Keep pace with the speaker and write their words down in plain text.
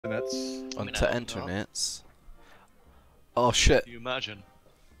Internets. Onto internets. Oh shit. Can you imagine?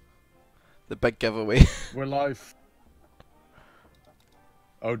 The big giveaway. We're live.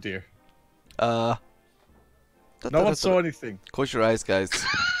 Oh dear. No one saw anything. Close your eyes, guys.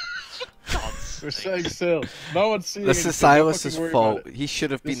 We're saying still. No one's seeing This anything. is Don't Zylus' fucking worry fault. about it. He should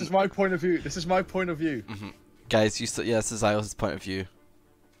have been. This is my point of view. This is my point of view. Guys, yeah, this is Zylus' point of view.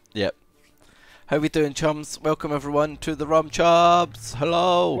 Yep. How we doing, chums? Welcome everyone to the Rum Chubs.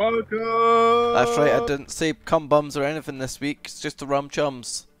 Hello. Welcome. That's right. I didn't say cum bums or anything this week. It's just the Rum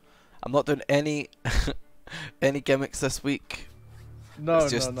Chums. I'm not doing any any gimmicks this week. No,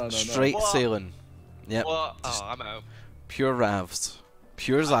 It's just no. straight What? sailing. Yep. What? Just Oh, I'm out. pure Ravs.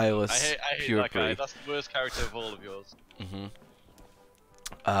 Pure Zylus. I hate pure that guy. Breeh. That's the worst character of all of yours. Uh,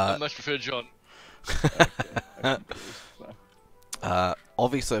 I much prefer John.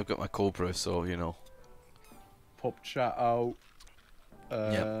 Obviously I've got my Cobra, so you know. Pop chat out.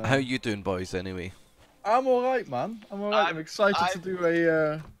 Yeah. How you doing, boys? Anyway. I'm alright, man. I'm alright. I'm excited to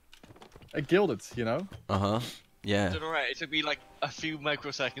do a gilded, you know? Yeah. Doing alright. It took me like a few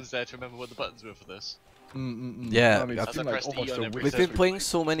microseconds there to remember what the buttons were for this. Yeah. I mean, it's been like almost a week. We've been playing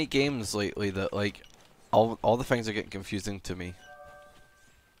so many games lately that like all the things are getting confusing to me.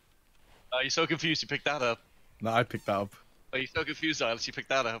 You're so confused you picked that up. No, I picked that up. Oh, you're so confused, Alex, you picked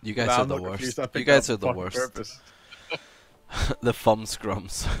that up. You guys Nah, are I'm the not worst. confused. I picked You guys that are the fucking worst. purpose. The thumb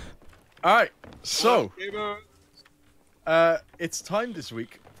scrums. Alright, so Gamer. it's time this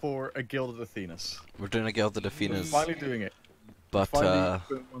week for a Gilded Athenas. We're doing a Gilded We're Athenas, finally doing it. but Finally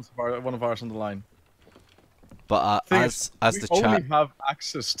putting one of ours on the line. Thing as is, the we only chat. have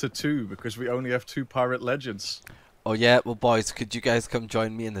access to 2 because we only have 2 pirate legends. Oh yeah, well boys, could you guys come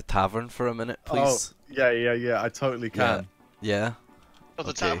join me in the tavern for a minute, please? Oh, yeah, I totally can. Yeah. Oh, the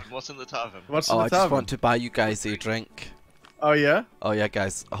Okay. tavern. What's in the tavern? What's Oh, in I the just tavern? want to buy you guys a drink. Oh yeah? Oh yeah,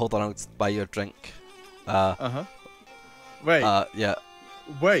 guys, hold on, I'll just buy you a drink. Wait, Yeah,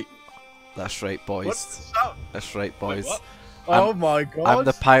 wait. that's right, boys. What's the sound? That's right, boys. what? Oh my god. I'm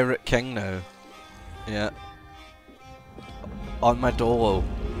the pirate king now. Yeah. On my dolo.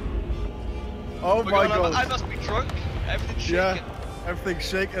 Oh my god. I must be drunk. Everything's shaking. Yeah, everything's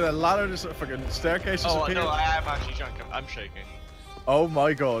shaking. A ladder, just a fucking staircase just Oh appeared. no, I am actually drunk. I'm shaking. Oh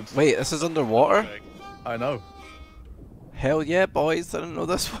my god. Wait, this is underwater? Shaking. I know. Hell yeah, boys! I didn't know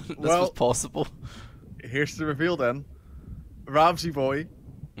this one. This was Well- possible. Here's the reveal then. Ravsy boy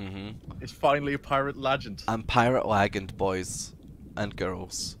is finally a pirate legend. I'm pirate lagging, boys and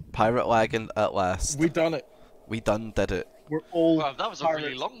girls. Pirate lagging at last. We done it. We done did it. We're all Wow, that was a pirate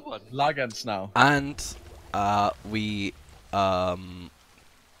really long one. legends now. And we there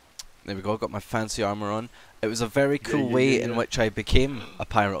we go, got my fancy armor on. It was a very cool yeah, way yeah. in which I became a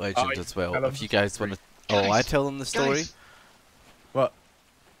pirate legend as well. tell them If you the guys story. want to I Guys, tell them the story. Guys, What?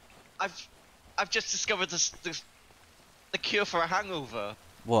 I've just discovered the cure for a hangover.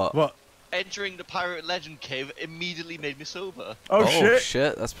 What? What? Entering the pirate legend cave immediately made me sober. Oh,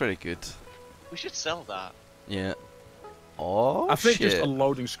 shit. That's pretty good. We should sell that. Yeah. Oh I think shit. just a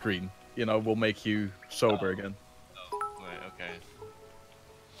loading screen, you know, will make you sober again. Right, okay.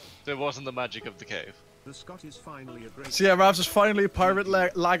 So it wasn't the magic of the cave. The Scot is finally a great. So yeah, Ravs is finally a pirate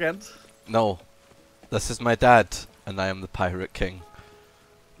legend. No. This is my dad and I am the pirate king.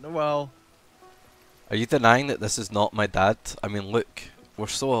 No, well, Are you denying that this is not my dad? I mean, look, we're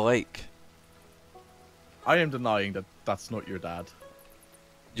so alike. I am denying that that's not your dad.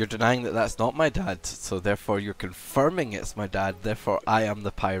 You're denying that that's not my dad, so therefore you're confirming it's my dad, therefore I am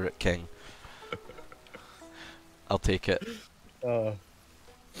the pirate king. I'll take it.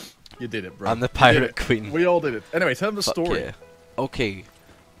 You did it, bro. I'm the You did pirate it. queen. We all did it. Anyway, tell them the Fuck story. yeah. Okay.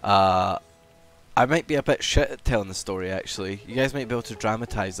 I might be a bit shit at telling the story actually. You guys might be able to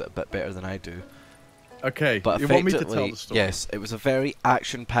dramatize it a bit better than I do. Okay, But you want me to tell effectively, the story? yes, it was a very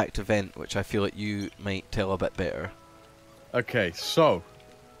action-packed event, which I feel like you might tell a bit better. Okay, so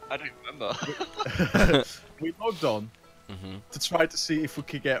I don't remember. we logged on to try to see if we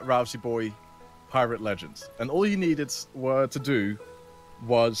could get Ravsy Boy Pirate Legends, and all you needed to do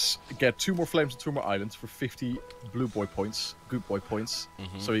was get 2 more flames and 2 more islands for 50 blue boy points, good boy points,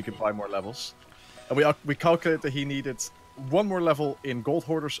 so you could buy more levels. And we calculated that he needed 1 more level in Gold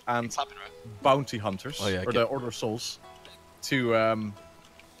Hoarders and Bounty Hunters, Oh, yeah, or the Order of Souls, to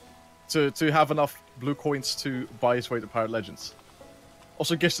have enough blue coins to buy his way to Pirate Legends.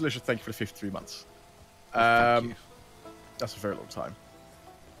 Also, Gish Delicious, thank you for the 53 months. Thank you. That's a very long time.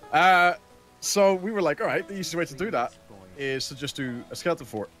 So we were like, alright, the easiest way to do that is to just do a skeleton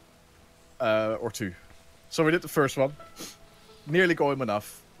fort. Or 2. So we did the first one. Nearly got him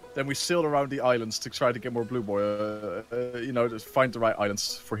enough. Then we sailed around the islands to try to get more Blue Boy. You know, to find the right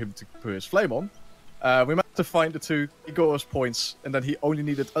islands for him to put his flame on. We managed to find the 2. He got us points, and then he only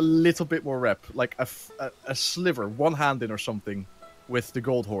needed a little bit more rep, like a sliver, 1 hand in or something, with the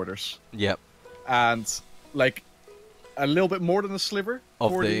gold hoarders. Yep. And like a little bit more than a sliver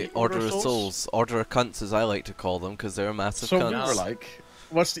Of for the Order of Souls. Order of Cunts, as I like to call them, because they're a massive So cunts. we were like,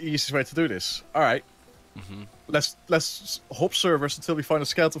 what's the easiest way to do this? All right, let's hop servers until we find a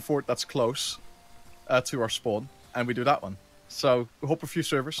skeleton fort that's close to our spawn, and we do that one. So we hop a few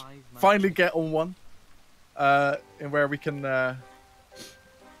servers, finally get on one, in where we can,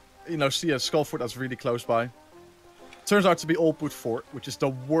 you know, see a skull fort that's really close by. Turns out to be Old Boot Fort, which is the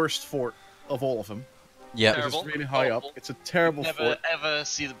worst fort of all of them. Yep. It's Terrible. really high up. It's a terrible Never fort. ever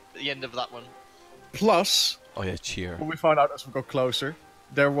see the end of that one. Plus, Oh yeah, cheer. what we found out as we got closer,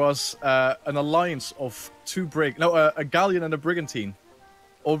 there was an alliance of 2 a galleon and a brigantine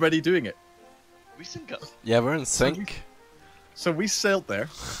already doing it. We think of. Yeah, we're in sync. So we sailed there.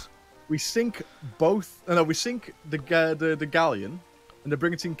 We sink both. No, we sink the galleon, and the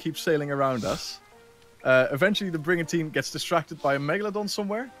brigantine keeps sailing around us. Eventually, the brigantine gets distracted by a megalodon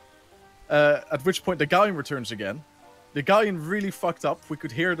somewhere. At which point the galleon returns again. The galleon really fucked up. We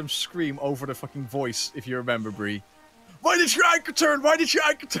could hear them scream over the fucking voice, if you remember, Breeh. Why did your anchor turn? Why did your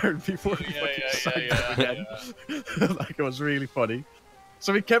anchor turn? Before we fucking sank up again. Like, it was really funny.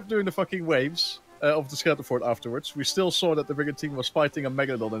 So we kept doing the fucking waves of the skeleton fort afterwards. We still saw that the brigantine was fighting a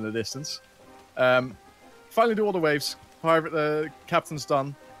megalodon in the distance. Finally do all the waves. Pirate captain's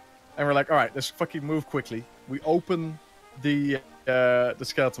done. And we're like, alright, let's fucking move quickly. We open the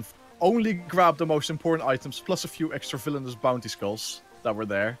skeleton fort. Only grab the most important items, plus a few extra villainous bounty skulls that were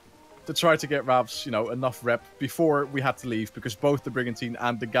there, to try to get Ravs, you know, enough rep before we had to leave, because both the brigantine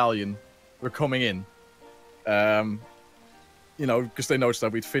and the galleon were coming in. You know, because they noticed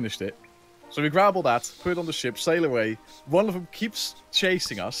that we'd finished it. So we grab all that, put it on the ship, sail away. One of them keeps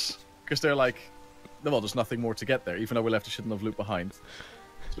chasing us, because they're like, well, there's nothing more to get there, even though we left a shit ton of loot behind.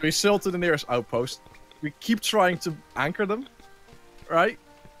 So we sail to the nearest outpost. We keep trying to anchor them, right?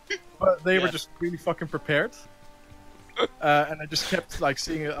 But they were just really fucking prepared. And I just kept like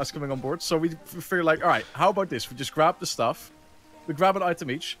seeing us coming on board. So we figured like, alright, how about this? We just grab the stuff. We grab an item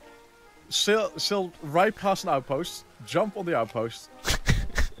each. Sail right past an outpost. Jump on the outpost.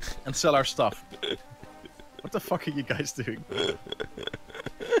 And sell our stuff. What the fuck are you guys doing?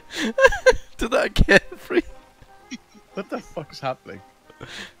 Do that again, Free. What the fuck is happening?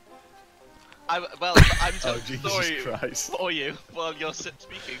 I'm telling the story Christ. for you while you're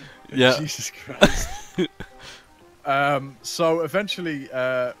speaking. Yeah. Jesus Christ. So eventually,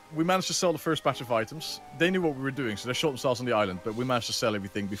 we managed to sell the first batch of items. They knew what we were doing, so they shot themselves on the island, but we managed to sell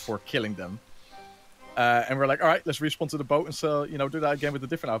everything before killing them. And we're like, alright, let's respawn to the boat and sell, you know, do that again with a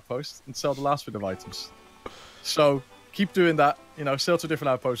different outpost and sell the last bit of items. So, keep doing that, you know, sell to a different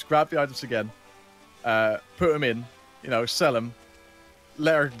outpost, grab the items again, put them in, you know, sell them,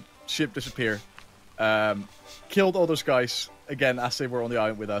 let our ship disappear. Killed all those guys, again, as they were on the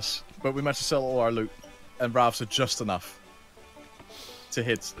island with us, but we managed to sell all our loot, and Ravs are just enough to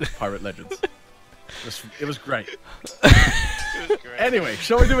hit Pirate Legends. It was great. It was great. Anyway,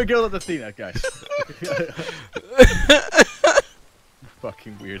 shall we do a Guild of Athena, guys?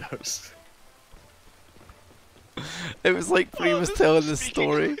 Fucking weirdos. It was like Free was telling the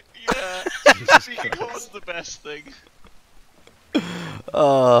story. Yeah, speaking was the best thing.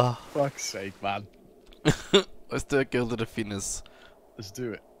 Oh, Fuck's sake, man. let's do a Guild of the Phoenix. Let's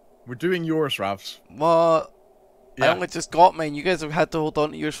do it. We're doing yours, Ravs. What? I Yeah. only just got mine. You guys have had to hold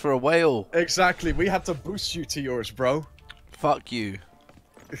on to yours for a while. Exactly. We had to boost you to yours, bro. Fuck you.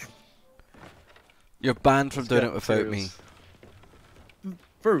 You're banned from doing it without me.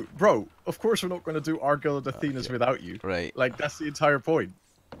 Bro, of course we're not going to do our Guild of Athenas without you. Right. Like, that's the entire point.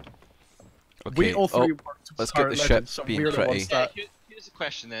 Okay. We all three work to let's get Pirate the ship Legends, so being we're the pretty. ones Yeah, that... here's the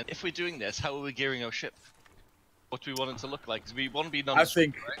question then. If we're doing this, how are we gearing our ship? What do we want it to look like? Because we want to be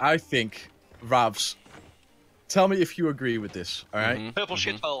I think, Ravs, tell me if you agree with this, alright? Mhm. Purple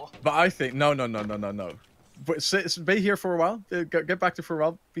shithole. But I think, no. But be here for a while, get back to for a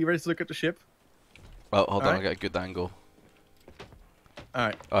while, be ready to look at the ship. Well, hold on, Alright. I got a good angle.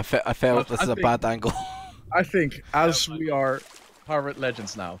 Alright. Oh, I felt Well, this I is a think- bad angle. I think, as we are Pirate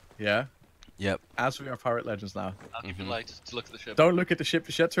Legends now, yeah? Yep. As we are Pirate Legends now, I'll keep the light to look at the ship. don't look at the ship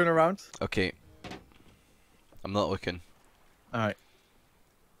just yet, turn around. Okay. I'm not looking. Alright.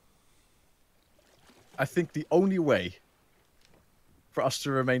 I think the only way for us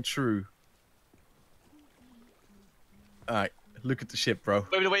to remain true... Alright, look at the ship, bro.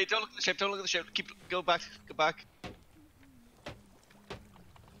 Wait, don't look at the ship, don't look at the ship. Go back.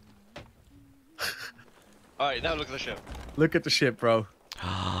 Alright, now look at the ship. Look at the ship, bro.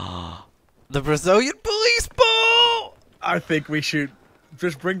 The Brazilian police boat! I think we should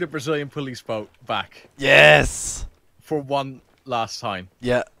just bring the Brazilian police boat back Yes! for one last time.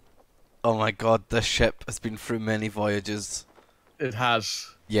 Yeah. Oh my god, this ship has been through many voyages. It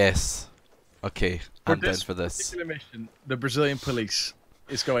has. Yes. Okay, I'm down for this. Particular mission, the Brazilian police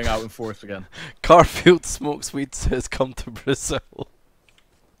is going out in force again. Garfield Smokes Weed says come to Brazil.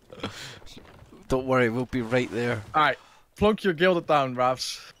 Don't worry, we'll be right there. Alright, plunk your gilded down,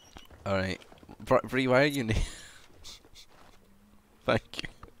 Ravs. Alright. Bree, why are you Thank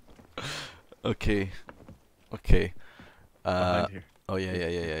you. Okay. Okay. Behind here. Oh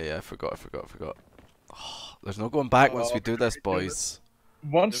yeah. I forgot. Oh, there's no going back once we do this, boys.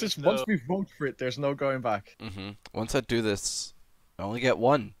 Once we vote for it, there's no going back. Once I do this, I only get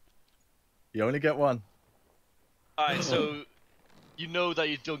one. You only get one. Alright, so you know that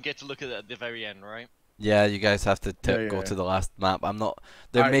you don't get to look at it at the very end, right? Yeah, you guys have to go to the last map. I'm not.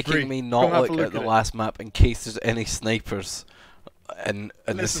 They're making Bree, me not come have a look look at the at it. last map in case there's any snipers in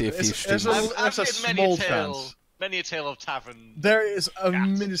the Sea of Thieves stream. I've There's a seen small chance. many a tale of tavern. There is a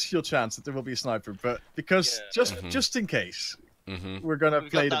minuscule chance that there will be a sniper, but because just in case, we're gonna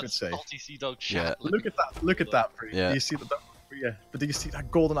play it a bit safe. Salty sea dog Yeah. chat. Look at that, Bree. Yeah. Do you see that? Yeah, but do you see that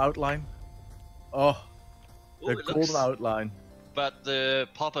golden outline? Oh, the golden outline. But the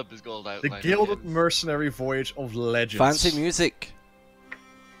pop-up is gold The outline. Gilded Mercenary Voyage of Legends. Fancy music.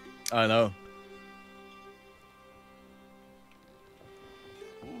 I know.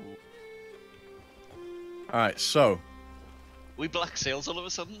 Alright, so. We black sails all of a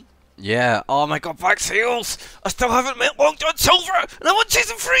sudden? Yeah. Oh my god, black sails! I still haven't met Long John Silver, and I want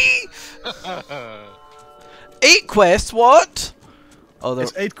season 3. 8 quests. What? Oh,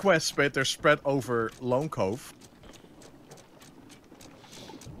 It's 8 quests, but they're spread over Lone Cove.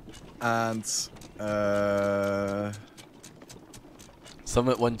 And,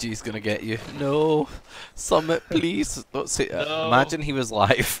 Summit 1G is gonna get you. No, Summit, please don't say. No. Imagine he was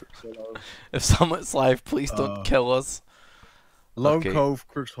live. If Summit's live, please don't kill us. Lone Cove,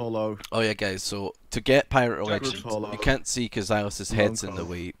 Crooks Hollow. Oh yeah, guys. So to get Pirate Crooks Legend, Hollow. you can't see because Zylus' head's in the Cove.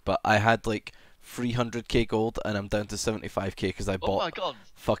 way. But I had like 300k gold, and I'm down to 75k because I Oh bought my god.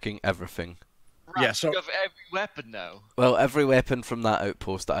 fucking everything. Right, Yeah, so- you have every weapon now. Well, every weapon from that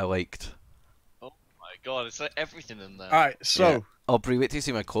outpost that I liked. Oh my god, it's like everything in there. Alright, so, Yeah. Oh, Bree, wait till you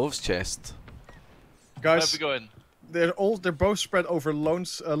see my clothes chest. Where guys, we going? they're both spread over Lone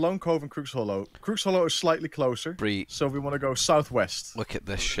Cove and Crooks Hollow. Crooks Hollow is slightly closer, Bree, so we want to go southwest. look at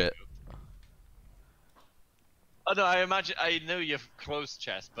this shit. Oh no, I know your clothes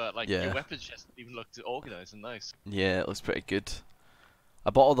chest, but like Yeah. your weapons chest even looked organized and nice. Yeah, it looks pretty good. I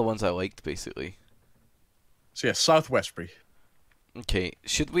bought all the ones I liked, basically. So yeah, southwest, Bree. Okay,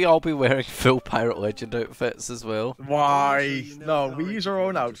 should we all be wearing full Pirate Legend outfits as well? Why? No, we use our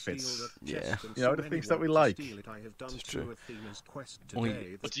own outfits. Yeah. You know, the things that we like. It's true.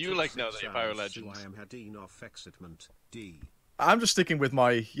 What do you like now that you're Pirate Legend? I'm just sticking with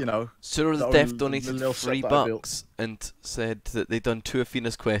my, you know. Cyril the Def only donated little set $3 that I built. and said that they'd done 2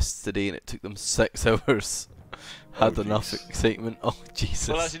 Athena's quests today and it took them 6 hours. Had Oh, enough jeez. excitement. Oh, Jesus.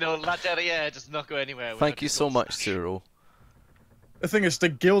 Well, as you know, La Derriere does not go anywhere. Thank you so much, Cyril. The thing is, the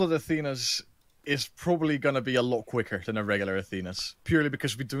Gilded Athenas is probably going to be a lot quicker than a regular Athenas. Purely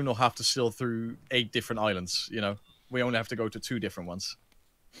because we do not have to sail through 8 different islands, you know. We only have to go to 2 different ones.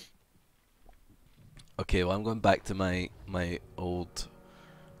 Okay, well, I'm going back to my old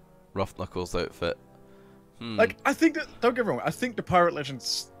Rough Knuckles outfit. Like, I think that, don't get me wrong, I think the Pirate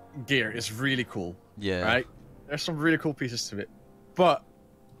Legends gear is really cool. Yeah. Right? There's some really cool pieces to it. But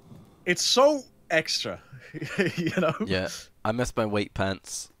it's so extra, you know? Yeah. I miss my white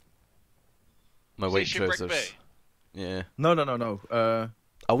pants. My white trousers. Yeah. No.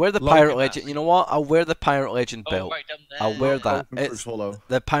 I'll wear the Long Pirate pants. Legend. You know what? I'll wear the Pirate Legend Oh, belt. right down there. I'll wear that. Crooks It's Hollow.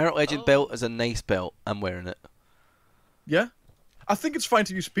 the Pirate Legend Oh. belt is a nice belt. I'm wearing it. Yeah? I think it's fine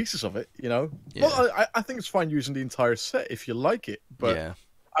to use pieces of it, you know? Yeah. Well, I think it's fine using the entire set if you like it, but Yeah.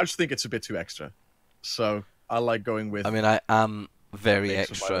 I just think it's a bit too extra. So, I like going with... I mean, I am very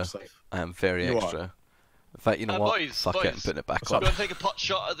mix of my own extra. stuff. I am very You are. extra. In fact, you know what? Boys, Fuck it, I'm boys. putting it back What's on. up? You want to take a pot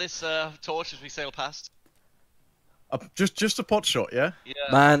shot at this torch as we sail past? Just a pot shot, yeah? Yeah.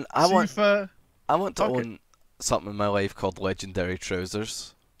 Man, I See want if, to okay. own something in my life called Legendary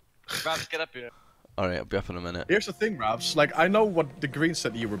Trousers. Ravs, get up here. Alright, I'll be up in a minute. Here's the thing, Ravs. Like, I know what the green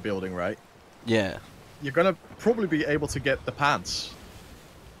set you were building, right? Yeah. You're gonna probably be able to get the pants.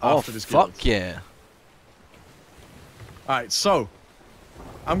 Oh, After this fuck guild. yeah. Alright, so...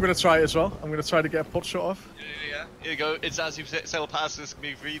 I'm gonna try it as well. I'm gonna try to get a pot shot off. Yeah. Here you go. It's as you sail past. This can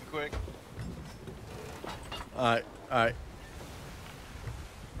be really quick. Alright.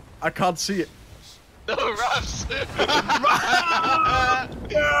 I can't see it. No, Ravs!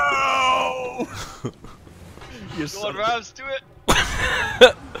 No! You Go on, Ravs, do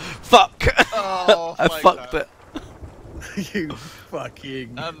it! Fuck! Oh, I my fucked God. it. You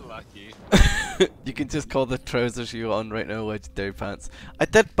fucking. Unlucky. You can just call the trousers you're on right now legendary pants. I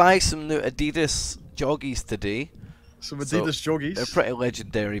did buy some new Adidas joggies today. Some Adidas joggies. They're pretty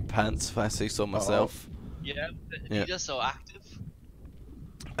legendary pants, if I say so myself. Yeah, Yeah. Adidas so active.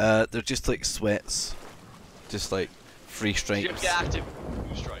 They're just like sweats. Just like free Did you stripes. get active with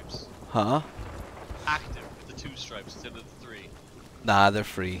the 2 stripes? Huh? Active with the 2 stripes instead of the 3. Nah, they're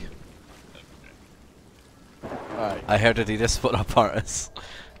free. Alright. I heard Adidas put up artists.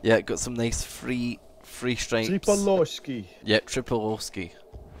 Yeah, got some nice free stripes. Tripolowski. Yeah, Tripolowski.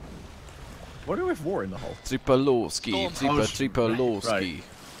 What do we have war in the hole? Tripolowski. Storm Tripolowski. Right.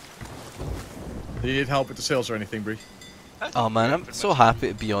 Do you need help with the sales or anything, Bree? Oh man, I'm so happy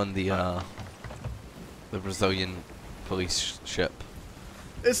to be on the Brazilian police ship.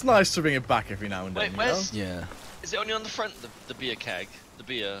 It's nice to bring it back every now and then. Wait, you where's- know? Yeah. Is it only on the front, the beer keg? The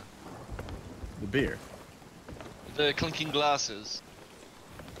beer? The beer? The clinking glasses?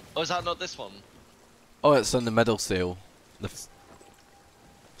 Oh, is that not this one? Oh, it's on the middle sail. It's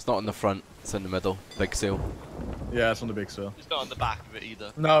not on the front. It's in the middle. Big sail. Yeah, it's on the big sail. It's not on the back of it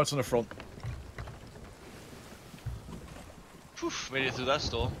either. No, it's on the front. Phew, made it through that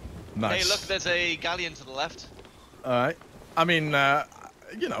storm. Nice. Hey, look, there's a galleon to the left. Alright. I mean,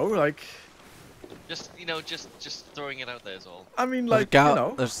 you know, like... Just, you know, just throwing it out there is all. I mean, There's, like, you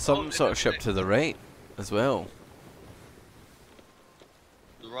know... there's some Oh, sort of ship to the right as well.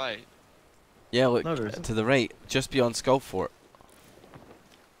 Right. Yeah, look, No, there isn't. to the right, just beyond Skullfort.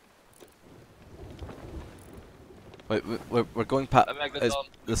 Wait, we're going past. A Megalodon.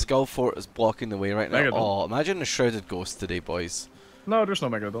 The Skullfort is blocking the way right now. Megalodon. Oh, imagine the shrouded ghost today, boys. No, there's no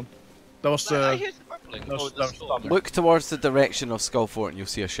Megalodon. That was I the... hear the rumbling. that Oh, was- the that was storm. thunder. Look towards the direction of Skullfort, and you'll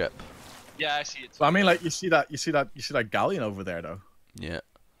see a ship. Yeah, I see it. I mean, like, you see that galleon over there, though. Yeah.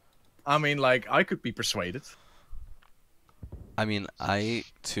 I mean, like, I could be persuaded. I mean, I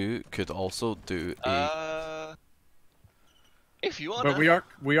too could also do a. If you want. But we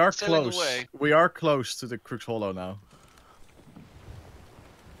are Sailing close. away. We are close to the Crook's Hollow now.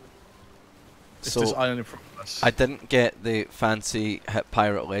 It's this So island in front of us. I didn't get the fancy hit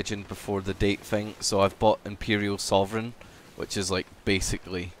pirate legend before the date thing, so I've bought Imperial Sovereign, which is like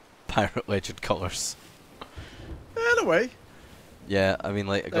basically pirate legend colours. Anyway, Yeah, I mean,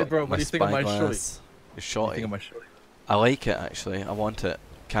 like I Hey, got bro, what my do you think of my spyglass. Your I think shotty. of my shorty. I like it actually. I want it.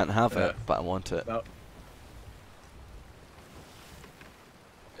 Can't have Yeah. it, but I want it. No.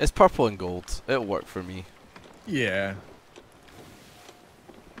 It's purple and gold. It'll work for me. Yeah.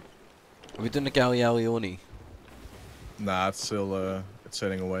 Are we doing the Gallialeone? Nah, it's still it's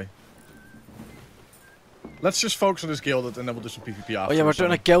sailing away. Let's just focus on this gilded and then we'll do some PvP after. Oh yeah, or we're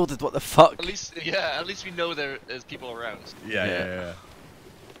doing a something. gilded. What the fuck? At least we know there's people around. Yeah.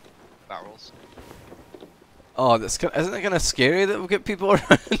 Barrels. Oh, isn't it kind of scary that we'll get people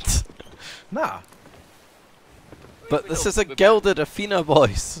around? Nah. But this is a we're back. gilded Athena,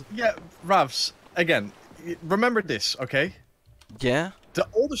 boys. Yeah, Ravs, again, remember this, okay? Yeah.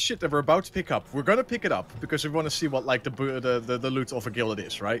 All the shit that we're about to pick up, we're gonna pick it up because we want to see what like the loot of a gilded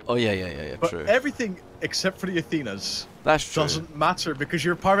is, right? Oh yeah. But True. everything except for the Athenas That's true. doesn't matter because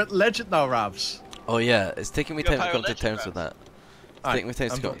you're a pirate legend now, Ravs. Oh yeah, it's taking me You're a time to come pirate to legend, terms with Ravs. that. It's taking me time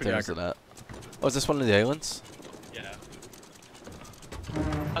to I'm come to dropping terms the with that. Oh, is this one of the islands? Yeah.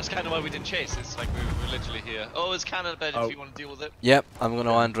 That's kind of why we didn't chase. It's like we were literally here. Oh, it's Canada bed Oh. if you want to deal with it. Yep, I'm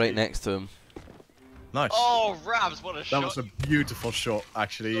gonna land right next to him. Nice. Oh, Ravs, what a that shot. was a beautiful shot,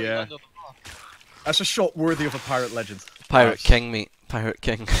 actually. Sorry, Yeah, land on the mark. that's a shot worthy of a pirate legend. Pirate Nice. King, mate. Pirate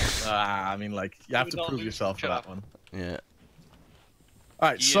King. I mean, like you have We to don't prove lose yourself for each that other. one. Yeah. All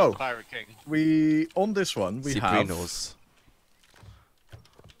right, He is so the Pirate King. we on this one we have. Cibrinos.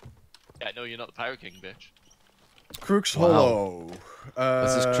 Yeah, no, you're not the Pirate King, bitch. Crook's Wow. Hollow.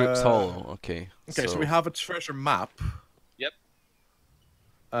 This is Crook's Hollow. Okay. Okay, so we have a treasure map. Yep.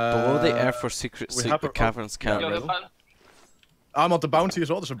 below the earth were secret we sleep, have but our- caverns yeah, can't You right. have, rule. a, I'm on the bounty as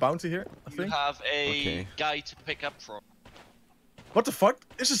well. There's a bounty here, I you think. have a Okay. guy to pick up from. What the fuck?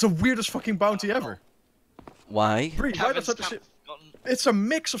 This is the weirdest fucking bounty ever. Why? Bree, right Caverns outside the can't ship. gotten It's a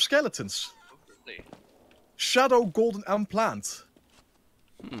mix of skeletons. overly. Shadow, golden, and plant.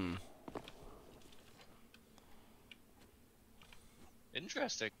 Hmm.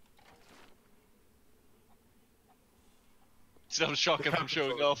 Interesting. It's not a shock if I'm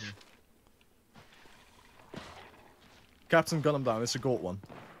showing off. Captain, gun him down. It's a gold one.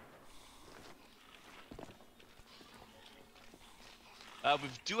 We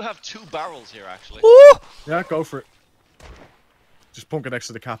do have 2 barrels here, actually. Ooh! Yeah, go for it. Just plonk it next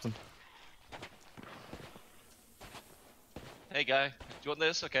to the captain. Hey, guy. Do you want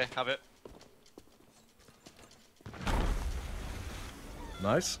this? Okay, have it.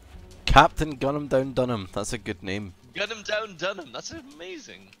 Nice. Captain Gunham Down Dunham. That's a good name. Gun him down, Dunham. That's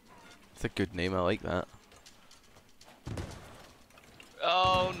amazing. It's a good name. I like that.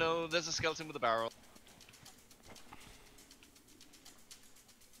 Oh no, there's a skeleton with a barrel.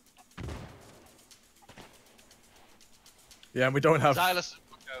 Yeah, and we don't have... Zylus,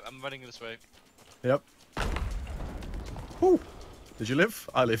 I'm running this way. Yep. Whew. Did you live?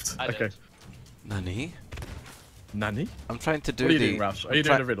 I lived. I okay. lived. Nani? Nanny? I'm trying to do What are you the. doing, Ravs? Are I'm you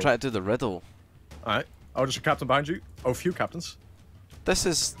doing the riddle? Try to do the riddle. Alright. Oh, there's a captain behind you. Oh, a few captains. This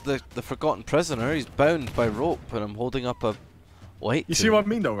is the forgotten prisoner. He's bound by rope, and I'm holding up a light. You to see him. what I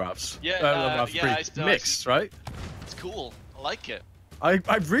mean, though, Ravs? Yeah, Ravs yeah, Breeh. I Mixed, right? It's cool. I like it. I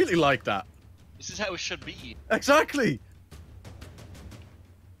really like that. This is how it should be. Exactly.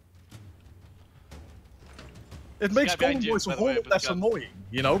 It makes guy Golden behind you, Boys a by the whole way, lot with less the gun. annoying,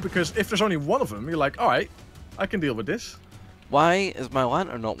 you know? Because if there's only one of them, you're like, alright, I can deal with this. Why is my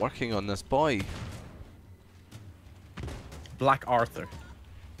lantern not working on this boy? Black Arthur.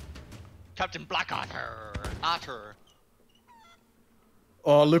 Captain Black Arthur. Arthur.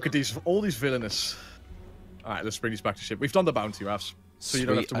 Oh, look at these, all these villainous. Alright, let's bring these back to ship. We've done the bounty, Ravs. So you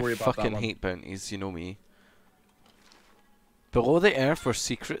don't have to worry I about that fucking one. hate bounties, you know me. Below the earth where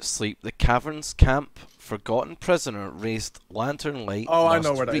secrets sleep, the caverns camp, forgotten prisoner, raised lantern light. Oh, I must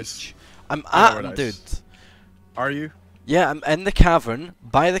know where that reach. is. I'm I know at where him, that dude. is. Are you? Yeah, I'm in the cavern,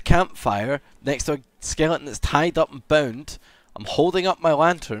 by the campfire, next to a skeleton that's tied up and bound. I'm holding up my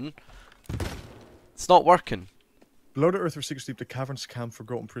lantern. It's not working. Below the earth where secrets sleep, the caverns camp,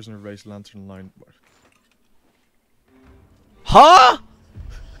 forgotten prisoner, raised lantern line. What? Huh?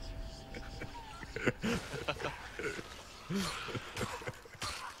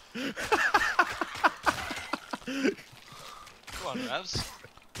 Come on, Ravs.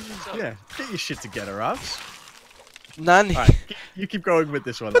 What's up? Yeah, get your shit together, Ravs. Nanny. Alright, you keep going with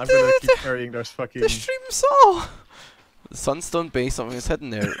this one. I'm gonna keep carrying those fucking... The stream saw! The Sunstone base, something is hidden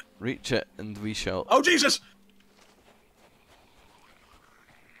there. Reach it and we shall. Oh, Jesus!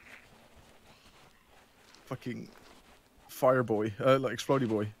 Fucking fire boy, like explodey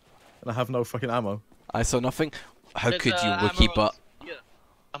boy. And I have no fucking ammo. I saw nothing. How There's, could you ammo wiki on- but? Yeah.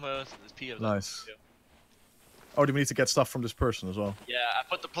 There's P. Nice. Yeah. Oh, do we need to get stuff from this person as well? Yeah, I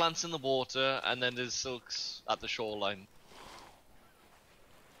put the plants in the water, and then there's silks at the shoreline.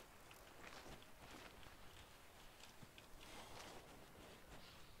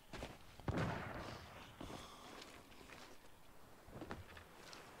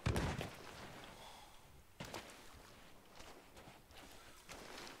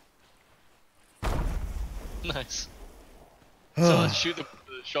 Nice. So let's shoot the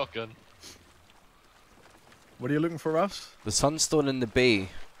shotgun. What are you looking for, Ravs? The Sunstone in the bay.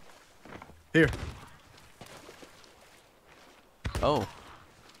 Here. Oh.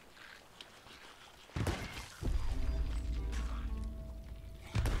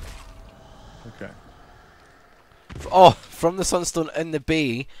 Okay. Oh, from the Sunstone in the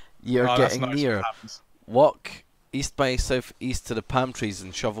bay, you're Oh, that's getting nice. near. What happens? Walk east by southeast to the palm trees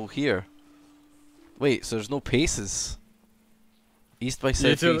and shovel here. Wait, so there's no paces. East by You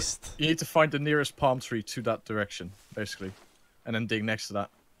need, to, southeast. you need to find the nearest palm tree to that direction, basically. And then dig next to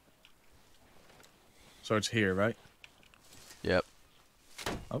that. So it's here, right? Yep.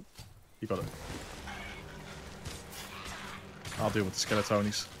 Oh, you got it. I'll deal with the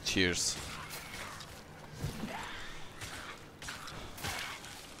skeletonies. Cheers.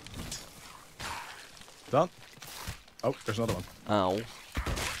 Done. Oh, there's another one. Ow.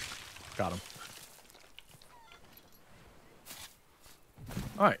 Got him.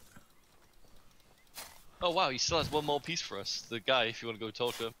 Alright. Oh wow, he still has one more piece for us. The guy, if you want to go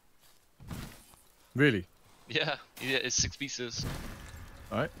talk to him. Really? Yeah, it's 6 pieces.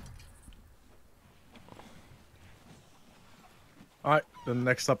 Alright. Alright, then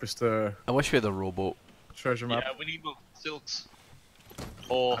next up is the I wish we had a rowboat. treasure map. Yeah, we need more silks.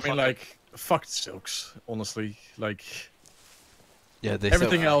 Or I mean, like, fuck silks, honestly. Like, Yeah, they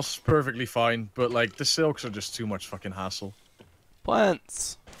everything sell else perfectly fine, but, like, the silks are just too much fucking hassle.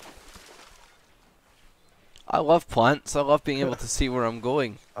 plants. I love plants. I love being able to see where I'm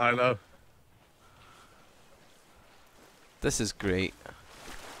going. I know. This is great.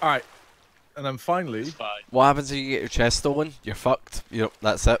 Alright. And then finally... it's fine. What happens if you get your chest stolen? You're fucked. Yep,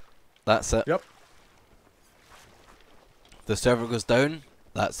 that's it. That's it. Yep. The server goes down.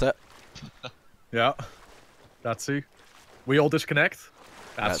 That's it. Yeah. That's it. We all disconnect.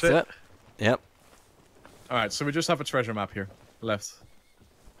 That's it. Yep. Alright, so we just have a treasure map here. Left.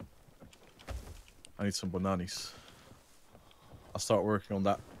 I need some bananas. I'll start working on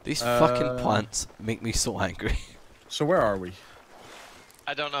that. These fucking plants make me so angry. So where are we?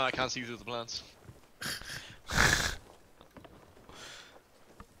 I don't know. I can't see through the plants.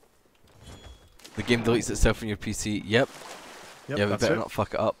 The game deletes itself from your PC. Yep. Yep, Yeah, we that's better it. not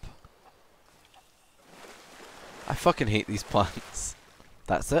fuck it up. I fucking hate these plants.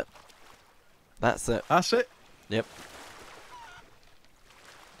 That's it. That's it. That's it? Yep.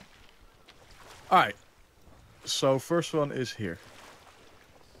 Alright. So first one is here.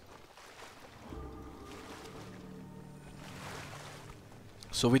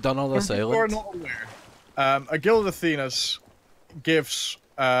 So we done all this For people who are island? not aware, a Guild of Athenas gives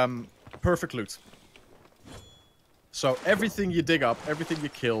perfect loot. So everything you dig up, everything you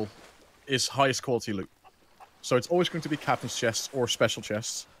kill, is highest quality loot. So it's always going to be captain's chests or special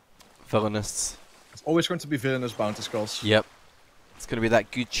chests. Villainists. It's always going to be villainous bounty skulls. Yep. It's gonna be that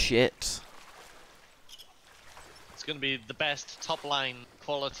good shit. It's gonna be the best top line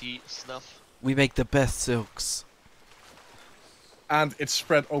quality stuff. We make the best silks. And it's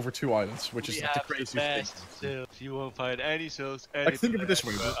spread over 2 islands, which is We the have craziest the thing. best silks. You won't find any silks. Like, think of it this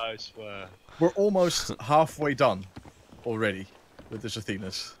way. I swear. We're almost halfway done already with this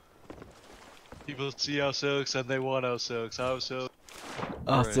Athenas. People see our silks and they want our silks. Our silks.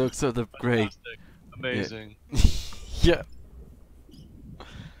 Our Great. silks are the great. Fantastic. Amazing. Yeah.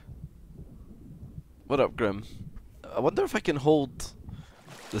 What up, Grim? I wonder if I can hold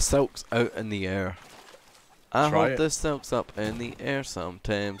the silks out in the air. I Try hold it. the silks up in the air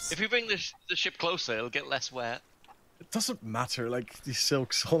sometimes. If you bring the ship closer, it'll get less wet. It doesn't matter, like, these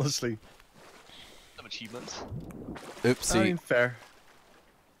silks, honestly. Some achievements. I Oopsie. mean, fair.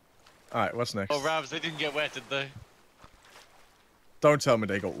 Alright, what's next? Oh, Ravs, they didn't get wet, did they? Don't tell me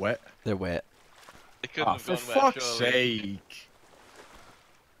they got wet. They're wet. They couldn't Ah, have for gone wet, fuck's surely. sake.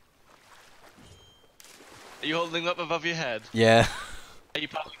 Are you holding up above your head? Yeah. Are you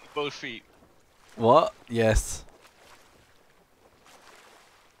paddling with both feet? What? Yes.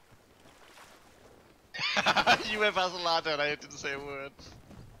 You went past the ladder and I didn't say a word.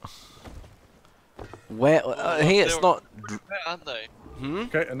 Wet. Hey, it's They're not. wet, aren't they? Hmm?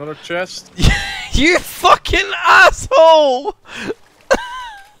 Okay, another chest. You fucking asshole!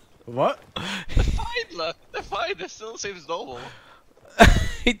 What? They're fine, look. They're fine. They're still the same as normal.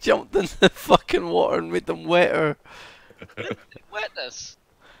 He jumped in the fucking water and made them wetter. Wetness.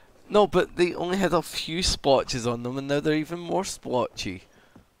 No, but they only had a few splotches on them, and now they're even more splotchy.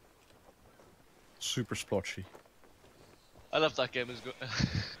 Super splotchy. I love that game. It's good.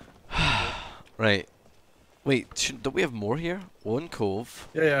 Right. Wait, don't we have more here? One cove.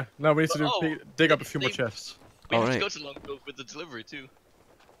 Yeah, yeah. No, we need to do, Oh, dig up a few more they- chests. We have to Alright. go to Long Cove with the delivery too.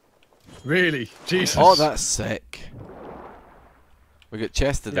 Really? Jesus. Oh, that's sick. We got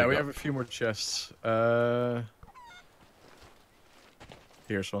chests to Yeah, dig we up. have a few more chests.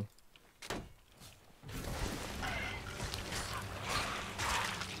 Here's one.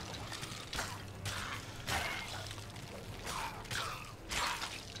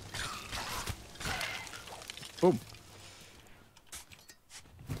 Boom.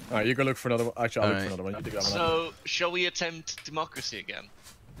 Alright, you go look for another one. Actually, I'll look for Alright. another one. You dig that one So, shall we attempt democracy again?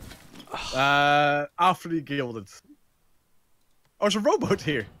 up. After the gilded. Oh, there's a rowboat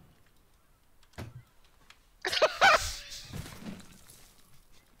here.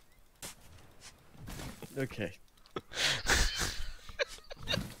 Okay.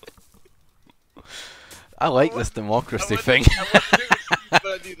 I like this democracy thing. I want to do this, but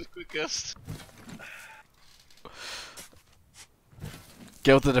I do this quickest.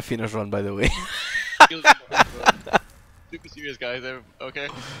 Gilded Athena's run, by the way. Super serious, guys. Okay.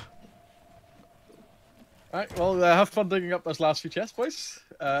 Alright, well, have fun digging up those last few chests, boys.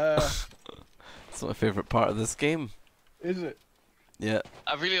 It's my favourite part of this game. Is it? Yeah.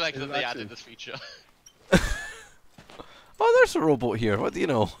 I really like Is that it they actually? added this feature. Oh, there's a rowboat here. What do you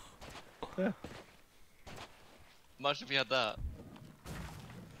know? Yeah. Imagine if we had that.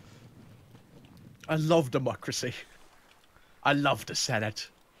 I love democracy. I love the Senate.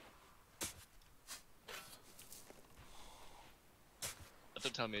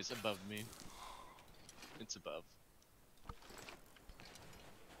 Don't tell me it's above me. It's above.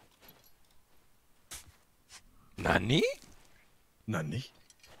 Nani? Nani?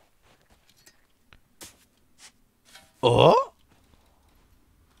 Oh?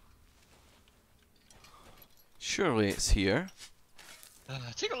 Surely it's here.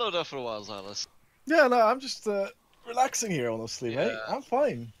 Take a load off for a while, Zylus. Yeah, no, I'm just relaxing here, honestly, mate. Yeah. I'm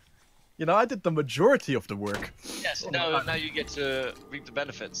fine. You know, I did the majority of the work. Yes, now you get to reap the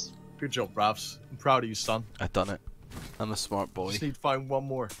benefits. Good job, Ravs. I'm proud of you, son. I done it. I'm a smart boy. Just need to find one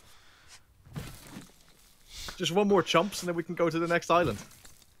more. Just one more chumps, and then we can go to the next island.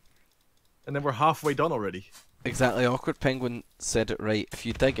 And then we're halfway done already. Exactly. Awkward Penguin said it right. If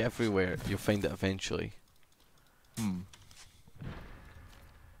you dig everywhere, you'll find it eventually.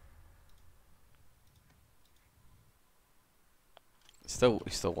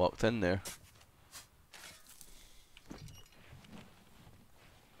 He's still locked in there.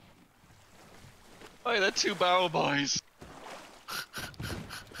 Oh, they're 2 barrel boys.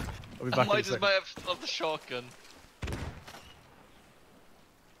 I'll be I back in a might as second. well have the shotgun.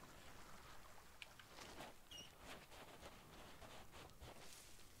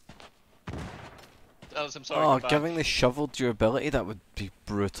 Alice, I'm sorry. Oh, come back. giving the shovel durability, that would be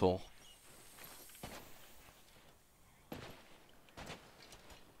brutal.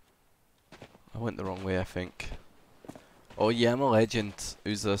 I went the wrong way, I think. Oh yeah, I'm a legend.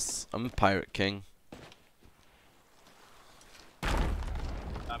 Who's this? I'm a pirate king. Damn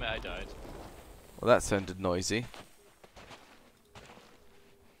it, I died. Well, that sounded noisy.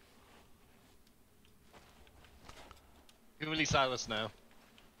 You can release Zylus now.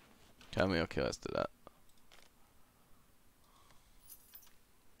 Can we? Okay, let's do that.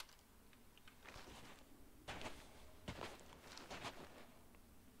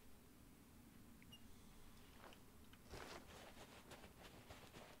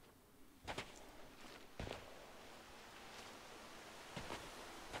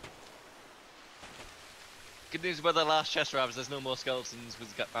 Good news about the last chest Ravs, there's no more skeletons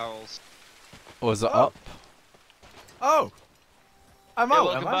with barrels. Oh, is it Oh. up? Oh! I'm Yeah, out,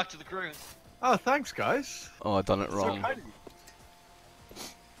 welcome am I? back to the crew. Oh, thanks, guys. Oh, I done it So wrong. kind of you.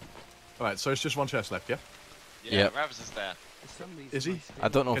 Alright, so it's just one chest left, yeah? Yeah, Yep. Ravs is there. Is he? I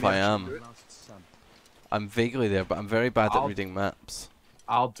don't know Can if he I actually do am. it? I'm vaguely there, but I'm very bad at I'll- reading maps.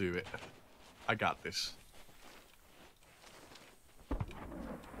 I'll do it. I got this.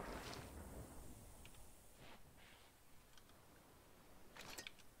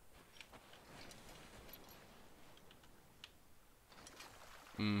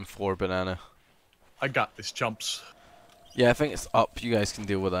 Floor banana. I got this, chumps. Yeah, I think it's up. You guys can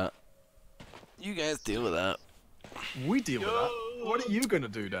deal with that. You guys deal with that. We deal with that. What are you gonna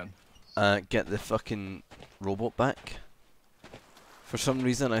do then? Get the fucking robot back. For some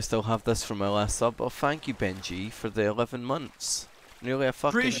reason, I still have this from my last sub. Oh, thank you, Benji, for the 11 months. Nearly a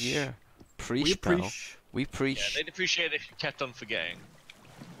fucking Preach. year. We Preach, pal. preach. We Yeah, preach. they'd appreciate it if you kept on forgetting.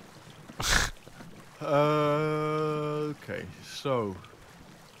 Okay, so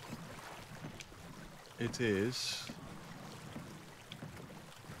it is.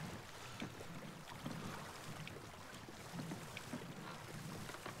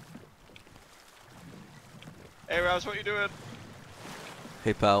 Hey Ravs, what you doing?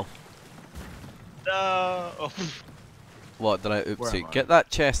 Hey, pal. No! Oh. What did I Where oopsie? am I? Get that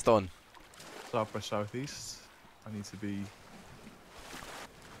chest on. South by southeast. I need to be.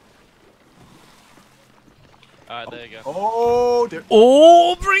 Alright, there you go. Oh, there.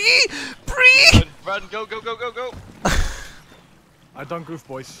 Oh, Bree! Bree! Run, go, go, go, go, go! I done goof,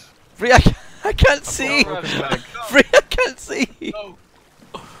 boys. Bree, I can't see! Go, Ravs, Leg. go, Bree, I can't see! go!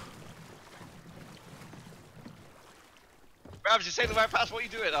 Ravs, you're saying the right pass, what are you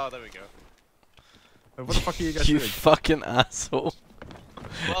doing? Oh, there we go. What the fuck are you guys You doing? fucking asshole.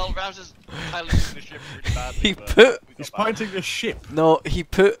 Well, Ravs is piloting the ship really badly, He but put- we got He's back. pointing the ship. No, he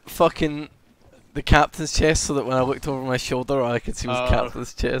put fucking the captain's chest so that when I looked over my shoulder, all I could see was Oh.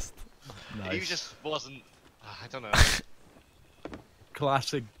 captain's chest. He Nice. just wasn't... I don't know.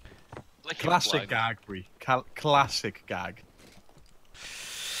 Classic, Like he was classic blind. gag, Bree. Classic gag.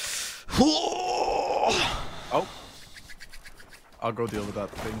 Oh. I'll go deal with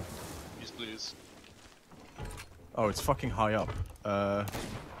that thing. Yes, please. Oh, it's fucking high up.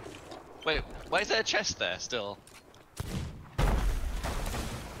 Wait, why is there a chest there still?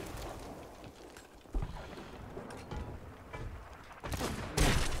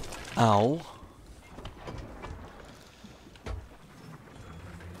 Ow.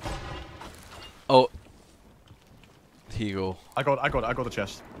 Oh. Here you go. I got the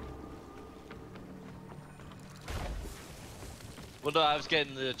chest. Well, no, I was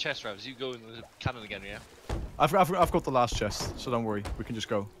getting the chest Ravs. You go in the cannon again, yeah? I've got the last chest, so don't worry. We can just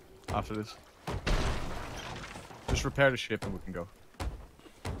go after this. Just repair the ship and we can go.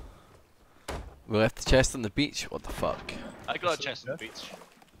 We left the chest on the beach? What the fuck? I got a So, chest on the yeah. beach.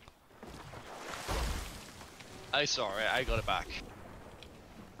 I saw it, I got it back.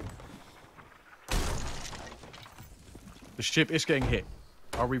 The ship is getting hit.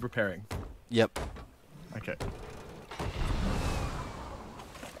 Are we repairing? Yep. Okay.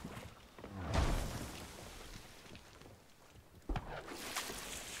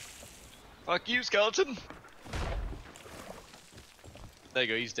 Fuck you, skeleton! There you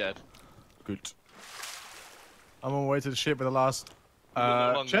go, he's dead. Good. I'm on my way to the ship with the last We'll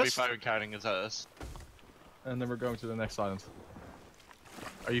no longer be chest, firing carrying us at us. and then we're going to the next island.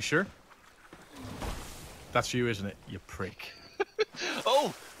 Are you sure? That's you, isn't it? You prick.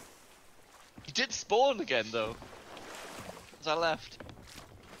 Oh! He did spawn again, though. As I left.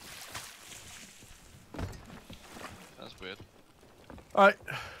 That's weird. Alright.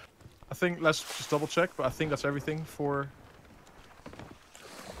 I think let's just double check, but I think that's everything for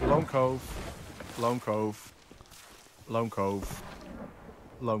Lone Cove, Lone Cove, Lone Cove,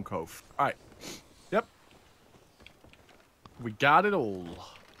 Lone Cove. Alright. Yep. We got it all.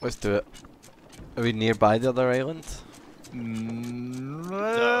 Let's do it. Are we nearby the other island?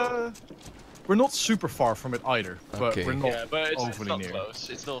 No. We're not super far from it either, but Okay. we're not Yeah, but it's overly not near. close.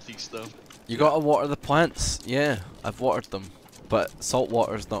 It's northeast, though. You gotta water the plants. Yeah, I've watered them. But salt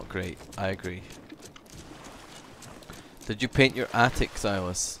water's not great. I agree. Did you paint your attic,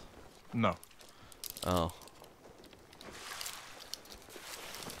 Zylus? No. Oh.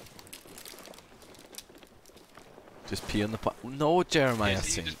 Just pee on the No, Jeremiah. Yeah,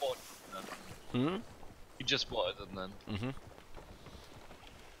 so you just watered them then. Hmm? You just watered them then. Mm-hmm.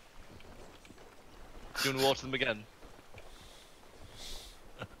 Do you want to water them again?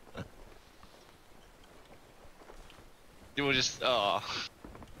 You will just. Oh.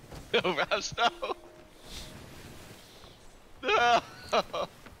 No, Ravs, no! No!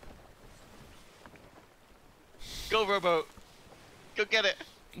 Go, Robo! Go get it!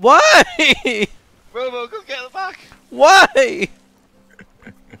 Why? Robo, go get it back! Why?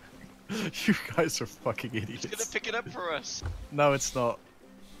 You guys are fucking idiots. It's gonna pick it up for us. No, it's not.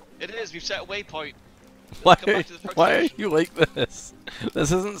 It is, we've set a waypoint. Why? Come back to the truck Why are station. you like this?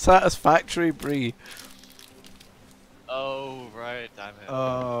 This isn't satisfactory, Bree. Oh, right, damn it.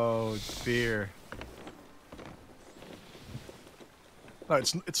 Oh dear. No,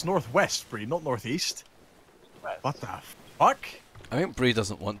 it's northwest, Bree, not northeast. West. What the fuck? I think Bree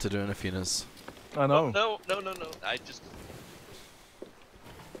doesn't want to do Inafinas. I know. No, no, no, no. I just.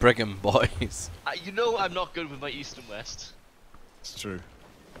 Brigham boys. You know I'm not good with my east and west. It's true.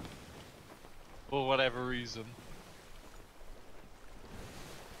 For whatever reason.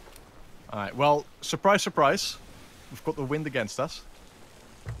 Alright, well, surprise, surprise. We've got the wind against us.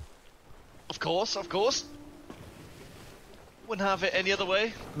 Of course, of course. Wouldn't have it any other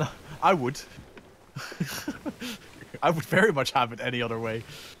way. No, I would. I would very much have it any other way.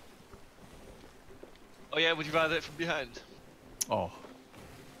 Oh yeah, would you rather it from behind? Oh.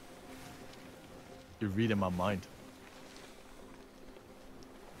 You're reading my mind.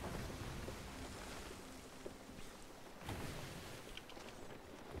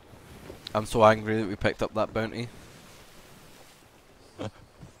 I'm so angry that we picked up that bounty.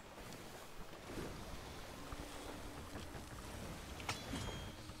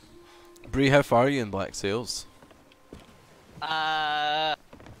 Bree, how far are you in Black Sails? I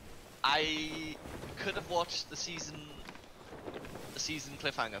could have watched the season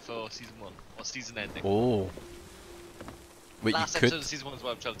cliffhanger for season 1 or season ending. Oh. Wait, Last you episode could? of season 1 is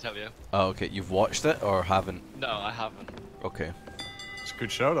what I'm trying to tell you. Oh, okay. You've watched it or haven't? No, I haven't. Okay. It's a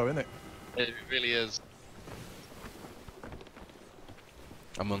good show though, isn't it? It really is.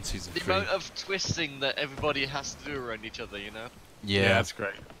 I'm on season The 3. amount of twisting that everybody has to do around each other, you know? Yeah. That's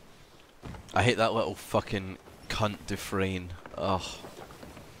great. I hate that little fucking cunt Dufresne. Ugh.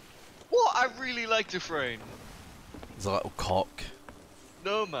 What? I really like Dufresne. He's a little cock.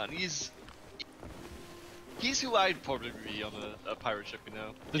 No man, he's who I'd probably be on a pirate ship, you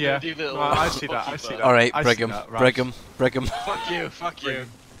know? The Yeah, nerdy little no, I see that, I see bookkeeper. that. Alright, I see Brigham. that, Ravs. Brigham. Brigham. Fuck you, fuck you.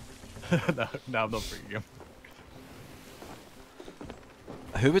 no, no, I'm not bringing him.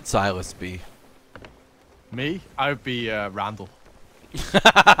 Who would Zylus be? Me? I would be Randall.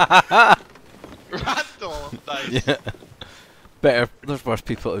 Randall! Nice. Yeah. Better. There's worse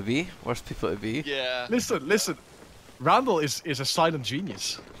people to be. Worse people to be. Yeah. Listen, listen. Randall is a silent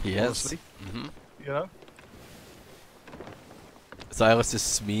genius. He is. honestly. Mm-hmm. You know? Zylus is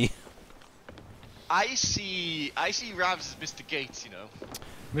Smee. I see Ravs as Mr. Gates, you know?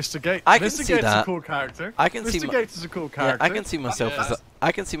 Mr. Gates. I can Mr. see Gates is that. a cool character. I can see Mr. my- Gates is a cool Yeah, character. I can see myself Yeah. as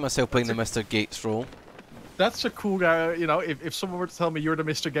I can see myself playing the Mr. Gates role. That's a cool guy. You know, if someone were to tell me you're the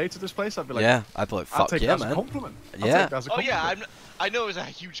Mr. Gates of this place, I'd be like, Yeah, I'd be like, I'll fuck take yeah, that as a man. compliment. I'll Yeah. take that as a Oh yeah, compliment. I know it's a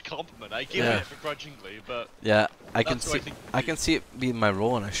huge compliment. I give Yeah. it begrudgingly, but Yeah, I can That's what I see. think I can see it being my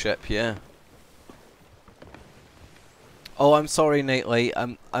role on a ship. Yeah. Oh, I'm sorry, Nightlight.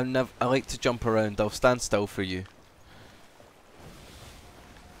 I like to jump around. I'll stand still for you.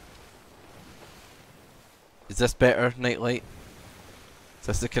 Is this better, Nightlight? Is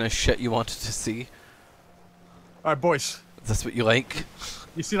this the kind of shit you wanted to see? All right, boys. Is this what you like?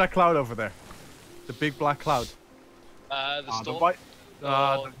 You see that cloud over there? The big black cloud. The The storm. white.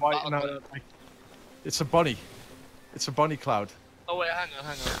 Oh, The white. battle No, cloud. it's a bunny. It's a bunny cloud. Oh wait, hang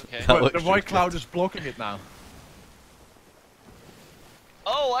on. Okay. That But looks the white really cloud good. is blocking it now.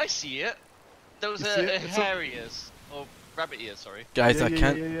 Oh, I see it. Those You are see it? It's a- hairy ears. Or rabbit ears, sorry. Guys, Yeah, I yeah,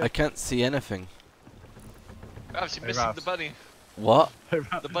 can't. yeah, yeah. I can't see anything. Ravs, you're Hey, missing Ravs. the bunny. What?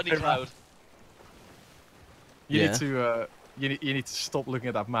 The bunny Hey, cloud. You Yeah. need to. You need to stop looking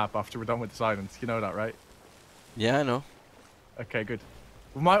at that map after we're done with this island. You know that, right? Yeah, I know. Okay, good.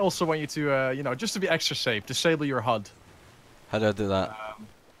 We might also want you to, just to be extra safe, disable your HUD. How do I do that?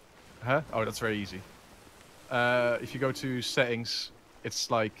 Huh? Oh, that's very easy. If you go to settings, it's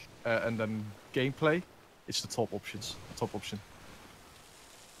like, and then gameplay, it's the top options. Top option.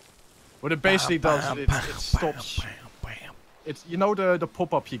 What it basically does, it stops. It's the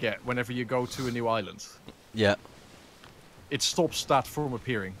pop-up you get whenever you go to a new island. Yeah. It stops that from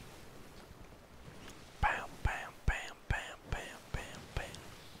appearing. Bam, bam, bam, bam, bam, bam, bam.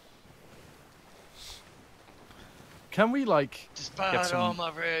 Can we like? Despite some- all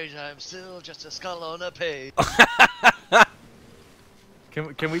my rage, I'm still just a skull on a page.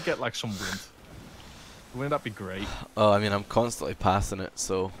 Can we get like some wind? Wouldn't that be great? Oh, I mean, I'm constantly passing it,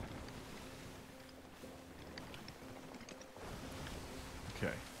 so.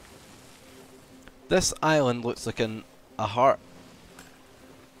 Okay. This island looks like a heart.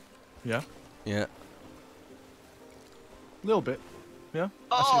 Yeah. Yeah. A little bit. Yeah.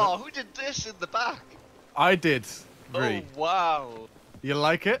 Oh, who did this in the back? I did. Bree. Oh wow. You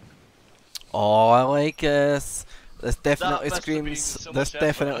like it? Oh, I like this. This definitely must have been screams. so This much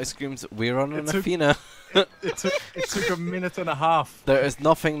definitely effort. screams. We're on an It took- Athena. It took a minute and a half. There is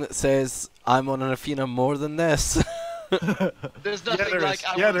nothing that says I'm on an Athena more than this. There's nothing there like is.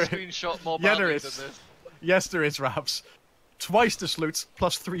 I Yeah, want to there- screenshot more yeah, there badly is. than this. Yes, there is, Ravs. Twice the loot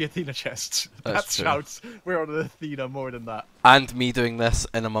plus 3 Athena chests. That's That true. shouts. We're on an Athena more than that. And me doing this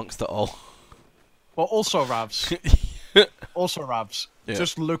in amongst it all. Well, also Ravs. Also Ravs. Yeah.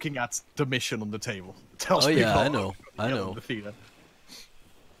 Just looking at the mission on the table tells Oh me yeah, how I know. I you're on know. Athena.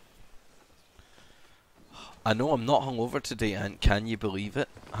 I know I'm not hungover today, and can you believe it?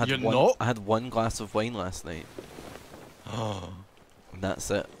 You're not? I had one glass of wine last night. Oh, and that's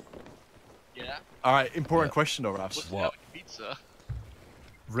it. Yeah. All right, important Yeah. question though, Ravs. What's What? that with pizza?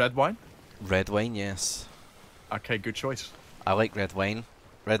 Red wine? Red wine, yes. Okay, good choice. I like red wine.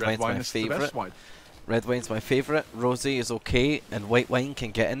 Red wine's wine my is the favourite. best wine. Red wine's my favourite. Rosé is okay, and white wine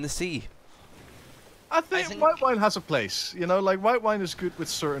can get in the sea. I think, think- white wine has a place. Like white wine is good with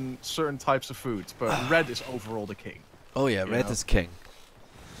certain types of foods, but red is overall the king. Oh yeah, You red know? is king.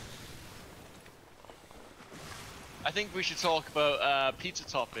 I think we should talk about pizza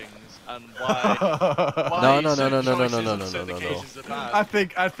toppings and why. No, why no, no, certain no, no, no, choices no, on no, no, certain no, no. occasions are bad. I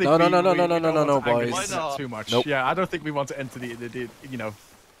think. No, we, no, no, no, we no, no, don't no, want to anger the boys. internet Why not? too much. Nope. Yeah, I don't think we want to enter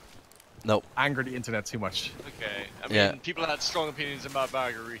Nope. anger the internet too much. Okay, I mean, Yeah. people had strong opinions about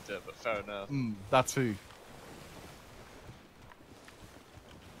margarita, but fair enough. That too.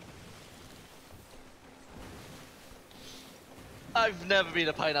 I've never been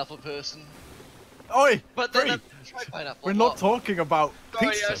a pineapple person, Oi, but then Bree, I've tried pineapple. we're not What? talking about Sorry, I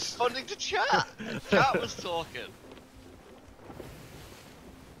was pizzas. responding to chat. Chat was talking.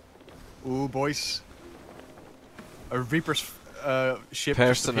 Ooh, boys. A Reaper's ship. just appeared.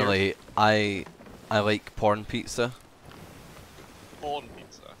 Personally, I like porn pizza. Corn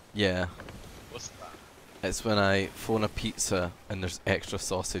pizza. Yeah. What's that? It's when I phone a pizza and there's extra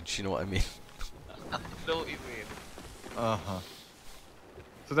sausage, you know what I mean? I know what you mean. Uh-huh.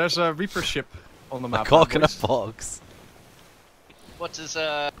 So there's a Reaper ship on the A map. cock in a boys. box. What does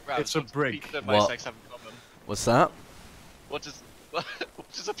Ravs, It's a what's brig. pizza and my What? sex have in common? What's that? What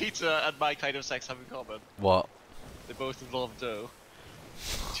does a pizza and my kind of sex have in common? What? They both involve dough.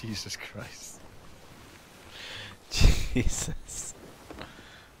 Jesus Christ. Jesus.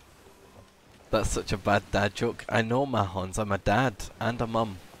 That's such a bad dad joke. I know, Mahons. I'm a dad and a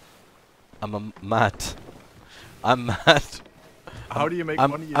mum. Mad. I'm mad. How do you make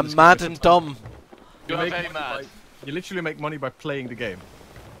I'm, money in I'm this mad game? and dumb. You are make very money mad. You literally make money by playing the game.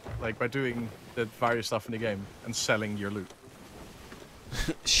 Like by doing the various stuff in the game and selling your loot.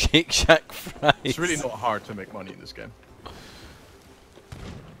 Shake Shack fries. It's really not hard to make money in this game.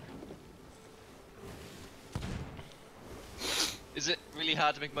 Is it really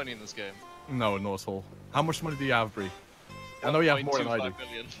hard to make money in this game? No, not at all. How much money do you have, Bree? I know you have more than I do. 1.25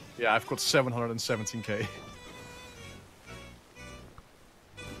 million. Yeah, I've got 717k.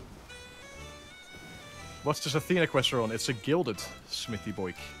 What's this Athena quest we're on? It's a gilded smithy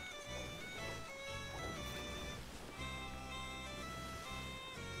boy.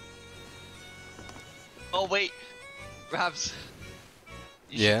 Oh wait, Ravs.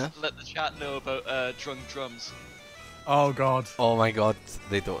 You Yeah? should let the chat know about drunk drums. Oh god, Oh my god,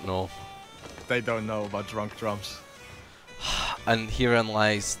 they don't know. they don't know about drunk drums. And herein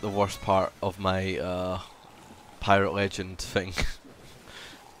lies the worst part of my pirate legend thing.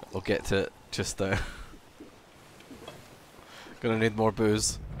 We'll get to it just now. Gonna need more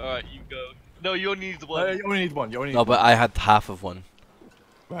booze. Alright, you go. No, you only need one. You only need one. You only need No, but I had half of one.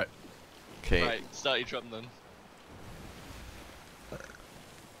 Right. Okay. Right, start your drum then.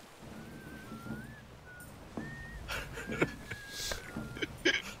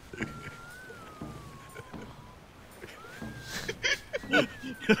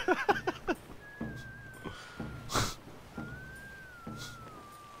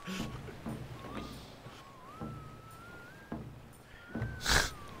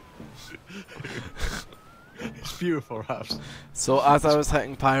 It's beautiful, Ravs. So as I was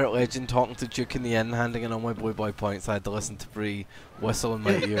hitting Pirate Legend, talking to Duke in the inn, handing in all my boy points, I had to listen to Breeh whistle in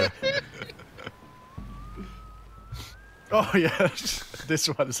my ear. Oh yeah, this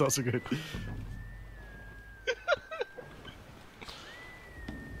one is also good.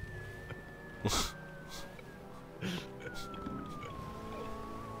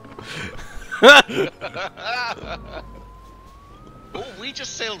 Oh, we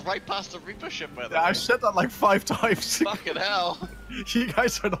just sailed right past the Reaper ship, by the Yeah, way. I've said that like 5 times. Fucking hell. You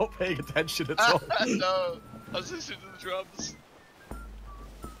guys are not paying attention at all. No, I was listening to the drums.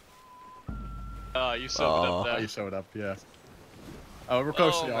 Ah, you summed it Oh. up there. Oh, you showed up, yeah. Oh, we're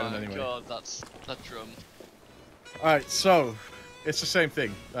close to the island my anyway. god, that's that drum. Alright, so it's the same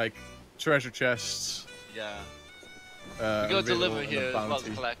thing. Like treasure chests. Yeah. We We gotta deliver here as well as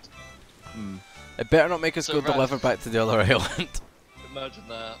bounty. collect. It better not make us So go deliver Ravs- back to the other island. Imagine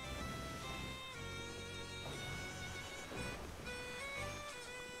that.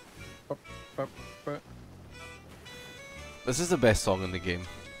 This is the best song in the game.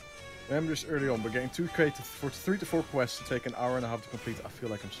 Remember this early on, but getting too creative for 3 to 4 quests to take an hour and a half to complete. I feel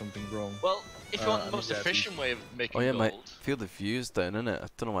like I'm something wrong. Well, if you want the most yeah, efficient way of making Oh yeah, gold, my field of view's down, innit? I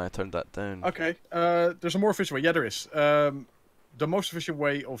don't know why I turned that down. Okay, there's a more efficient way. Yeah, there is. The most efficient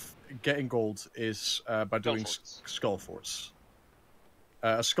way of getting gold is by doing forts. skull forts.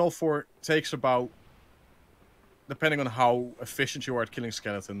 A skull fort takes about, depending on how efficient you are at killing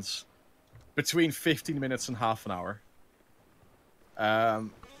skeletons, between 15 minutes and half an hour.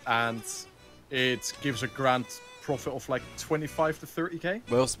 And it gives a grand profit of like 25 to 30k.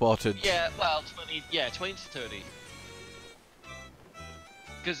 Well spotted. Yeah, well, 20 to 30.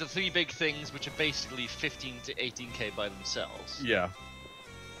 Because the 3 big things, which are basically 15 to 18k by themselves, Yeah.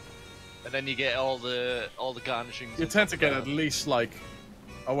 and then you get all the garnishings. You on tend to top get of at that. least like...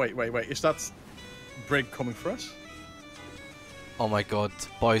 Oh, wait. Is that Brig coming for us? Oh my god,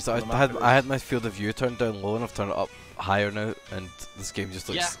 boys! On the map it I had is. my field of view turned down low, and I've turned it up higher now, and this game just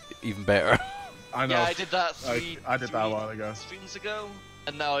looks even better. I know. Yeah, I did that I did that a while ago. streams ago,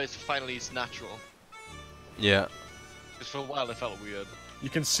 and now it's finally natural. Yeah. Because for a while it felt weird. You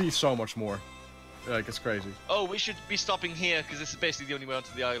can see so much more. Like, it's crazy. Oh, we should be stopping here because this is basically the only way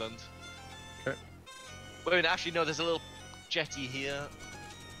onto the island. Okay. Wait, actually, no. There's a little jetty here.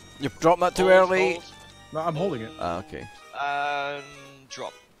 You've dropped that too Hold, early. hold, No, I'm holding it. Ah, okay. and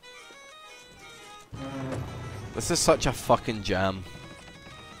drop. This is such a fucking jam.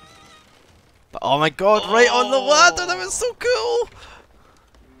 But, oh my god, right on the ladder! That was so cool!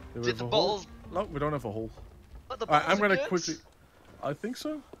 Do we Did have the a hole? bottles? No, we don't have a hole. But the Alright, I'm bottles are gonna good? quickly... I think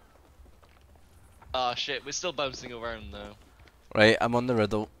so. Ah, shit. We're still bouncing around though. Right, I'm on the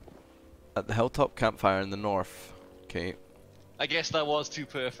riddle. At the hilltop campfire in the north. Okay. I guess that was too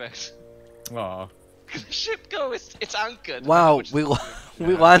perfect. Aw. The ship go. It's anchored. Wow, Which is-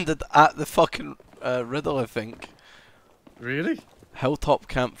 we landed at the fucking riddle, I think. Really? Hilltop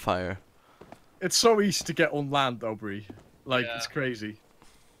campfire. It's so easy to get on land, though, Bree. Like, Yeah. it's crazy.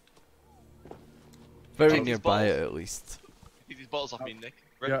 Very Take these nearby bottles. it, at least. Take these bottles off me, Nick.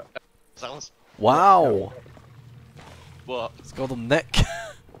 Yeah. Zylus. Wow! What? It's called him Nick.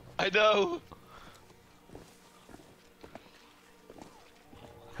 I know.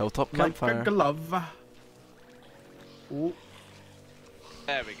 Hilltop Like a campfire. glove. Ooh.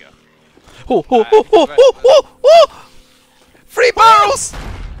 There we go. Oh, oh, oh, oh, oh, oh, oh! 3 barrels!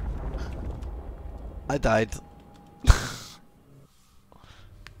 I died.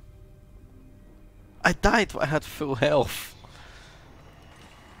 I died, but I had full health.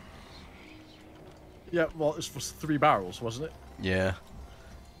 Yeah, well, it was 3 barrels, wasn't it? Yeah.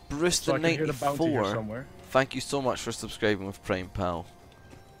 Bruce So the I can hear the bounty here 94. somewhere. Thank you so much for subscribing with Prime Pal.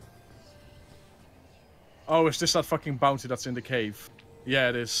 Oh, is this that fucking bounty that's in the cave? Yeah,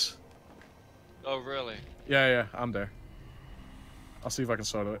 it is. Oh, really? Yeah, I'm there. I'll see if I can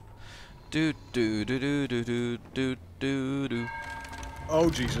solo it. Do do do do do do do do do. Oh,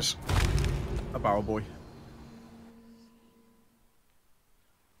 Jesus. A barrel boy.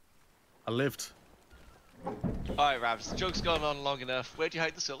 I lived. Alright, Ravs, the joke's gone on long enough. Where'd you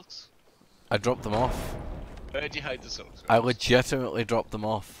hide the silks? I dropped them off. Where'd you hide the silks? I Ravs? legitimately dropped them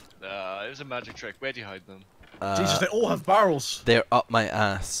off. It was a magic trick. Where'd you hide them? Jesus, they all have barrels. They're up my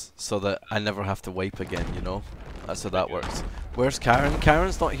ass so that I never have to wipe again, you know? That's how that works. Where's Karen?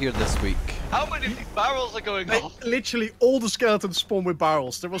 Karen's not here this week. How many of these barrels are going off? Literally all the skeletons spawned with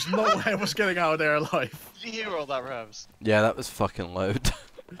barrels. There was no way I was getting out of there alive. Did you hear all that, Ravs? Yeah, that was fucking loud.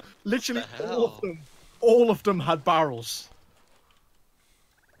 Literally What the all of hell? them. All of them had barrels.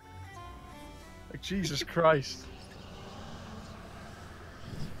 Like, Jesus Christ.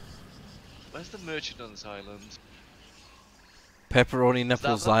 Where's the merchant on this island? Pepperoni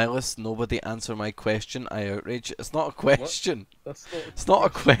nipple that them? Zylus, nobody answer my question, I outrage. It's not a question. That's It's not a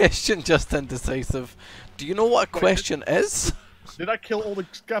question, just indecisive. Do you know what a question is? Did I kill all the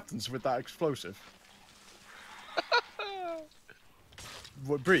captains with that explosive?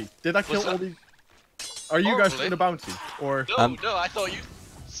 What, Bree? Did I kill What's all that? the... Are you guys Probably. doing a bounty? Or... No, no, I thought you.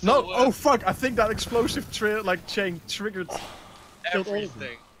 No! Still were. Oh, fuck! I think that explosive chain triggered... killed all of them.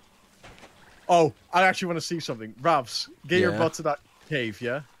 Everything. Oh, I actually want to see something. Ravs, get your Yeah. butt to that cave,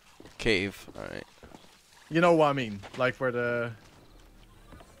 yeah? Cave, alright. You know what I mean? Like where the...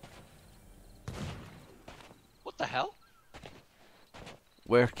 What the hell?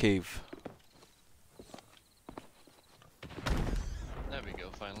 Where cave? There we go,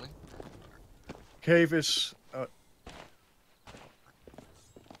 finally. Cave is...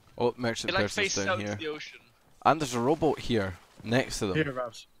 Oh, merchant It like person's faces down out here. to the ocean. And there's a rowboat here, next to them. Here,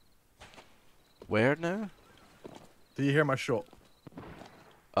 Ravs. Where now? Do you hear my shot?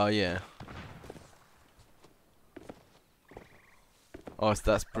 Oh yeah. Oh,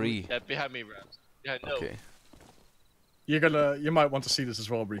 that's Bree. Yeah, behind me, Ravs. Yeah, no. Okay. You might want to see this as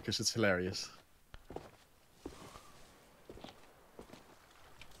well, Bree, because it's hilarious.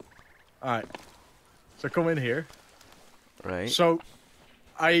 Alright. So come in here. Right. So,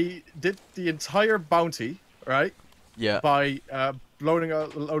 I did the entire bounty, right? Yeah. By blowing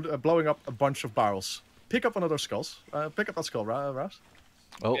up a bunch of barrels. Pick up one of those skulls. Pick up that skull, Ravs.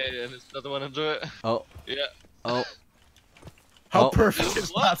 Oh. Yeah, yeah, there's another one under it. Oh. Yeah. Oh. How Oh. perfect is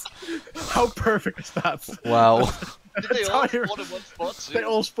that? How perfect is that? Wow. Did they all Entire- spawn in one spot too? They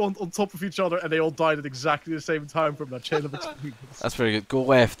all spawned on top of each other and they all died at exactly the same time from that chain of experience. That's very good. Go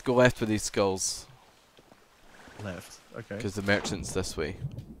left. Go left with these skulls. Left. Okay. Because the merchant's this way.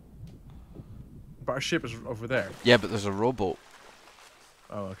 But our ship is over there. Yeah, but there's a rowboat.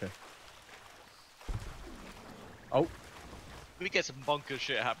 Oh, okay. Oh, We get some bonkers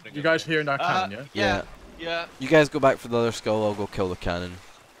shit happening. you guys hearing that cannon, yeah? Yeah. Yeah. You guys go back for the other skull, I'll go kill the cannon.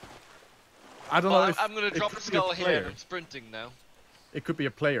 I don't know Well, if I'm gonna it drop could the be a skull here. player. I'm sprinting now. It could be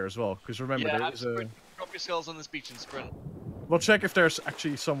a player as well, because remember Yeah, there I'm is a... sprinting. Drop your skulls on this beach and sprint. We'll check if there's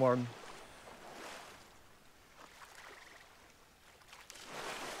actually someone...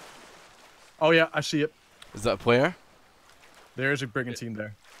 Oh yeah, I see it. Is that a player? There is a brigantine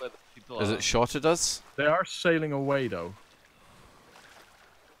there. Where the people Is are. it shotted us? They are sailing away though.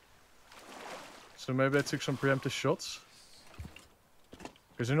 So maybe they took some preemptive shots?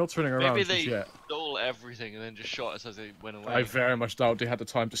 Because they're not turning around Maybe just they yet. stole everything and then just shot us as they went away. I very much doubt they had the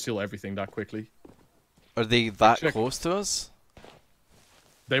time to steal everything that quickly. Are they that Check. close to us?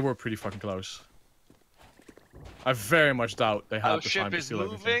 They were pretty fucking close. I very much doubt they had Our the time ship to is steal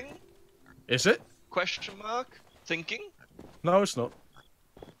everything. moving? Is it? Question mark? Thinking? No, it's not.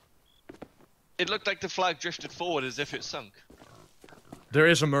 It looked like the flag drifted forward as if it sunk. There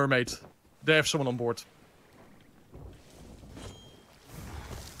is a mermaid. They have someone on board.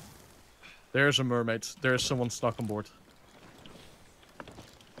 There is a mermaid. There is someone stuck on board.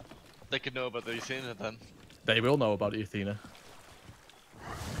 They could know about the Athena then. They will know about Athena.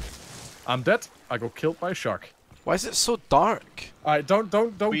 I'm dead. I got killed by a shark. Why is it so dark? Alright, don't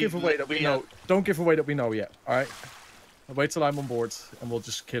We- give away that we we, know. Don't give away that we know yet. Alright. Wait till I'm on board and we'll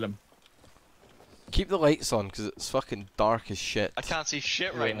just kill him. Keep the lights on, because it's fucking dark as shit. I can't see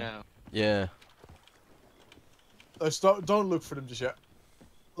shit right Yeah. now. Yeah. Don't look for them just yet.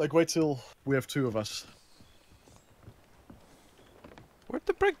 Like wait till we have 2 of us. Where'd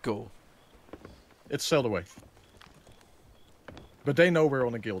the brig go? It's sailed away. But they know we're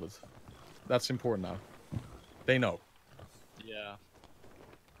on a gilded. That's important now. They know. Yeah.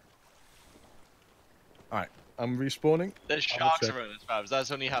 Alright, I'm respawning. There's I'll sharks check. around us, Ravs.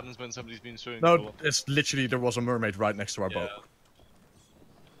 That's only happens when somebody's been swimming. No, it's literally there was a mermaid right next to our Yeah. boat.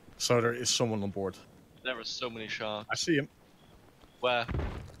 So there is someone on board. There are so many sharks. I see him. Where?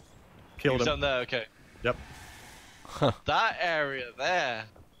 Killed He's him. down there, okay. Yep. That area there.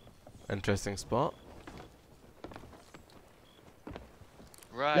 Interesting spot.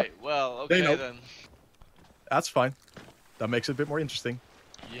 Right, well, They okay know. then. That's fine. That makes it a bit more interesting.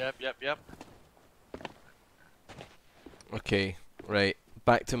 Yep. Okay, right.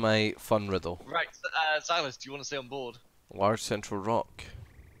 Back to my fun riddle. Right, Zylus, do you want to stay on board? Large central rock.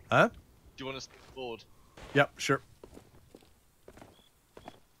 Huh? Do you want to stay on board? Yep, sure.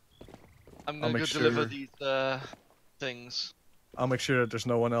 I'm I'll gonna go make deliver sure- these things. I'll make sure that there's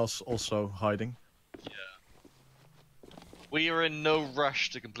no one else also hiding. We are in no rush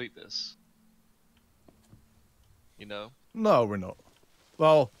to complete this. You know? No, we're not.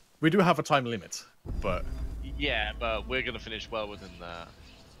 Well, we do have a time limit, but Yeah, but we're gonna finish well within that.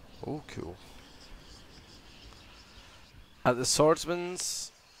 Oh, cool. At the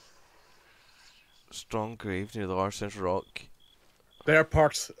swordsman's strong grave near the large central rock. they're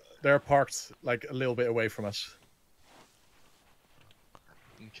parked. They're parked like a little bit away from us.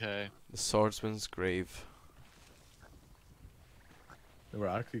 Okay. The swordsman's grave.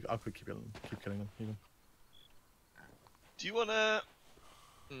 Right, I'll keep killing them. Even. Do you wanna?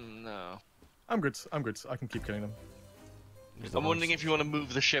 No. I'm good. I can keep killing them. There's the I'm wondering horse. if you want to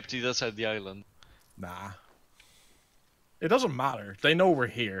move the ship to the other side of the island. Nah. It doesn't matter. They know we're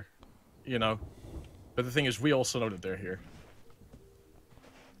here, you know. But the thing is, we also know that they're here.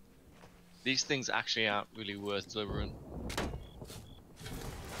 These things actually aren't really worth delivering.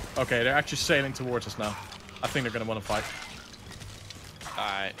 Okay, they're actually sailing towards us now. I think they're gonna want to fight.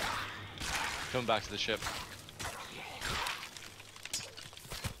 Alright. Come back to the ship.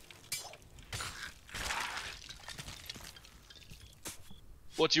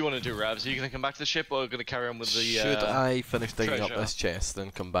 What do you want to do, Ravs? Are you going to come back to the ship or going to carry on with the Should I finish digging up treasure? this chest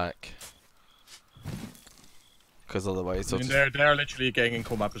and come back? Because otherwise, I I'll mean, just... they're literally getting in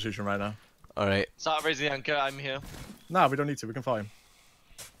combat position right now. Alright. Start raising the anchor, I'm here. Nah, we don't need to. We can fly him.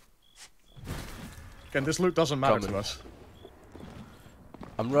 Again, this loot doesn't matter to Coming. us.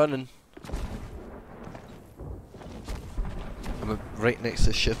 I'm running. I'm right next to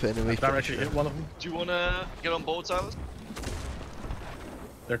the ship anyway. Directly hit one of them. Do you want to get on board, Silas?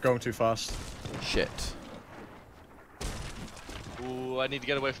 They're going too fast. Shit. Ooh, I need to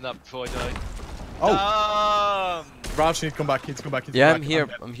get away from that before I die. Oh! Ravs need to come back. Need to come back. Need to Yeah, come I'm back. here.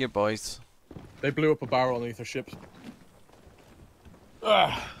 dead. I'm here, boys. They blew up a barrel underneath their ship.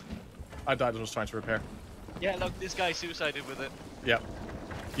 Ugh. I died as I was trying to repair. Yeah, look, this guy suicided with it. Yep.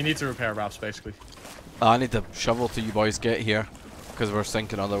 You need to repair Ravs, basically. I need the shovel till you boys get here. Because we're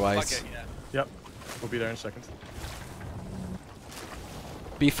sinking otherwise. Fuck it, yeah. Yep. We'll be there in a second.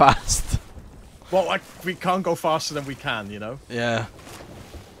 Be fast. Well, like, we can't go faster than we can, you know? Yeah.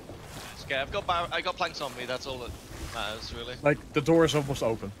 It's okay, I got planks on me, that's all that matters, really. Like, the door is almost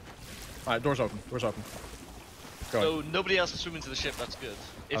open. Alright, door's open. Door's open. Go. So nobody else is swimming to the ship, that's good.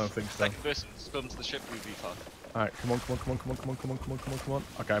 If don't think the so. second person swims to the ship, we'd be fucked. Alright, come on.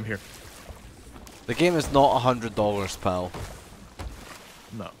 Okay, I'm here. The game is not $100, pal.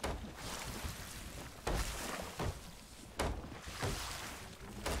 No.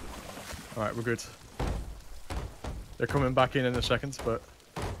 Alright, we're good. They're coming back in a second, but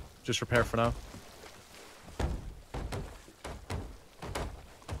just repair for now.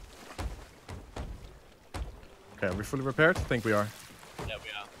 Okay, are we fully repaired? I think we are. Yeah, we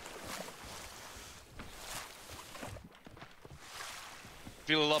are.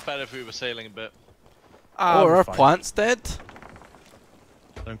 Feel a lot better if we were sailing a bit. Oh, we're are our fine. plants dead?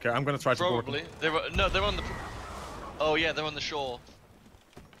 I don't care. I'm gonna try to board them. Probably. They're on the. Oh yeah, they're on the shore.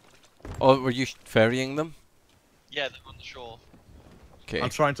 Oh, were you ferrying them? Yeah, they're on the shore. Okay. I'm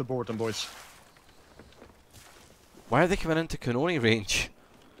trying to board them, boys. Why are they coming into Canoni range?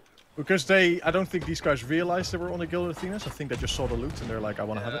 Because I don't think these guys realized they were on a Guild of Athenas. I think they just saw the loot and they're like, I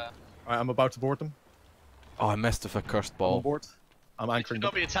want to have it. Alright, I'm about to board them. Oh, I missed with a cursed On ball. board. I'm Should anchoring them.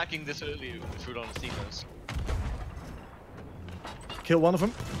 not be attacking this early if we're on the steamers. Kill one of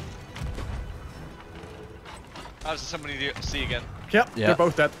them. How's somebody to see again? Yep, Yeah. they're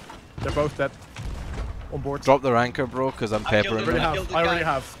both dead. They're both dead. On board. Drop their anchor, bro, because I'm I killed peppering him. them. killed the I already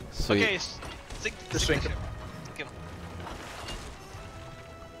guy. have. Sweet. Okay, sink Just the sink ship. him. Sink him.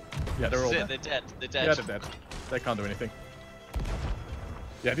 Yeah, they're all That's it, dead. they're dead. They're dead. Yeah, they're dead. They can't do anything.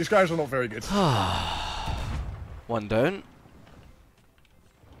 Yeah, these guys are not very good. One down.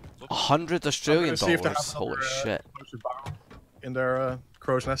 100 Australian See if they dollars. have Holy another, shit. explosive barrel in their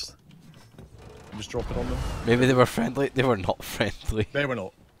crow's nest. And just drop it on them. Maybe they were friendly. They were not friendly. They were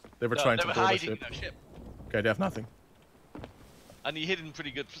not. They were No, trying they to were board our hiding in ship. our ship. Okay, they have nothing. And he hid in a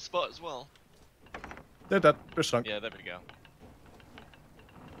pretty good spot as well. They're dead. They're sunk. Yeah, there we go.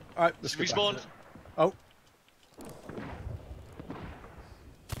 Alright, let's get back to Respawn. it. Oh.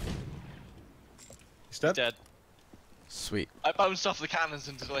 He's dead? He's dead. Sweet. I bounced off the cannons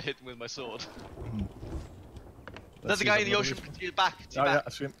until I hit him with my sword. Let's There's a see guy if in the I'm ocean. gonna To your back. To Oh your yeah, back. I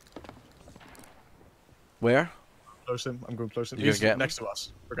see him. Where? Close him. I'm going close to him. You gonna He's get him? next to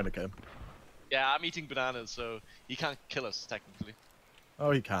us. We're gonna get him. Yeah, I'm eating bananas, so he can't kill us technically.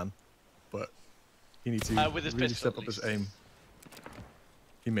 Oh, he can. But he needs to With his really pistol, step at up his least. aim.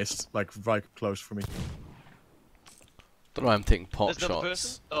 He missed, like, right close for me. Don't know. I'm taking pot There's another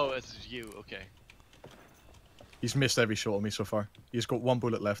shots. person? Oh, it's you. Okay. He's missed every shot on me so far. He's got one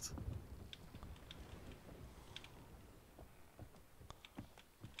bullet left.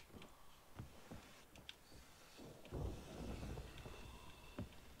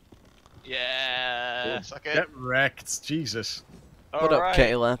 Yeah. Suck it. Get wrecked, Jesus. What up, Alright.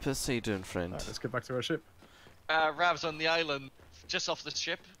 Kitty Lapis? How you doing, friend? Alright, let's get back to our ship. Ravs on the island, just off the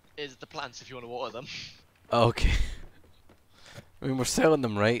ship, is the plants if you want to water them. Okay. I mean, we're selling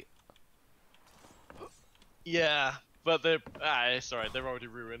them, right? Yeah, but they're it's alright. They're already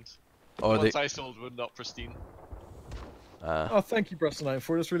ruined. Or Ones they? I sold were not pristine. Oh, thank you,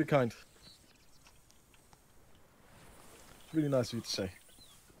 Braston94. That's really kind. It's really nice of you to say.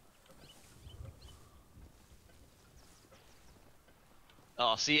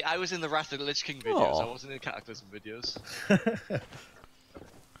 Oh, see, I was in the Wrath of the Lich King videos. Aw. I wasn't in Cataclysm videos.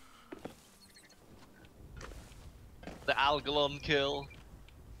 The Algalon kill.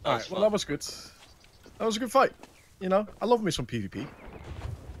 Alright, well, that was good. That was a good fight. You know, I love me some PvP.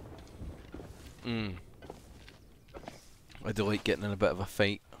 I do like getting in a bit of a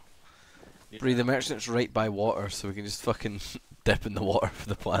fight. Yeah. Breeh, the merchant's right by water, so we can just fucking dip in the water for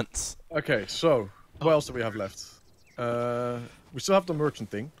the plants. Okay, so, what else do we have left? We still have the merchant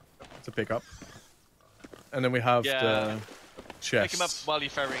thing to pick up. And then we have Yeah. the chest. Pick him up while you're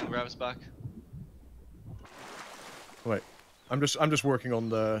ferrying Ravs back. Wait, I'm just working on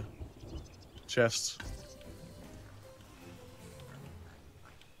the chests.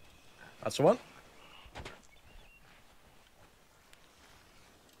 That's the one.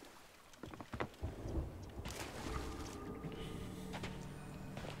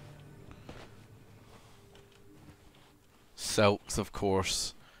 Silks, of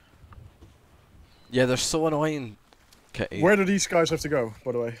course. Yeah, they're so annoying, Kitty. Where do these guys have to go,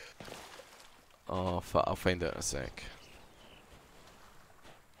 by the way? Oh, I'll find out in a sec.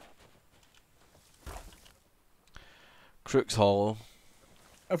 Crook's Hollow.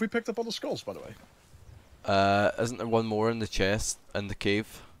 Have we picked up all the skulls, by the way? Isn't there one more in the chest, in the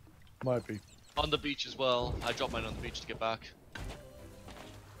cave? Might be. On the beach as well. I dropped mine on the beach to get back.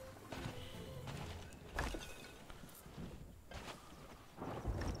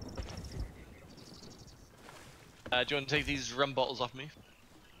 Do you want to take these rum bottles off me?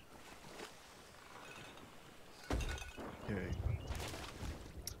 Okay.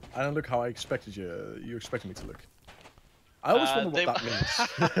 I don't look how I expected you. You expected me to look. I always wonder they- what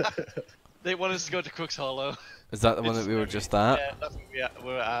that means. They want us to go to Cook's Hollow. Is that the one It's that we were very- just at? Yeah, that's where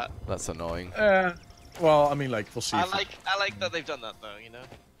we're at. That's annoying. Well, I mean, like, we'll see. I if- like that they've done that though, you know?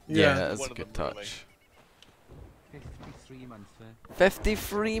 Yeah, Yeah. that's One a of good them, really. touch. 53 months there.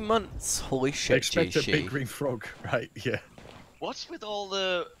 53 months! Holy They shit, expect a JC. big green frog, right? Yeah. What's with all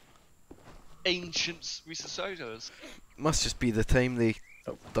the ancient resuscitators? Must just be the time they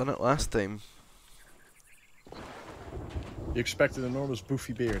done it last time. You expect an enormous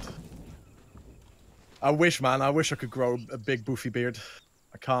boofy beard. I wish, man. I wish I could grow a big boofy beard.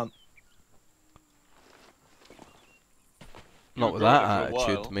 I can't. You Not were with growing that it for a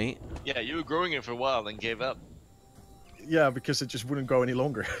attitude, while. mate. Yeah, you were growing it for a while and gave up. Yeah, because it just wouldn't go any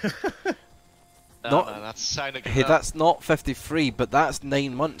longer. Not- Man, that's a sign of Hey, giving up. that's not 53, but that's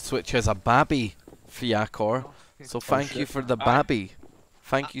 9 months, which is a babby, Fiakor. So thank you shit. for the Alright. babby.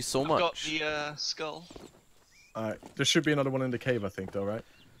 Thank you so I've got much. the skull. Alright. There should be another one in the cave, I think, though, right?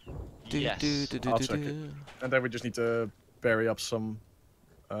 Yes. I'll check it. And then we just need to bury up some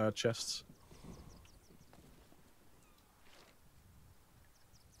chests.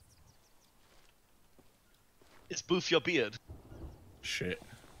 It's boof your beard. Shit.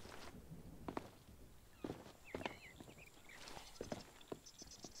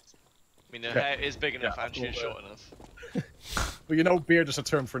 I mean, your Yeah. hair is big enough Yeah, and she's well, short enough. But you know, beard is a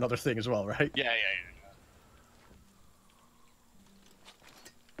term for another thing as well, right? Yeah.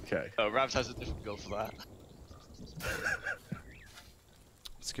 Okay. Oh, Ravs has a different goal for that.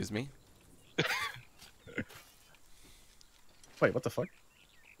 Excuse me. Wait, what the fuck?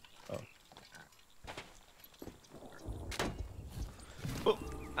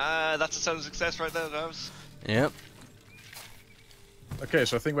 Oh, that's a sound of success right there, Ravs. Yep. Okay,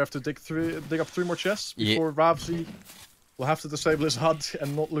 so I think we have to dig up 3 more chests Ye- before Ravsy will have to disable his HUD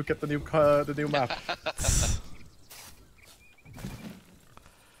and not look at the new map.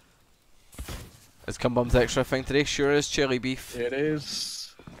 Is Cumbum's extra thing today? Sure is chili beef. It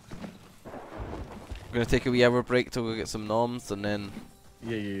is. We're gonna take a wee hour break to go get some noms and then.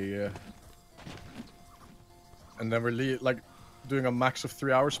 Yeah. And then we're doing a max of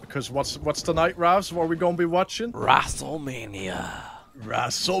 3 hours because what's tonight, Ravs? What are we gonna be watching? WrestleMania.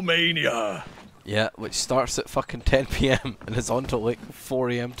 WrestleMania. Yeah, which starts at fucking 10 PM and is on till like 4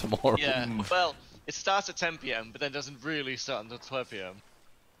 AM tomorrow. Yeah, well, it starts at 10 PM, but then doesn't really start until 12 PM.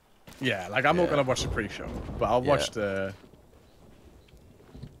 Yeah, like I'm not Yeah. gonna watch the pre-show, but I'll watch the.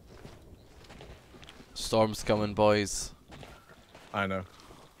 Storm's coming, boys. I know.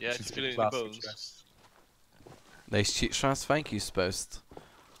 Yeah, She's it's feeling in got the plastic bones. chest. Nice cheat shots, thank you, Spoust.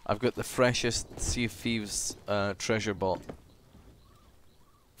 I've got the freshest Sea of Thieves treasure bot.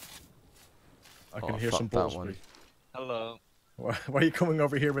 I can Oh, hear fuck some that balls. one. Hello. Why are you coming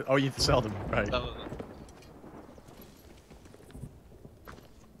over here with? Oh, you sell them, right? Hello.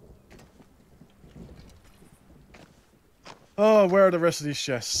 Oh, where are the rest of these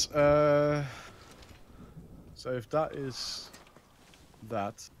chests? So if that is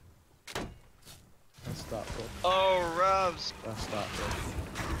that, that's that one. Oh, Ravs. That's that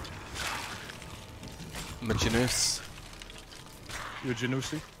one. Majanus. You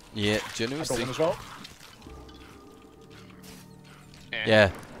Janusi? Yeah, I got one Janusi. as well.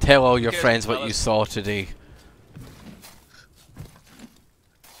 Yeah, tell all your cares, friends what you fellas? saw today.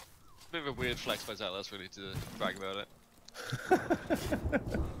 Bit of a weird flex by Zylus, really, to brag about it.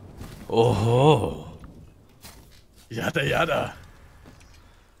 Oh, Yada yada.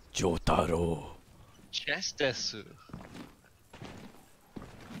 Jotaro. Chest desu.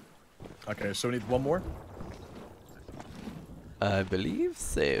 Okay, so we need one more. I believe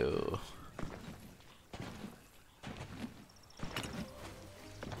so.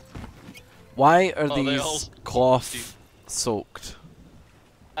 Why are Oh, they all these cloth soaked?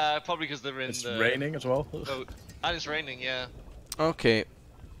 Probably because they're in It's the... raining as well. Oh, and it's raining, yeah. Okay.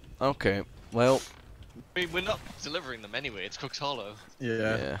 Okay. Well, I mean, we're not delivering them anyway, it's Cook's Hollow. Yeah.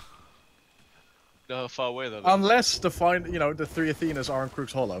 yeah. Know how far away that is. Unless the 3 Athenas are in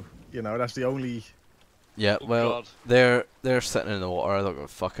Crook's Hollow. You know, that's the only. Yeah, Oh, well, God. they're sitting in the water. I don't give a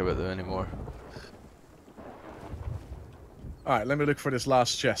fuck about them anymore. All right, let me look for this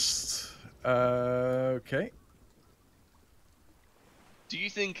last chest. Okay. Do you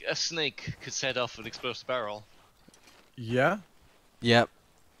think a snake could set off an explosive barrel? Yeah, Yep.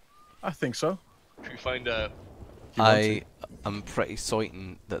 I think so. Should we find out? You want I am pretty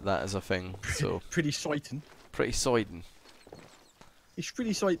certain that that is a thing. So Pretty exciting. pretty certain. It's pretty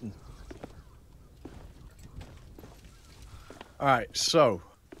exciting. All right, so.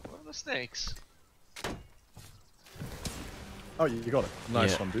 Where are the snakes? Oh, you got it.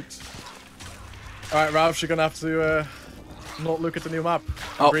 Nice Yeah. one, dude. All right, Ralph, you're gonna have to not look at the new map.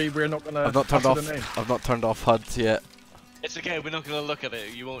 Oh, We're not gonna. I've not turned utter off. the name. I've not turned off HUD yet. It's okay, we're not gonna look at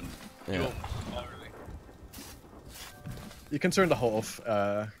it. You won't. You Yeah. won't. Not really. You can turn the HUD off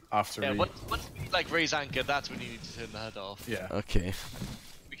after Yeah, we. once we like raise anchor, that's when you need to turn the HUD off. Yeah, Okay.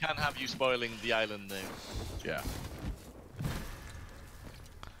 We can't have you spoiling the island name. yeah.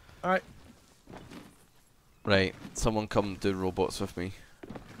 All right. Right. Someone come do robots with me.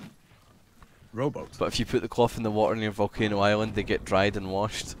 Rowboat. But if you put the cloth in the water near Volcano Island, they get dried and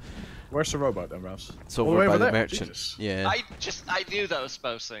washed. Where's the rowboat then, Ralph? It's All the over way by over the there? merchant. Jesus. Yeah. I knew that was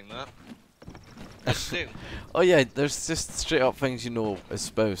Spouse saying that. I just knew. Oh yeah, there's just straight up things you know is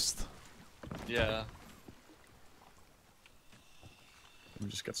supposed. Yeah. Let me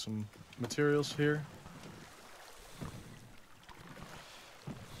just get some materials here.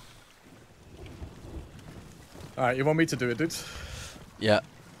 All right, you want me to do it, dude? Yeah.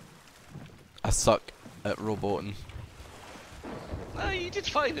 I suck at roboting. You did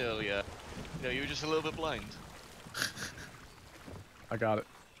fine earlier. You know, you were just a little bit blind. I got it.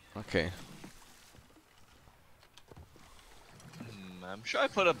 Okay. I'm sure I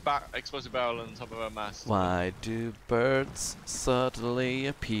put a explosive barrel on top of our mast. Why do birds suddenly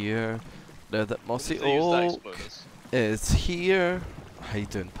appear? Now that mossy They use that oak exploders. is here. How you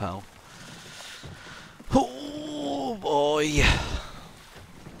doing, pal? Oh boy.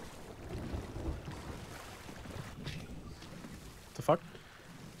 The fuck?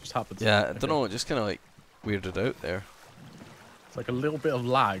 Just happened. Yeah, I Okay. don't know, it just kind of like weirded out there. It's like a little bit of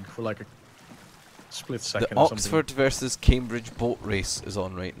lag for like a split second The or something. Oxford versus Cambridge boat race is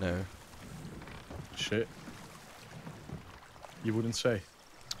on right now. Shit. You wouldn't say.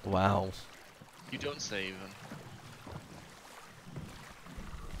 Wow. You don't say even.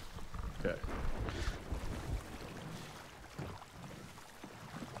 Okay.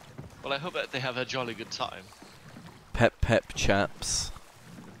 Well, I hope that they have a jolly good time. Pep pep chaps.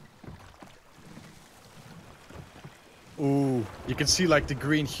 Ooh, you can see like the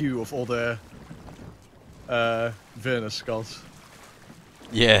green hue of all the villainous skulls.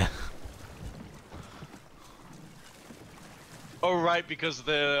 Yeah. Oh, right, because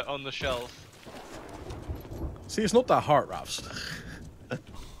they're on the shelf. See, it's not that hard, Ravs.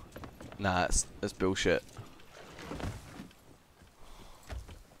 Nah, it's bullshit.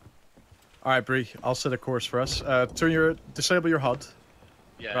 Alright, Bree, I'll set a course for us. Disable your HUD.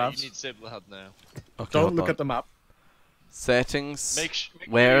 Yeah, Ravs. you need to disable the HUD now. Okay, Don't hold look on. at the map. Settings. Make sure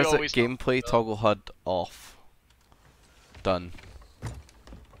Where you is it? always talk Gameplay about- toggle HUD off. Done.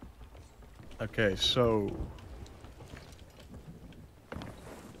 Okay, so...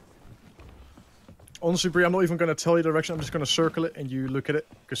 Honestly, Bree, I'm not even going to tell you the direction. I'm just going to circle it and you look at it,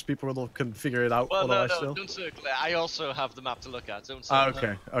 because people can figure it out Well, no, otherwise no, still. don't circle it. I also have the map to look at. Don't Ah, circle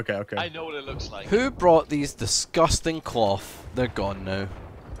okay, it. okay. I know what it looks like. Who brought these disgusting cloth? They're gone now.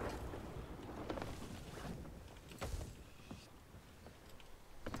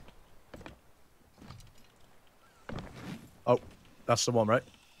 Oh, that's the one, right?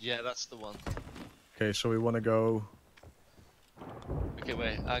 Yeah, that's the one. Okay, so we want to go... Okay,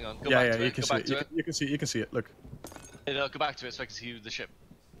 wait, hang on. Go yeah, back yeah, to you it. can Go see back it. to it. You can see it. You can see it. Look. No, go back to it so I can see the ship.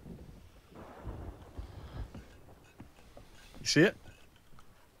 You see it?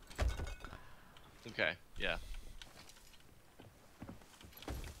 Okay, yeah.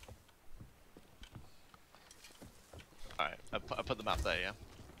 Alright, I put the map there, yeah?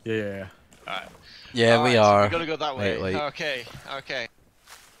 Yeah. Alright. Yeah, we Alright, so are. we gotta go that way. Wait. Okay, okay.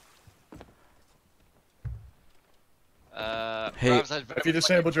 Hey, Ravs, I'd very Have you much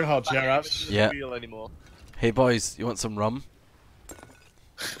disabled your HUD, back yeah, into Ravs? the Yeah. wheel anymore. Hey boys, you want some rum?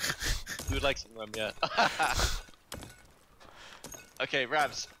 We would like some rum, yeah. Okay,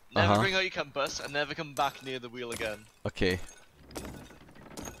 Ravs, never Uh-huh. bring out your compass and never come back near the wheel again. Okay.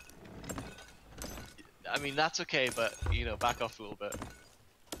 I mean, that's okay, but, you know, back off a little bit.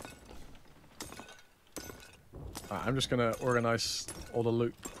 Alright, I'm just going to organize all the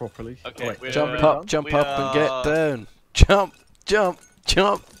loot properly. Okay, wait, we're- Jump Uh, up, jump we up and get are- down. Jump, jump,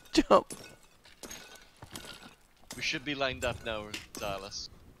 jump, jump. We should be lined up now, Zylus.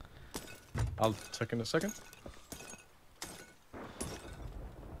 I'll check in a second.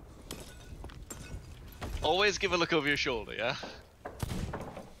 Always give a look over your shoulder, yeah?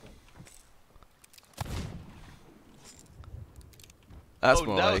 That's oh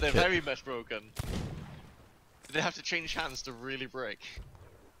more no, like they're it. very much broken. They have to change hands to really break.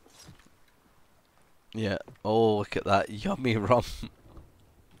 Yeah. Oh, look at that yummy rum.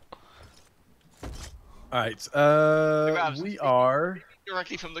 Alright, Ravs, we are...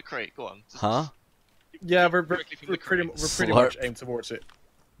 Directly from the crate, go on. Huh? Yeah, we're Directly from the pretty crate. much Slurp. aimed towards it,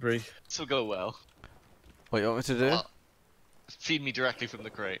 Bree. This will go well. What you want me to do? Feed me directly from the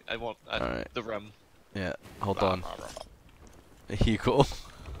crate. I want Alright. the rum. Yeah. Hold on. Here you go.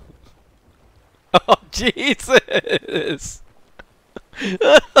 Oh Jesus!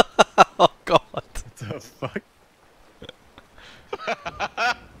 Oh God! What the fuck?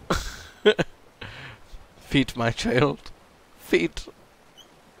 Feed my child. Feed.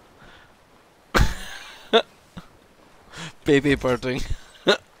 Baby birding.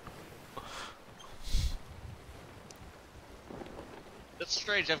 That's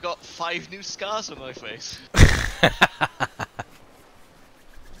strange, I've got 5 new scars on my face.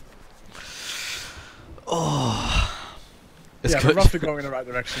 Oh. It's Yeah, we're got roughly going in the right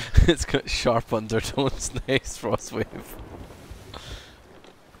direction. it's got sharp undertones. Nice frostwave.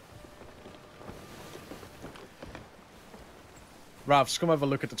 Ravs, come have a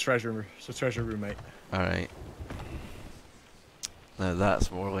look at the treasure room, mate. All right. Now that's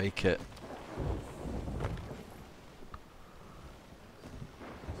more like it.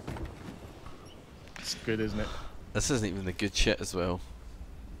 It's good, isn't it? This isn't even the good shit as well.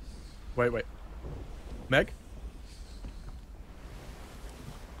 Wait. Meg?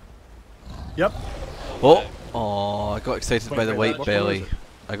 Yep. Oh! Oh, I got excited Wait, by the wait, white what colour belly. is it?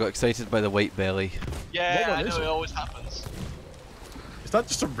 I got excited by the white belly. Yeah, What I one is know, it? it always happens. Is that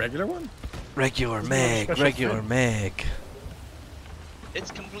just a regular one? Regular Isn't there a Meg, special regular thing? Meg.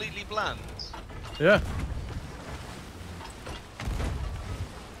 It's completely bland. Yeah.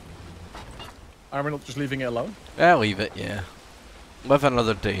 Are we not just leaving it alone? I'll leave it, yeah. Live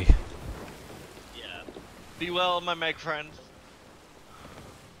another day. Yeah. Be well, my Meg friend.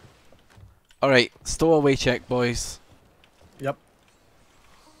 Alright, stowaway check, boys. Yep.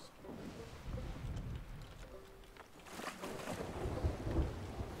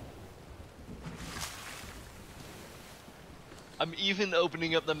 I'm even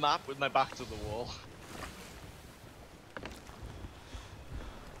opening up the map with my back to the wall.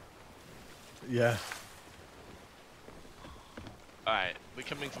 Yeah. Alright, we're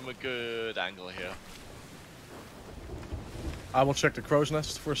coming from a good angle here. I will check the crow's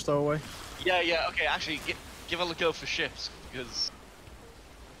nest for a stowaway. Yeah, okay, actually, give a go for ships, because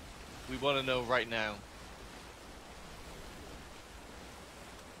we want to know right now.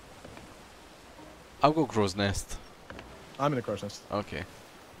 I'll go crow's nest. I'm in the crow's nest. Okay.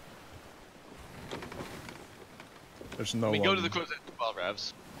 There's no We one. go to the crow's nest as well,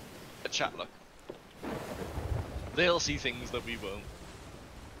 Ravs. A chat look. They'll see things that we won't.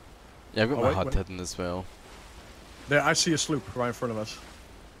 Yeah, I've got Oh, my wait, hut wait. hidden as well. There, I see a sloop right in front of us.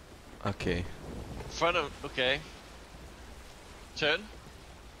 Okay. Front of, okay. Turn?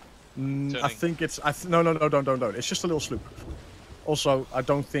 I Turning. think it's. No, don't. It's just a little sloop. Also, I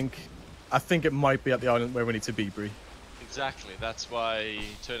think it might be at the island where we need to be, Bree. Exactly, that's why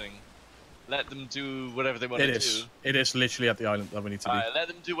turning. Let them do whatever they want It to is. do. It is literally at the island that we need to be. Alright, let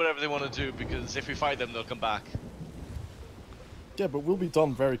them do whatever they want to do, because if we fight them, they'll come back. Yeah, but we'll be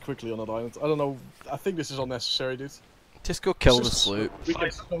done very quickly on that island. I don't know. I think this is unnecessary, dude. Just go kill the It's just- sloop. We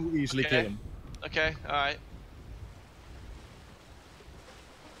can so easily Okay. kill him. Okay, alright.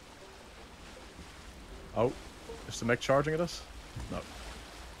 Oh, is the mech charging at us? No.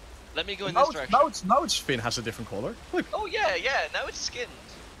 Let me go in Now this it's, direction. now its fin has a different color. Look, Oh yeah, now it's skinned.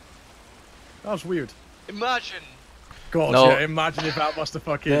 that was weird. Imagine. God, No. yeah, imagine if that was the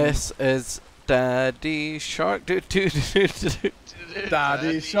fucking This is Daddy Shark. Daddy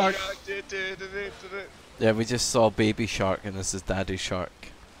Shark. Yeah, we just saw Baby Shark, and this is Daddy Shark.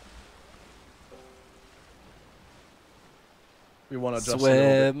 We want to adjust a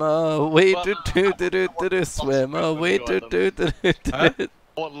little Swim away, Well, swim away, Huh?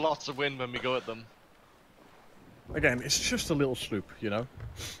 I want lots of wind when we go at them. bit. Again, it's just a little sloop, you know?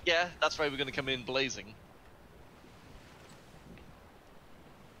 Yeah, that's why we're gonna come in blazing.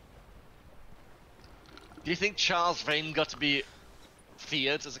 Do you think Charles Vane got to be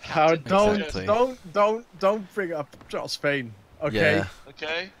feared as a How captain? Exactly. don't bring up Charles Vane, okay? Yeah,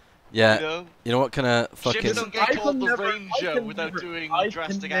 Okay. yeah. You know, You know what kind of ships fucking? don't get called the Ranger without doing I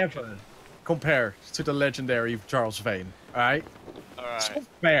drastic can action. never compare to the legendary Charles Vane, alright? It's Alright. not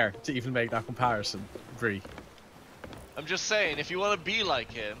fair to even make that comparison, Bree. I'm just saying, if you want to be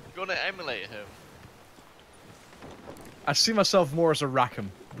like him, if you want to emulate him. I see myself more as a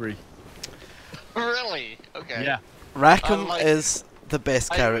Rackham, Bree. Really? Okay. Yeah. Rackham I like is the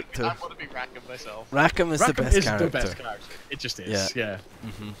best character. I want to be Rackham myself. Rackham is Rackham the best is character. the best character. It just is, yeah.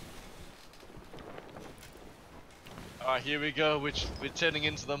 Mhm. Alright, here we go. We're turning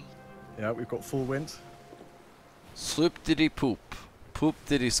into them. Yeah, we've got full wind. Sloop diddy poop, poop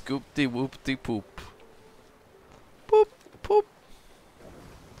diddy scoop dee whoop dee poop. Poop poop.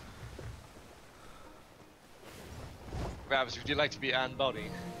 Ravs, would you like to be Anne Bonny?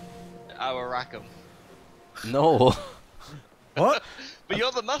 Our Rackham. No, What? But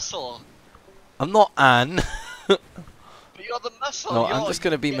you're the muscle. I'm not Anne. But you're the muscle. No, I'm You're- just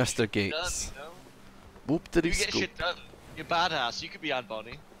gonna be you get Mr. shit Gates. Done, you know? Whoop diddy You get scoop. shit done. You're badass. You could be Anne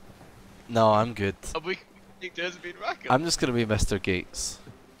Bonny. No, I'm good. And we can take turns being Rackham. I'm just gonna be Mr. Gates.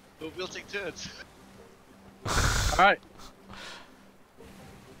 But we'll take turns. Alright.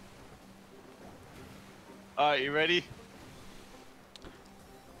 Alright, you ready?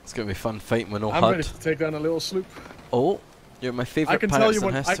 It's gonna be fun fighting with no I'm ready HUD. to take down a little sloop. Oh, you're my favorite I can tell pirates you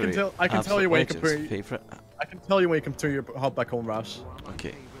in when- I can history. tell- I can tell Absolute you when you can legends. put- Favorite. I can tell you when you can turn your hub back on, Ravs.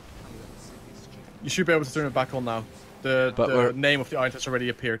 Okay. You should be able to turn it back on now. The But we're- name of the island has already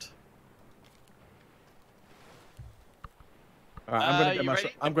appeared. Alright, I'm gonna you get myself.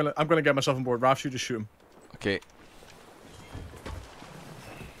 ready? I'm gonna get myself on board. Ravs, you just shoot him. Okay.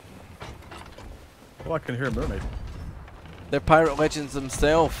 Oh, I can hear a mermaid. They're pirate legends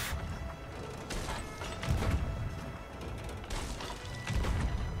themselves.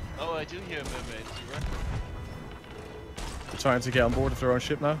 Oh, I do hear mermaids. You reckon? They're trying to get on board with their own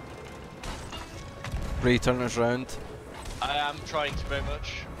ship now. Ray, turn us round. I am trying to very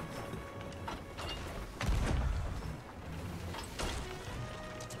much.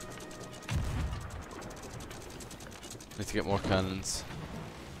 Need to get more cannons.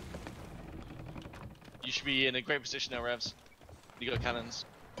 You should be in a great position now, Revs. You got cannons.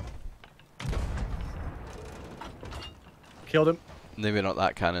 Killed him. Maybe not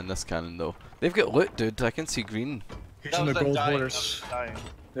that cannon, this cannon though. They've got loot, dude. I can see green. He's That in was the them gold dying, hoarders. that was them dying.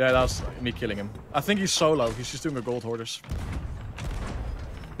 Yeah, that was me killing him. I think he's solo. He's just doing the gold hoarders.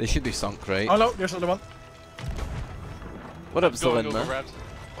 They should be sunk, right? Oh no, there's another one. What up, Going Zylin, over man? Ravs.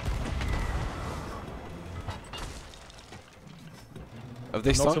 Have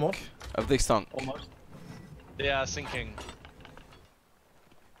they Knocked him sunk? Have they sunk? Almost. They are sinking.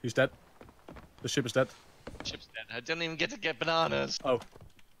 He's dead. The ship is dead. Ship's dead. I didn't even get to get bananas. Oh.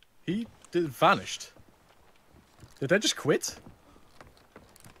 He vanished. Did they just quit?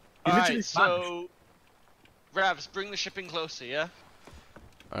 He literally Alright, so... Ravs, bring the shipping closer, yeah?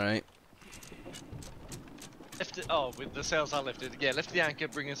 Alright. Lift it. Oh, with the sails are lifted. Yeah, lift the anchor,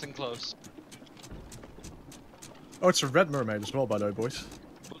 bring us in close. Oh, it's a red mermaid as well, by the way, boys.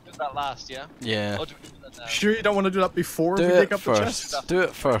 We'll do that last, yeah? Yeah. Or do we do that now? Sure you don't want to do that before Do we dig it up the chest? first. Do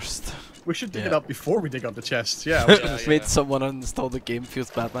it first. We should dig Yeah. it up before we dig up the chest. Yeah, I was gonna Yeah, say. yeah. Made someone uninstall the game, feels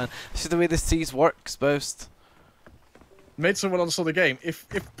bad, man. This is the way the seas works, Boast. Made someone uninstall the game. If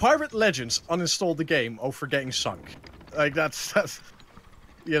Pirate Legends uninstalled the game for getting sunk, like that's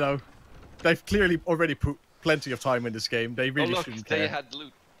you know, they've clearly already put plenty of time in this game. They Oh really look, shouldn't they care. had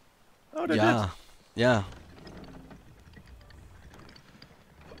loot. Oh, they Yeah. Yeah.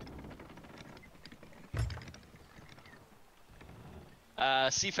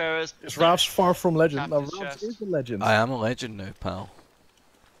 Seafarers. did. Is Ravs far from legend? No, Captain's Ravs chest. is a legend. I am a legend now, pal.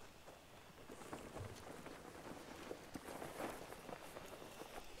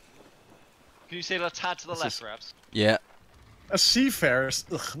 Can you say a tad to the This left, is- Ravs? Yeah. A seafarer.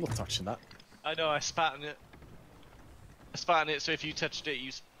 Ugh, I'm not touching that. I know, I spat on it. I spat on it, so if you touched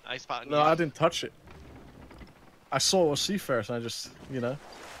it, I spat on No, you. I didn't touch it. I saw a seafarer, and I just, you know,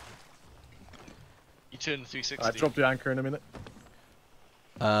 You turned 360. I dropped the anchor in a minute.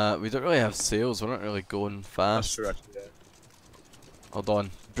 We don't really have sails. We're not really going That's fast. true, actually. Yeah. Hold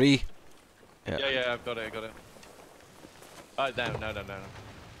on. Bree. Yeah. Yeah, I've got it, Alright, no. Alright,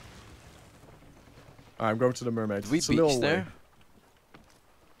 I'm going to the mermaid. Did we It's a little beach way. there?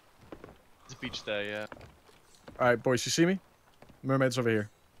 There's a beach there, yeah. Alright, boys, you see me? Mermaid's over here.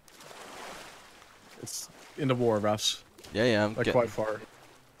 It's in the war, Ravs. Yeah, yeah, I'm Like getting... quite far.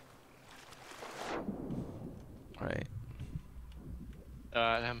 Right.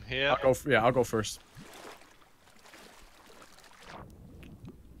 I'm here. I'll go first.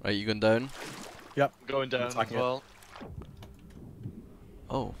 Right, you going down? Yep. Going down as attacking it. well.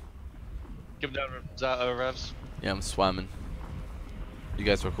 Oh. Give down Ravs. Yeah, I'm swamming. You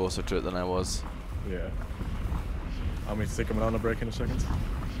guys were closer to it than I was. Yeah. I'm going to take a banana break in a second.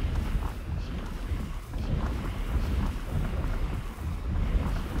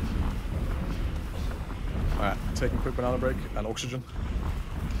 Alright, taking a quick banana break and oxygen.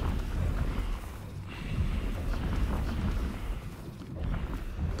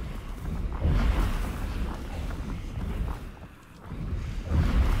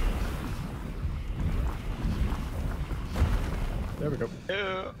 There we go.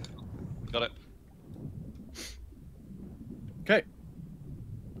 Yeah. Got it. Okay.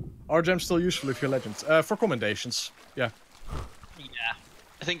 Are gems still useful if you're legends? For commendations. Yeah. Yeah.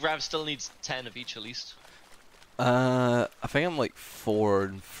 I think Rav still needs 10 of each at least. I think I'm like 4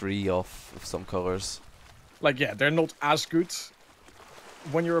 and 3 off of some colours. Like, yeah, they're not as good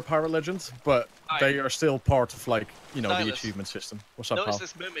when you're a pirate legend, but they are still part of, like, you know, the Zylus. achievement system. What's up, Notice pal?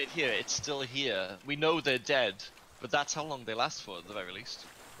 this mermaid here, it's still here. We know they're dead, but that's how long they last for at the very least.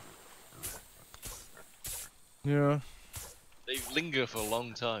 Yeah. They linger for a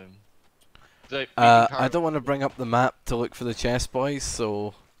long time. They- I don't want to bring up the map to look for the chest, boys,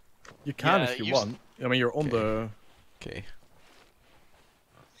 so... You can Yeah, if you you want. I mean, you're on the... Okay.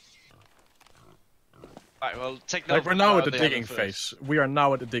 Right, well, take note Like, of we're now how at the they have it digging first. phase. We are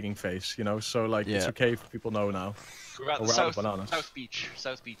now at the digging phase, you know, so, like, it's Yeah. okay if people know now. We're at Oh, the we're out of south, bananas. south beach.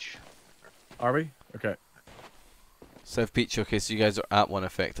 South beach. Are we? Okay. South Beach, okay, so you guys are at one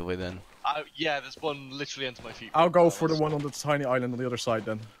effectively then. Yeah, there's one literally under my feet. I'll go for the one on the tiny island on the other side,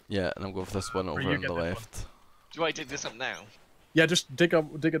 then. Yeah, and I'm going for this one over you on get the that one. left. Do I dig this up now? Yeah, just dig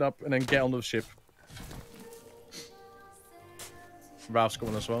it up, and then get on the ship. Ralph's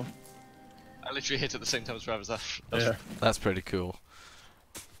going as well. I literally hit at the same time as Rav. Yeah. That's pretty cool.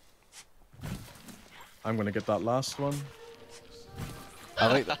 I'm gonna get that last one. I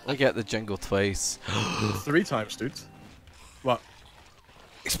like that. We get the jingle twice. 3 times, dude. What?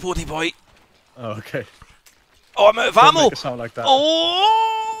 Explodey boy! Oh, okay. Oh, I'm out of Don't ammo! make it sound like that.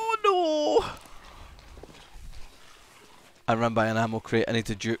 Oh no! I ran by an ammo crate. I need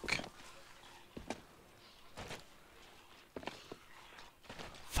to juke.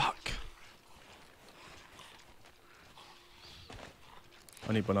 Fuck.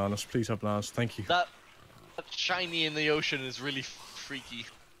 I need bananas. Please have bananas. Thank you. That shiny in the ocean is really freaky.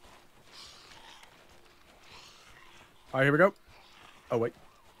 Alright, here we go. Oh, wait.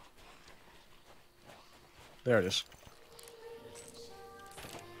 There it is.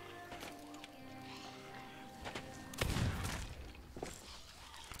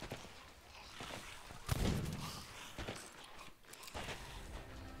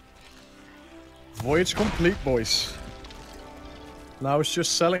 Voyage complete, boys. Now it's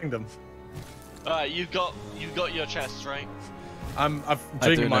just selling them. Alright, you've got your chests, right? I'm I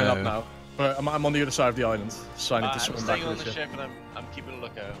digging do mine up know. now, but I'm on the other side of the island, so I need to I'm swim back staying to on the the ship. ship and I'm keeping a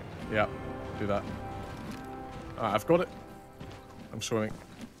lookout. Yeah, do that. Alright, I've got it. I'm swimming.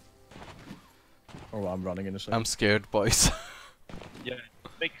 Oh, well, I'm running in a second. I'm scared, boys. Yeah.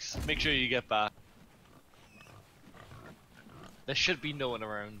 Make sure you get back. There should be no one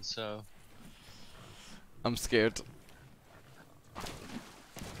around, so. I'm scared.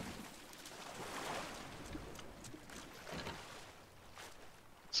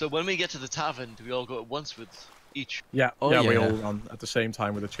 So when we get to the tavern, do we all go at once with each? Yeah, Oh, yeah, we yeah. all run at the same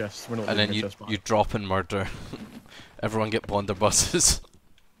time with the chest. We're not And leaving then the you chest behind. you drop and murder. Everyone get blunderbusses.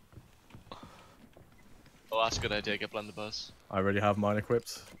 Oh, that's a good idea. Get blunderbuss. I already have mine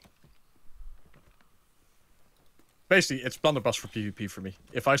equipped. Basically, it's blunderbuss for PvP for me.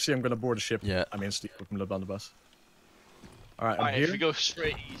 If I see I'm going to board a ship, Yeah. I'm instantly equipping the blunderbuss. Alright, I'm Alright, here. if we go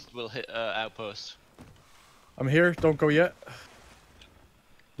straight east, we'll hit outpost. I'm here, don't go yet.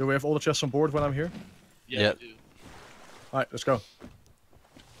 Do we have all the chests on board when I'm here? Yeah. Yeah. we do. Alright, let's go.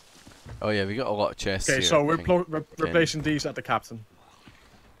 Oh yeah, we got a lot of chests Okay, here. so I we're think. replacing these at the captain.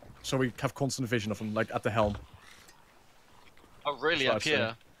 So we have constant vision of them, like at the helm. Oh, really? That's Up what I'd say.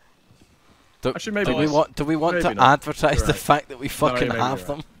 here? Do, Actually, maybe do we not. want? Do we want Maybe to not. advertise You're the right. fact that we fucking maybe have you're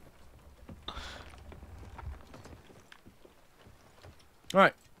them?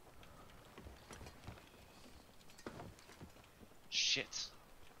 Alright, Shit.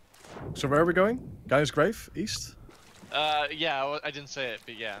 so where are we going? Guy's Grave? East? Yeah, I didn't say it,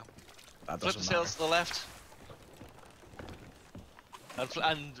 but yeah. That Flip the doesn't sails matter. to the left.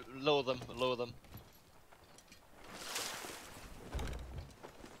 And lower them, lower them.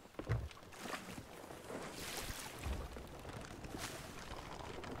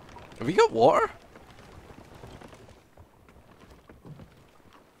 Have we got water?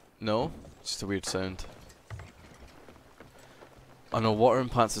 No, just a weird sound. I know water in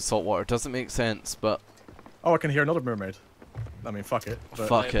plants with salt water doesn't make sense, but Oh, I can hear another mermaid. I mean, fuck it. But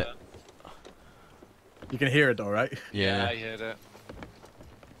fuck it. you can hear it though, right? Yeah, Yeah. I heard it.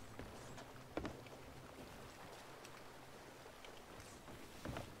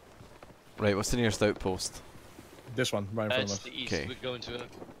 Right, what's the nearest outpost? This one, right in front It's of us. the east. Okay. We're going to it.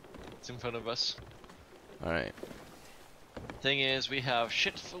 It's in front of us. Alright. Thing is, we have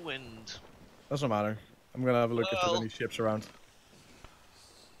shit for wind. Doesn't matter. I'm gonna have a look if there's Well- any ships around.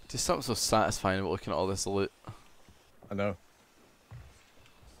 Just something so satisfying about looking at all this loot. I know.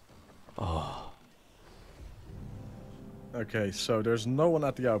 Oh. Okay, so there's no one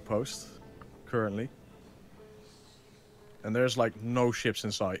at the outpost currently. And there's like no ships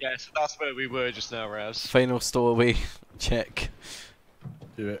in sight. Yeah, so that's where we were just now, Ravs. Final stowaway check.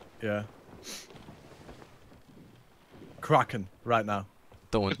 Do it, yeah. Kraken, right now.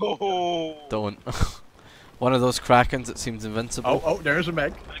 Don't. Oh! Don't. One of those krakens that seems invincible. Oh, there's a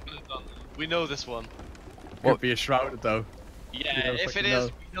Meg. We know this one. Could What? be a shrouded though. Yeah, don't if it fucking is,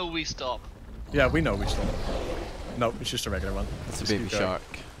 know. we know we stop. Yeah, we know we stole it. No, it's just a regular one. It's a Just baby keep going. shark.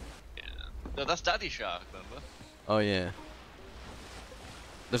 No, that's Daddy Shark, remember? Oh yeah.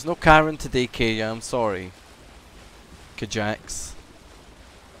 There's no Karen today, Kaya. I'm sorry. Kajax.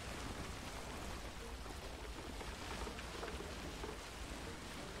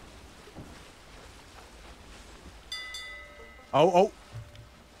 Oh,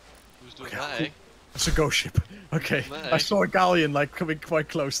 Who's doing Okay, that, cool. eh? it's a ghost ship. Okay, I Nice. saw a galleon like coming quite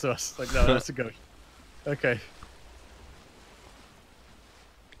close to us. Like, no, that's a ghost. Okay.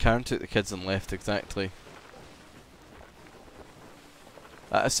 Karen took the kids and left, exactly.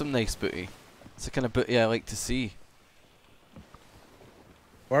 That is some nice booty. It's the kind of booty I like to see.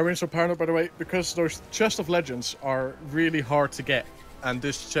 Why are we so paranoid, by the way? Because those Chest of Legends are really hard to get, and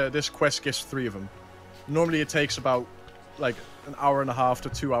this quest gives 3 of them. Normally it takes about like an hour and a half to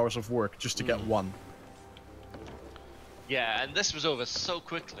 2 hours of work just to get one. Yeah, and this was over so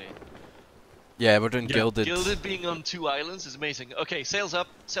quickly. Yeah, we're doing Yeah. gilded. Gilded being on 2 islands is amazing. Okay, sails up,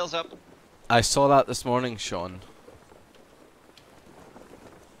 sails up. I saw that this morning, Sean.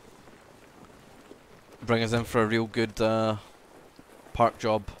 Bring us in for a real good park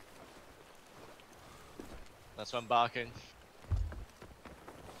job. That's what I'm barking.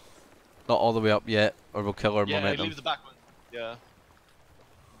 Not all the way up yet, or we'll kill our Yeah, momentum. leave the back one. Yeah.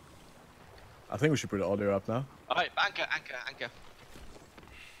 I think we should put the audio up now. Alright, anchor, anchor, anchor.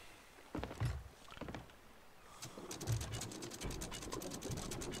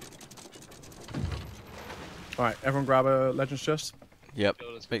 Alright, everyone grab a Legends chest. Yep.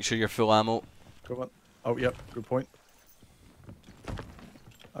 Make sure you're full ammo. Go on. Oh, yep, good point.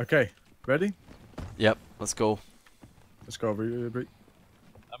 Okay, ready? Yep. Let's go. Let's go over here, Breeh.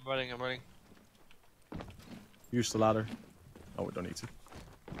 I'm running, I'm running. Use the ladder. Oh, we don't need to.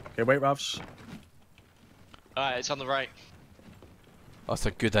 Okay, wait, Ravs. Alright, it's on the right. That's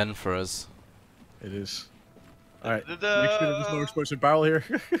a good end for us. It is. Alright, make Da-da! sure there's no explosive barrel here.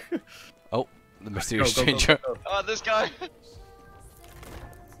 Oh, the mysterious Go, go, go, stranger. go, go. Oh, this guy!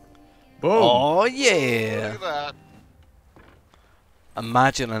 Boom! Oh Look yeah! at that.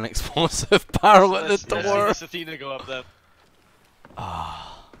 Imagine an explosive barrel at the Let's door. see Athena go up there.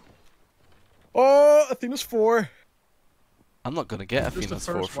 Oh, Athena's 4. I'm not gonna get Just the Athena's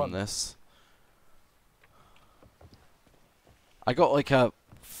 4 first from one. this. I got like a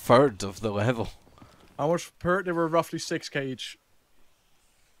third of the level. How much per? They were roughly 6k each.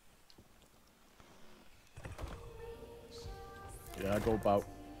 Yeah, I go about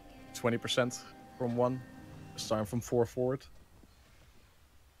 20% from 1. Starting from 4 forward.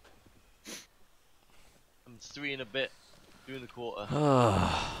 I'm 3 and a bit. Doing the quarter.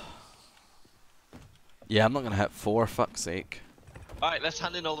 Yeah, I'm not gonna hit 4, fuck's sake. Alright, let's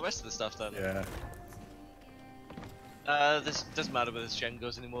hand in all the rest of the stuff then. Yeah. This doesn't matter where this gen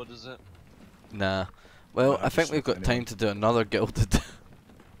goes anymore, does it? Nah. Well, I think 100% we've got anyway. time to do another gilded.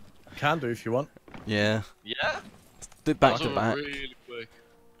 Can do if you want. Yeah. Yeah? Do back Also to back. Really quick.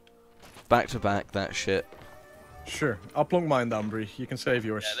 Back to back, that shit. Sure. I'll plunk mine down, Breeh. You can save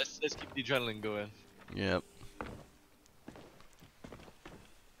yours. Yeah, let's keep the adrenaline going. Yep.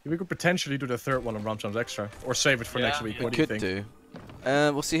 We could potentially do the third one on Rum Chums Extra. Or save it for Yeah, next week. yeah. What do you Could think?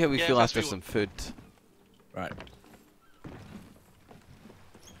 do. We'll see how we Yeah, feel let's after do some food. Right.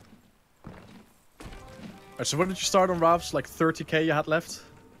 Alright, so what did you start on, Ravs? Like 30k you had left?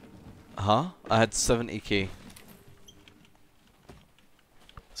 Huh? I had 70k.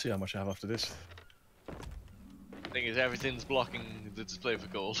 Let's see how much I have after this. Thing is, everything's blocking the display for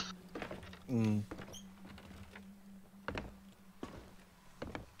gold. Mm.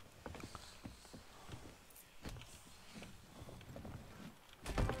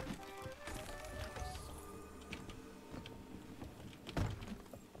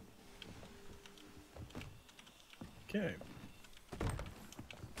 Okay.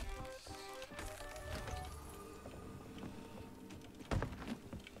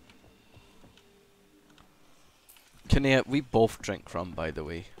 Can we both drink rum, by the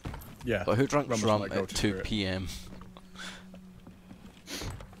way. Yeah. But who drank Rum was rum my at go-to 2 spirit. PM?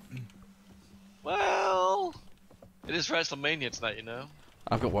 Well, it is WrestleMania tonight, you know.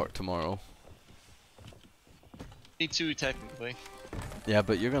 I've got work tomorrow. Me too, technically. Yeah,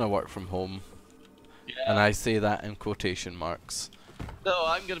 but you're gonna work from home. Yeah. And I say that in quotation marks. No,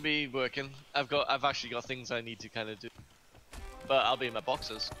 I'm gonna be working. I've actually got things I need to kind of do. But I'll be in my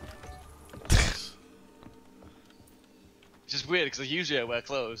boxers. Which is weird because usually I wear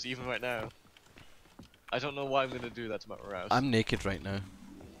clothes, even right now. I don't know why I'm gonna do that to my Rouse. I'm naked right now.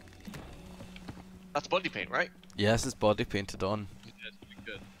 That's body paint, right? Yes, it's body painted on. Yeah, it's gonna be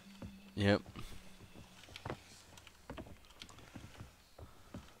good. Yep.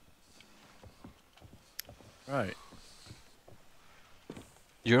 Right.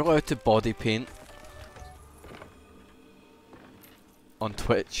 You're allowed to body paint on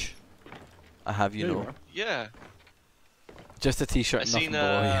Twitch. I have you Yeah, you know. are. Yeah. Just a t-shirt, I nothing seen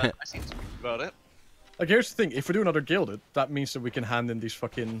below. Yeah. I seen something about it. Like, here's the thing. If we do another Gilded, that means that we can hand in these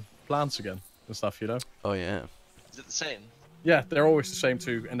fucking plants again and stuff, you know? Oh yeah. Is it the same? Yeah, they're always the same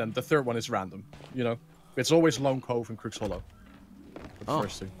too. And then the third one is random, you know? It's always Lone Cove and Crooks Hollow. For the Oh.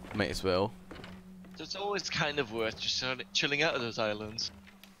 first two. Might as well. So it's always kind of worth just sort of chilling out of those islands.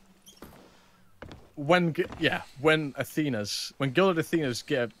 When Gilded Athenas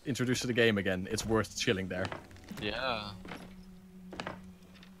get introduced to the game again, it's worth chilling there. Yeah.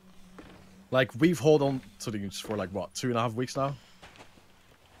 Like, we've held on to these for like, what, 2.5 weeks now?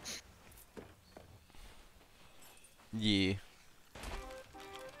 Yeah.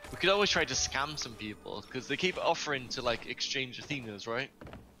 We could always try to scam some people, because they keep offering to, like, exchange Athenas, right?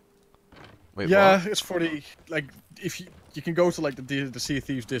 Wait, Yeah, what? it's for the, like, if you can go to, like, the Sea of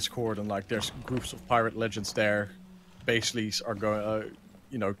Thieves Discord, and, like, there's groups of pirate legends there, basically are going,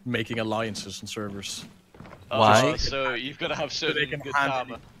 you know, making alliances on servers. Why? So you've got to have So they certain can good hand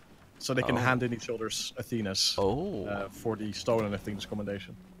karma. So they can Oh. hand in each other's Athenas Oh. for the stolen Athenas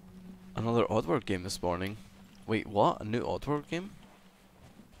commendation. Another Oddworld game this morning. Wait, what? A new Oddworld game?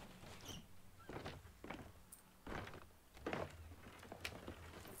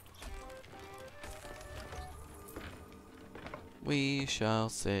 We shall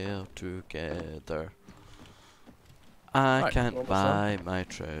sail together. I Right, can't almost buy my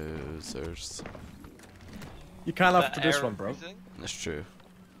trousers. You can't That after this arrow one, bro. thing? That's true.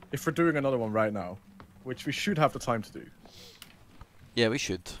 If we're doing another one right now, which we should have the time to do, Yeah, we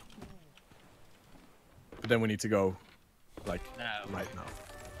should. but then we need to go, like, No. right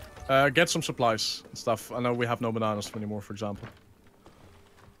now. Get some supplies and stuff. I know we have no bananas anymore, for example.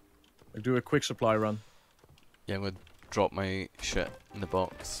 Like, do a quick supply run. Yeah, I'm gonna drop my shit in the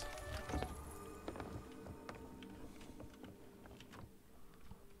box.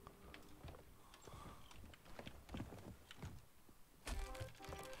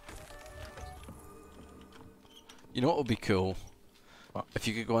 You know what would be cool? What? If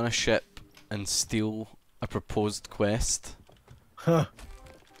you could go on a ship and steal a proposed quest. Huh.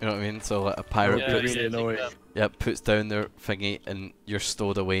 You know what I mean? So like a pirate Yeah, puts, really annoying. puts down their thingy and you're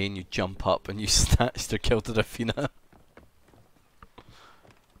stowed away and you jump up and you snatch their kill to Rafina.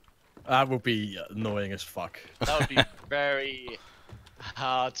 That would be annoying as fuck. That would be very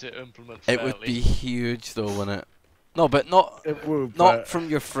hard to implement. It would fairly. be huge though, wouldn't it? No, but not It would, not but... from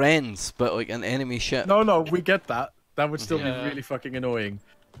your friends, but like an enemy ship. No, we get that. That would still Yeah. be really fucking annoying.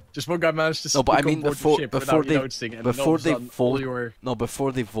 Just one guy managed to No, but I sneak on mean board before- the ship before without they- you noticing, and before all of a they sudden, all vote- your... No,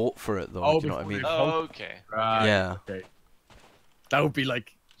 before they vote for it though. Oh, do you know what I before mean? they- Oh, okay. Right, Yeah. Okay. That would be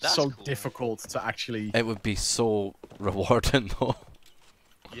like That's so cool. difficult to actually. It would be so rewarding though.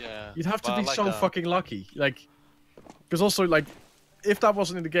 Yeah. You'd have to But I be like so that. fucking lucky, like, because also like, if that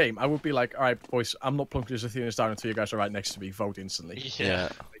wasn't in the game, I would be like, all right, boys, I'm not plunking this Athena's down until you guys are right next to me. Vote instantly. Yeah.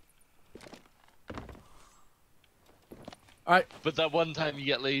 Alright, But that one time you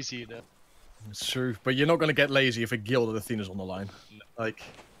get lazy, you know. it's true, but you're not gonna get lazy if a guild of Athena's on the line. Like,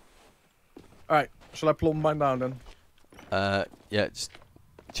 all right, shall I plumb mine down then? Yeah, just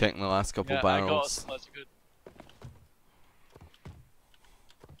checking the last couple Yeah, barrels. I got good.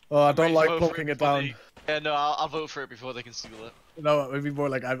 Oh, I don't Ready to like vote for plunking it before down. Yeah, no, I'll vote for it before they can steal it. No, it'd be more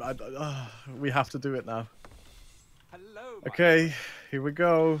like we have to do it now. Hello, my Okay, here we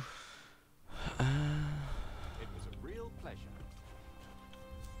go. It was a real pleasure.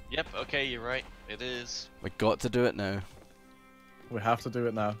 Yep, okay, you're right. It is. We got to do it now. We have to do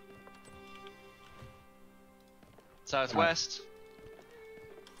it now. Southwest.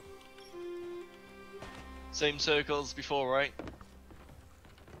 Same circles before, right?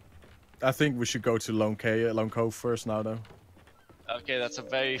 I think we should go to Lone Cove first now, though. Okay, that's a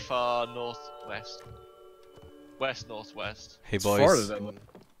very far northwest. West-northwest. Hey It's boys. farther than...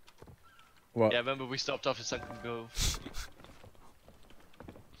 What? Yeah, remember we stopped off at Sunken Cove?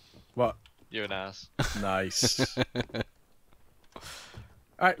 What? You're an ass. Nice.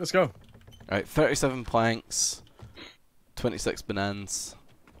 Alright, let's go. Alright, 37 planks, 26 bananas.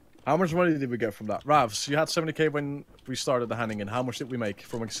 How much money did we get from that? Ravs, you had 70k when we started the handing in. How much did we make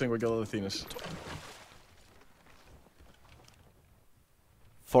from a single Guild of Athenas?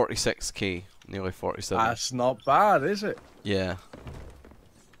 46k, nearly 47. That's not bad, is it? Yeah,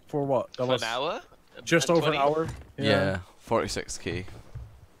 For what? That For was an hour? just And over 20? an hour? yeah, 46k.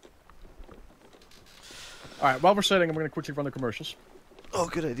 Alright, while we're setting, I'm going to quickly run the commercials. Oh,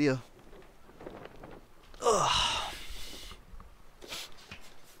 good idea.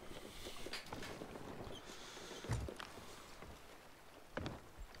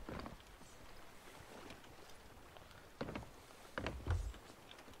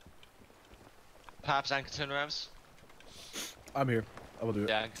 Perhaps Anchorton, Ravs? I'm here. I will do it.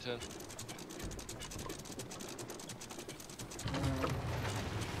 Yeah, Anchorton.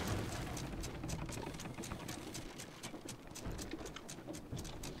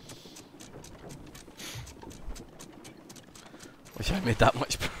 Wish I made that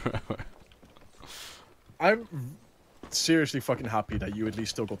much per hour. I'm seriously fucking happy that you at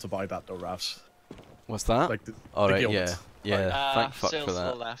least still got to buy that though, Ravs. What's that? Like the Alright, guild. yeah. Yeah, thank fuck sales for to the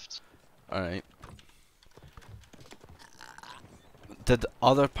that. left. Alright. Did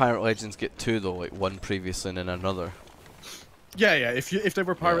other Pirate Legends get two though, like one previously and then another? Yeah, yeah. If they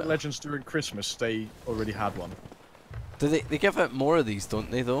were Pirate Yeah. Legends during Christmas, they already had one. Do they give out more of these,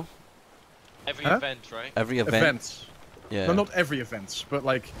 don't they though? Every Huh? event, right? Every event? Events. Yeah. No, not every event, but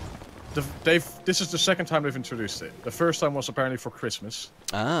like, this is the second time they've introduced it. The first time was apparently for Christmas,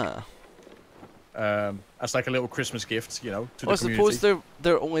 Ah. as like a little Christmas gift, you know, to Well, I the community. suppose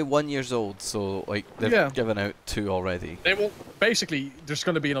they're only 1 year old, so like they've Yeah. given out two already. They will basically. There's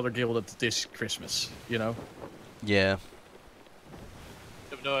going to be another guild at this Christmas, you know. Yeah.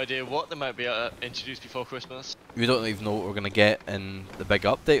 have no idea what they might be introduced before Christmas. We don't even know what we're gonna get in the big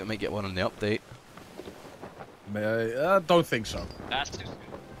update. We might get one in the update. I don't think so. That's too soon.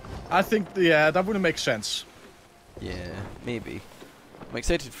 I think, yeah, that wouldn't make sense. Yeah, maybe. I'm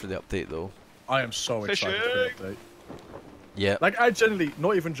excited for the update though. I am so excited for the update. Yeah. Like, I genuinely,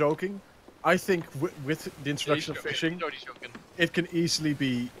 not even joking, I think with the introduction of fishing, He's joking. it can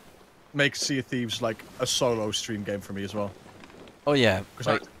easily make Sea of Thieves like a solo stream game for me as well. Oh yeah.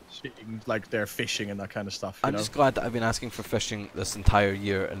 Because Like, like they're fishing and that kind of stuff. You I'm know? just glad that I've been asking for fishing this entire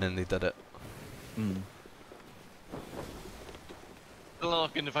year and then they did it. Mm. They're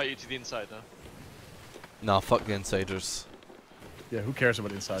not going to invite you to the inside now. Nah, fuck the insiders. Yeah, who cares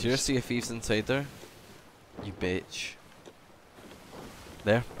about insiders? Do you see a Thieves Insider? You bitch.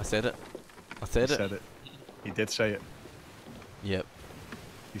 There, I said it. I He said it. said it. He did say it. Yep.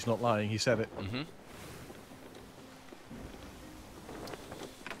 He's not lying. He said it. Mhm.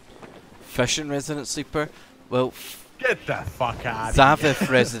 Fishing Resident Sleeper? Well, Get the fuck out of here. Zavith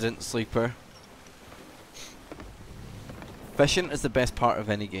Resident Sleeper. Fishing is the best part of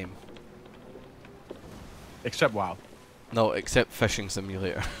any game. Except WoW. No, except Fishing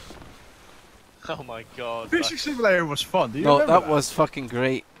Simulator. Oh my god. Fishing Simulator was fun. Do you No, remember that was fucking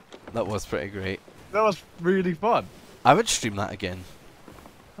great. That was pretty great. That was really fun. I would stream that again.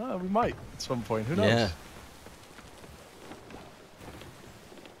 Oh, we might at some point. Who knows? Yeah.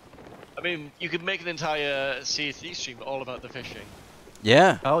 I mean, you could make an entire Sea of Thieves stream all about the fishing.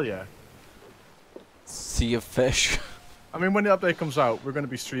 Yeah. Hell yeah. Sea of Fish. I mean, when the update comes out, we're going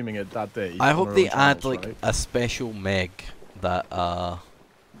to be streaming it that day. I on hope our they own add channels, like right? a special meg that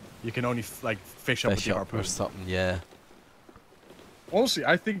You can only like fish up with fish the up harpoon. or something. Yeah. Honestly,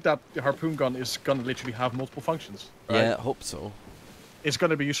 I think that the harpoon gun is going to literally have multiple functions. Right? Yeah, I hope so. It's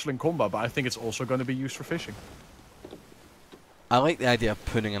going to be useful in combat, but I think it's also going to be used for fishing. I like the idea of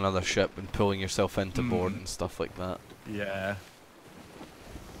putting another ship and pulling yourself into board and stuff like that. Yeah.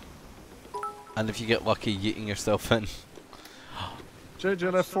 And if you get lucky, yeeting yourself in.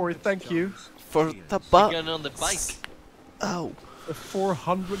 JJLF4, thank you. For the butt. Going on the bike. Oh.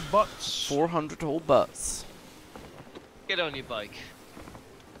 400 bucks. 400 whole butts. Get on your bike.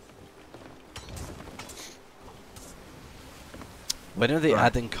 When are they Right.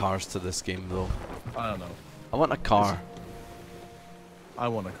 adding cars to this game though? I don't know. I want a car. I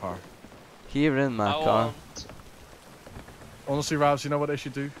want a car. Here in my I car. want- Honestly, Ravs, you know what they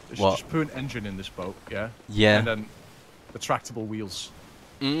should do? They should What? just put an engine in this boat, yeah? Yeah. And then retractable wheels.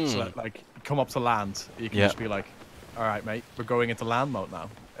 Mm. So that, like, you come up to land, you can Yeah. just be like, alright, mate, we're going into land mode now.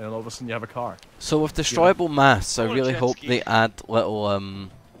 And then all of a sudden you have a car. So with destroyable masts, I I want a really jet hope ski. they add little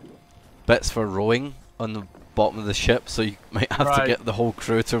bits for rowing on the bottom of the ship, so you might have to Right. get the whole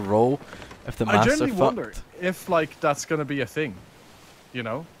crew to row if the I masts are genuinely fucked. wonder if, like, that's gonna be a thing. You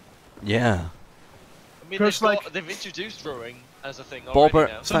know? Yeah. I mean, 'Cause, like- they've introduced rowing as a thing already Bobbert,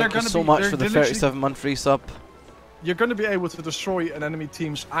 now. So they're thank you gonna so be- much they're for the literally- 37-month free sub. You're gonna be able to destroy an enemy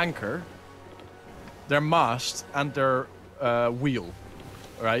team's anchor, their mast, and their wheel.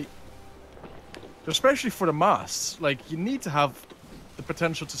 Right? Especially for the masts. Like, you need to have the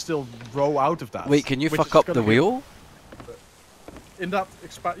potential to still row out of that. Wait, can you which fuck is up gonna the be- wheel? In that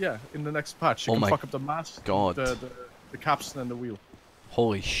in the next patch, you Oh can my fuck up the mast, God. the capstan, and the wheel.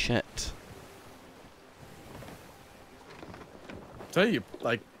 Holy shit. Tell you,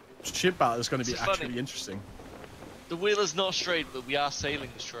 like, ship battle is going to be It's funny. actually interesting. The wheel is not straight, but we are sailing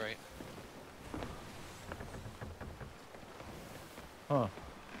straight. Huh.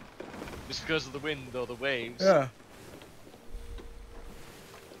 It's because of the wind or the waves. Yeah.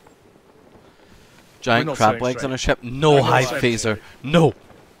 Giant not crab saying legs straight. on a ship? No We're not hive saying phaser. straight. No.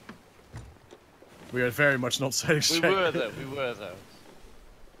 We are very much not saying We straight. were though, we were though.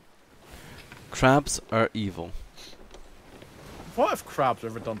 Crabs are evil. What have crabs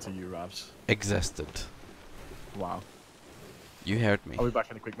ever done to you, Ravs? Existed. Wow. You heard me. I'll be back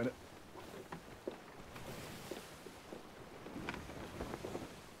in a quick minute.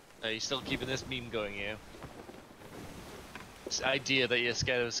 Are you still keeping this meme going here? This idea that you're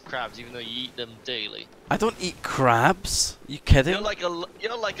scared of crabs even though you eat them daily. I don't eat crabs. You kidding? You're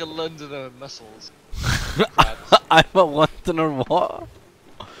like a Londoner of mussels. Crabs. I'm a Londoner what?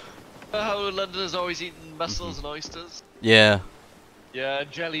 Know how Londoners always eating mussels and oysters? Yeah. Yeah,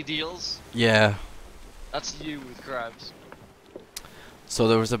 and jelly deals. Yeah. That's you with crabs. So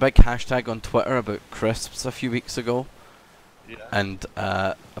there was a big hashtag on Twitter about crisps a few weeks ago. Yeah. And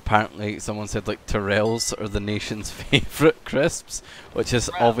apparently someone said like Tyrrells are the nation's favourite crisps, which is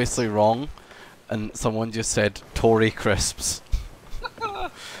Tyrrells. obviously wrong. And someone just said Tory crisps.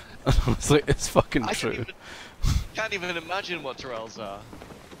 And I was like, it's fucking I true. can't even imagine what Tyrrells are.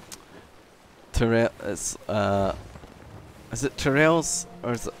 It's is it Tyrells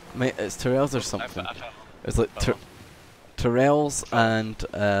or is it? It's Tyrells or something. It's like Tyrells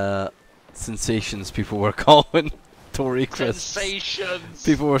and Sensations. People were calling Tory crisps. Sensations!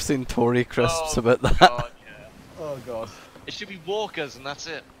 People were saying Tory crisps about that. God, yeah. Oh god. It should be Walkers and that's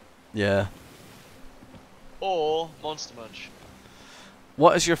it. Yeah. Or Monster Munch.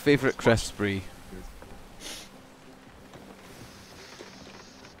 What is your favourite crisp, Bree?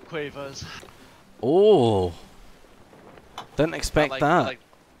 Quavers. Oh. Didn't expect that.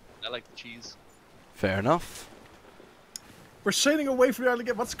 I like the cheese. Fair enough. We're sailing away from the island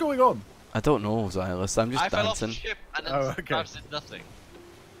again. What's going on? I don't know, Zylus. I'm just I fell off the dancing. ship and then Oh, okay. Ravs did nothing.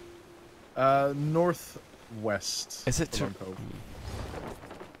 Northwest. Is it Long Cove.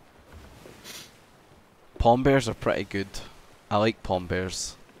 Pom bears are pretty good. I like pom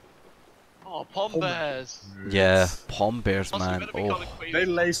bears. Oh, Pom Bears! Yeah, pom bears, Also, man. you better be Oh. calling Quavers. They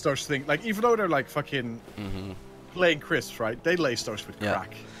lace those things, like, even though they're like fucking Mhm. plain crisps, right? They lace those with Yeah.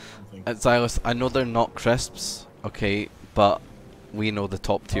 crack. I think. Zylus, I know they're not crisps, okay, but we know the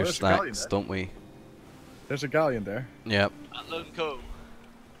top tier there's a galleon snacks, there. don't we? There's a galleon there. Yep. At Lone Cove.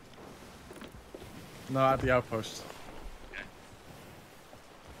 No, at the outpost.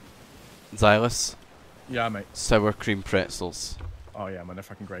 Zylus, Yeah, mate. sour cream pretzels. Oh yeah, man, they're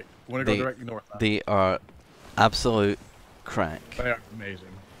fucking great. Wanna go directly north now? They are absolute crack. They are amazing.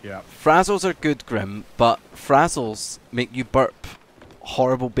 Yeah. Frazzles are good, Grim, but Frazzles make you burp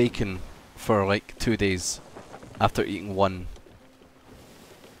horrible bacon for like 2 days after eating one.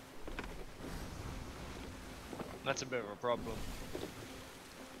 That's a bit of a problem.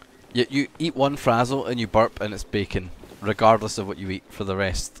 You eat one Frazzle and you burp and it's bacon, regardless of what you eat for the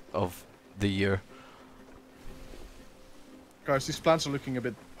rest of the year. Guys, these plants are looking a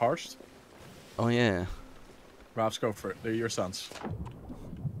bit parched. Oh yeah. Ravs, go for it. They're your sons.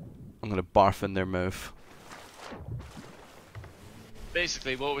 I'm gonna barf in their mouth.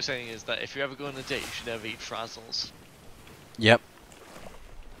 Basically, what we're saying is that if you ever go on a date, you should never eat Frazzles. Yep.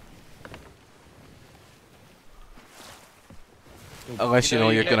 Unless you know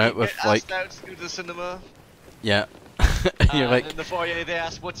you're going out with like, asked out to go to the cinema. yeah. You're And like, in the foyer they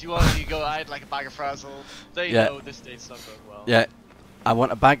ask what you want, and you go, I'd like a bag of Frazzles. They Yeah. know this date's not going well. yeah. I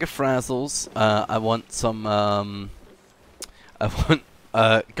want a bag of Frazzles. I want some. I want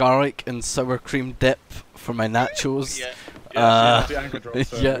garlic and sour cream dip for my nachos. Yeah. The anchor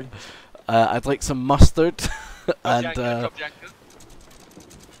drops, Yeah. I'd like some mustard and Crop Janka.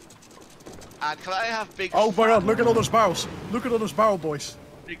 And can I have big Oh my fat, god, look at all those barrels. Look at all those barrel boys.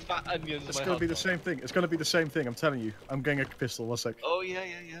 big fat onions It's in my gonna hot be the dog? same thing. It's gonna be the same thing, I'm telling you. I'm getting a pistol, one sec. Oh yeah,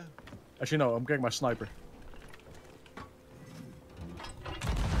 yeah, yeah. Actually, no, I'm getting my sniper.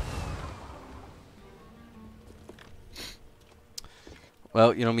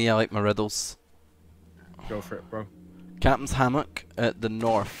 well, you know me, I like my riddles. Go for it, bro. Captain's hammock at the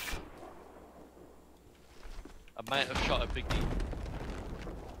north. I might have shot a big D.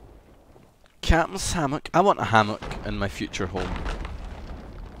 Captain's hammock. I want a hammock in my future home.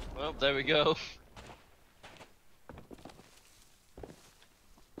 Well, there we go.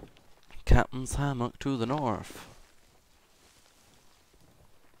 Captain's hammock to the north.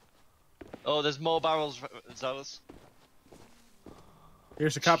 Oh, there's more barrels, Zylus.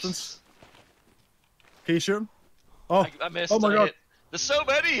 Here's the captains. Can you shoot him? Oh, I missed. oh my I god. hit. There's so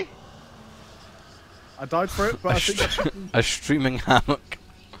many! I died for it, but I think that's... A streaming hammock.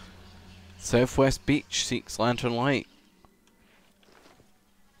 Southwest Beach seeks lantern light.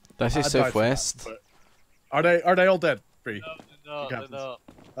 Did I say I died for that, southwest? but- Are they all dead, Bree? No, they're captains. not.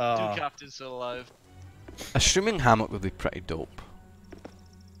 Uh, Two captains still alive. A streaming hammock would be pretty dope.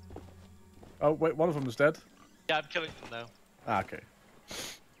 oh, wait, one of them is dead? Yeah, I'm killing them now. Ah, okay.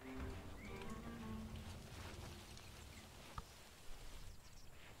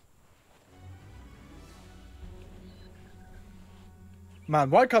 Man,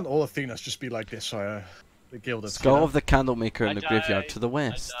 why can't all Athenas just be like this? The gilded. Skull you know? of the candlemaker in I the graveyard died. to the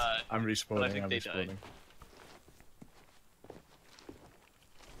west. I'm But I respawning. think I'm they respawning. died.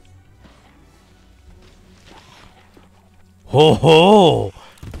 Ho ho!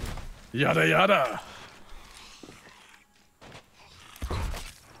 Yada yada.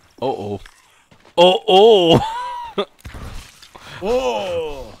 Oh oh. Oh oh!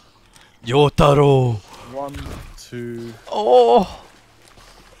 Oh. Yotaro! 1, 2, Oh!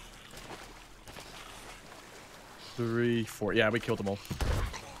 3, 4. Yeah, we killed them all.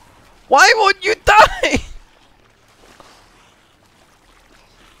 Why won't you die?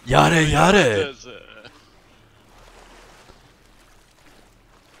 Yare yare! There's,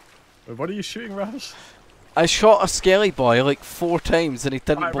 Wait, what are you shooting, Ravs? I shot a skelly boy like 4 times and he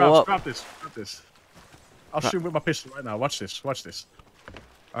didn't Alright, blow Ravs, up. grab this. Grab this. I'll shoot him with my pistol right now. Watch this. Watch this.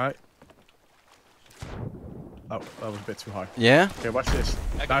 Alright. Oh, that was a bit too high. Yeah? Okay, watch this.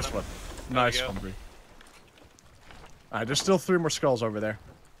 I got Nice him. one. we Nice go. one, Breeh. Alright, there's still 3 more skulls over there.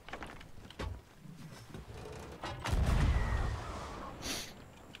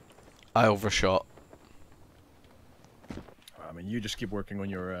 I overshot. I mean, you just keep working on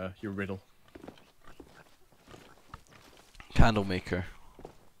your riddle. Candle maker.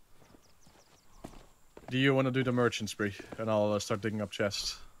 Do you want to do the merchant spree? And I'll start digging up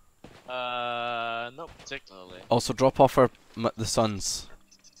chests. Not particularly. Also drop off the suns.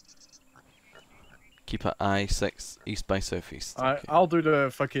 Keep at I6 east by southeast. Okay. I'll do the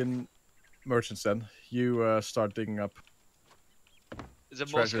fucking merchants then. You start digging up. Is there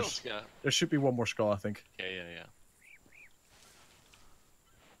more treasures. skulls? Yeah. There should be 1 more skull, I think. Okay, yeah.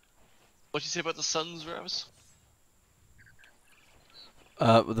 What do you say about the suns, Ravs?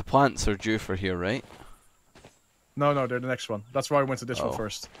 The plants are due for here, right? No, they're the next one. That's why I went to this one Oh.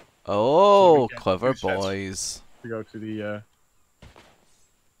 first. Oh, get clever 2 sets. boys. To go to the.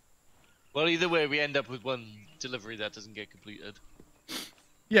 Well, either way, we end up with 1 delivery that doesn't get completed.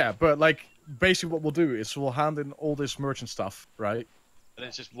 Yeah, but like basically what we'll do is we'll hand in all this merchant stuff, right? And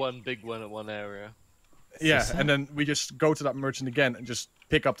it's just 1 big one at 1 area. Yeah, that? and then we just go to that merchant again and just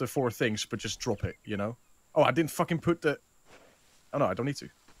pick up the 4 things, but just drop it, you know? Oh, I didn't fucking put the. Oh no, I don't need to.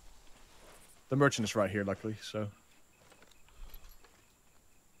 The merchant is right here, luckily, so.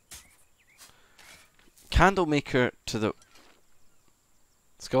 Candle maker to the.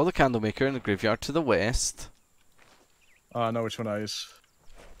 Let's go the candle maker in the graveyard to the west. Oh, I know which one that is.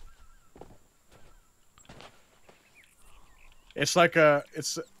 It's like a.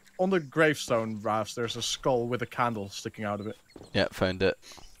 It's on the gravestone, Ravs. There's a skull with a candle sticking out of it. Yeah, found it.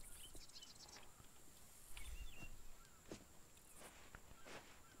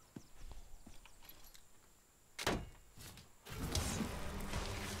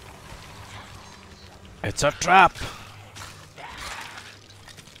 It's a trap!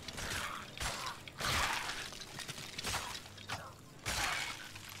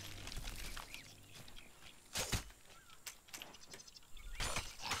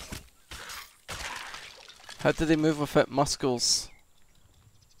 How do they move without muscles?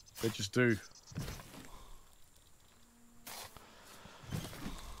 They just do.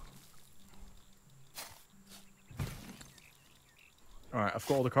 Alright, I've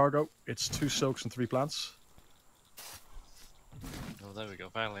got all the cargo. It's 2 silks and 3 plants. Oh, there we go,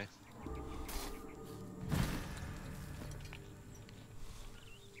 finally.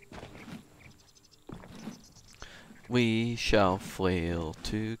 We shall flail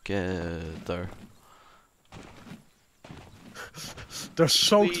together. The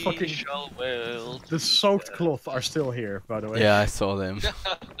soaked We fucking. shall wail The soaked cloth are still here, by the way. Yeah, I saw them.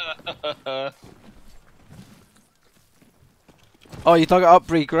 Oh, you dug it up,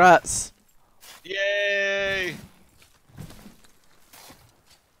 Breeh, grats! Yay!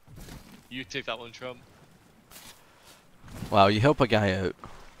 You take that one, Trump. Wow, you help a guy out.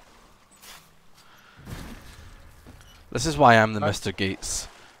 This is why I'm the Mr. Gates.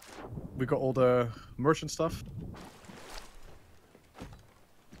 We got all the merchant stuff.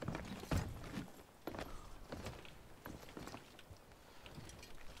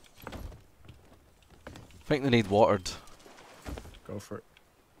 I think they need watered. Go for it.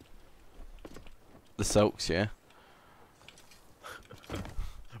 The silks, yeah.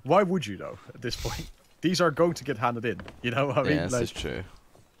 Why would you though? At this point, these are going to get handed in. You know what I mean? Yeah, this Like, is true.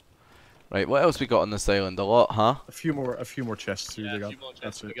 Right, what else we got on this island? A lot, huh? a few more chests to Yeah, dig a up. few more That's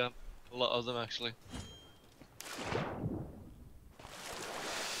chests we it. got. A lot of them, actually.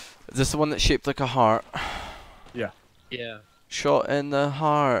 Is this the one that's shaped like a heart? Yeah. Yeah. Shot in the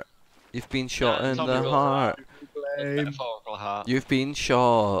heart. You've been shot in the heart. Metaphorical heart. You've been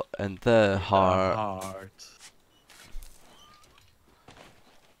shot in the heart. Heart.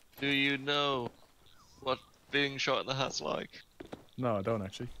 Do you know what being shot in the heart's like? No, I don't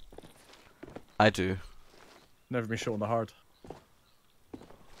actually. I do. Never been shot in the heart.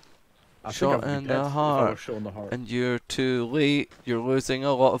 I Shot think I would in be the dead if I heart. was shot in the heart. And you're too late. You're losing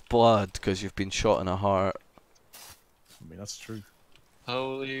a lot of blood because you've been shot in a heart. I mean, that's true.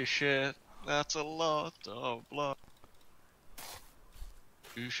 Holy shit, that's a lot of blood.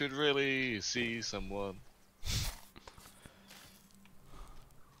 You should really see someone.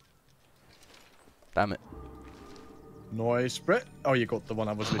 Damn it. Noise, Brett. Oh, you got the one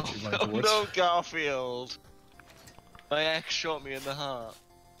I was literally running Oh towards. no, Garfield! My ex shot me in the heart.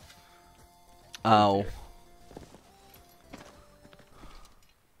 Ow. dear.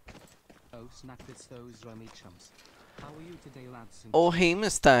 snack it's those rummy chumps. How are you today, lads? Oh, hey,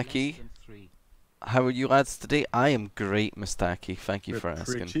 Mistaki. Less than 3. How are you lads today? I am great, Mistaki. Thank you for We're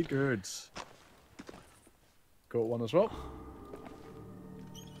asking. pretty good. Got one as well.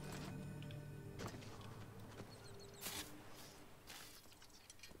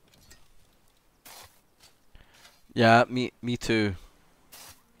 Yeah, me too.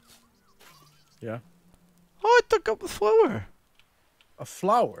 Yeah. Oh, I took up the flower. A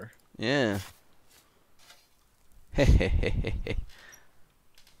flower? Yeah. Hehehehe.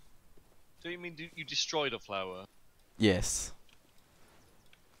 So you mean you destroyed a flower? Yes.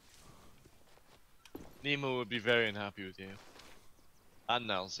 Nemo would be very unhappy with you. And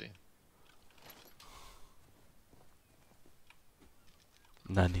Nelsie.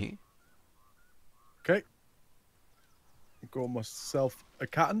 Nani? Okay. Got myself a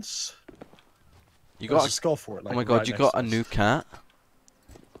cat's. You There's got? a skull for it. Oh Like, my god, right you next got to a us. new cat?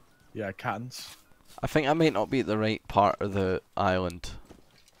 Yeah, cat's. I think I might not be at the right part of the island.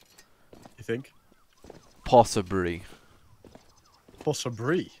 You think? Possibly.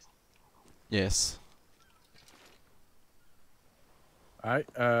 Possibly. Yes. Alright,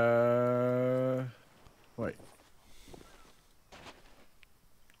 wait.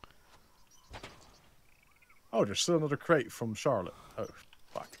 Oh, there's still another crate from Charlotte. Oh,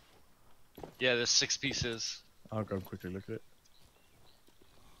 fuck. Yeah, there's 6 pieces. I'll go and quickly look at it.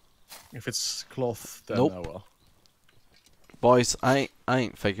 If it's cloth, then Nope. oh well. Boys, I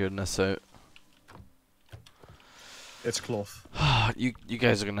ain't figuring this out. It's cloth. you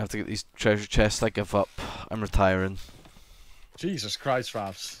guys are gonna have to get these treasure chests. I give up. I'm retiring. Jesus Christ,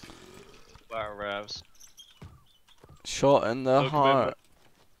 Ravs. Wow, Ravs. Shot in the No heart,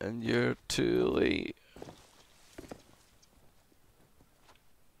 and you're too late.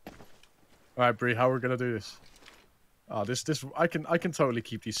 Alright, Bree, how are we gonna do this? Oh, this I can totally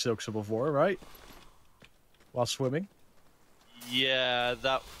keep these silks above water, right? While swimming. Yeah,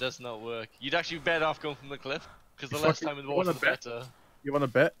 that does not work. You'd actually be better off going from the cliff, because the You less fucking- time in the you water, wanna the bet? better. You wanna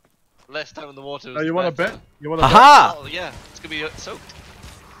bet? Less time in the water. Oh, is you the wanna better. bet? You wanna bet? Haha! Oh yeah, it's gonna be soaked.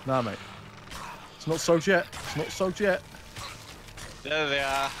 Nah, mate. It's not soaked yet. It's not soaked yet. There they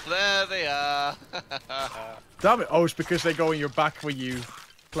are. There they are. Damn it. Oh, it's because they go in your back when you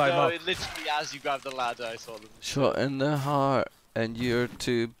climb No, up. it literally as you grab the ladder, I saw them. Shot in the heart, and you're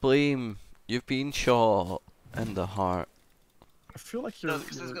to blame. You've been shot in the heart. I feel like you're, No,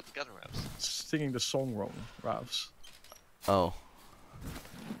 because they've you're got the gunner wraps. singing the song wrong, Ravs. Oh.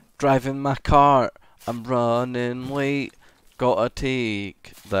 Driving my cart, I'm running late. Gotta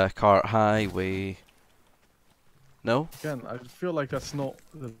take the cart highway. No? Again, I feel like that's not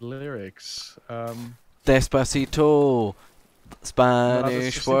the lyrics. Despacito. No,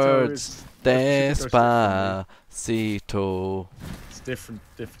 Spanish Despacito words. is- Despacito's Despacito. It's different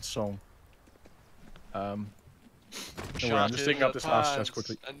song. Don't worry, I'm Shot just in digging up the this last chest pants,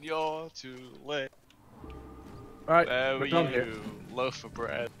 quickly. And you're too late. Alright, Where we're were done you, here. loaf of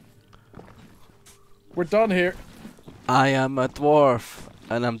bread? We're done here. I am a dwarf,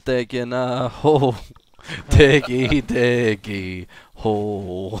 and I'm digging a hole. Diggy, diggy,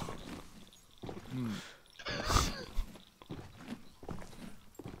 hole.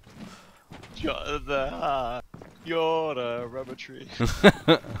 Shot in the heart. You're a rubber tree.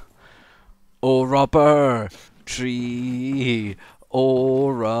 Oh, rubber tree. Oh,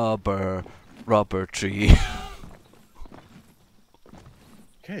 rubber tree.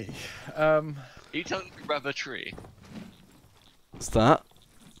 Okay. Are you telling me to rub a tree? What's that?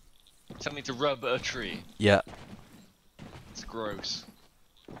 Tell me to rub a tree. Yeah. It's gross.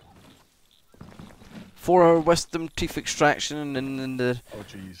 4-hour wisdom teeth extraction and the Oh,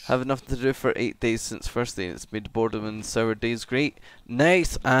 jeez. have enough to do for 8 days since first day. It's made boredom and sour days great.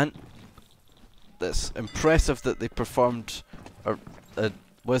 Nice, Ant. That's impressive that they performed a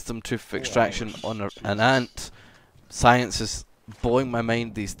wisdom tooth extraction on an Jesus. ant. Science is blowing my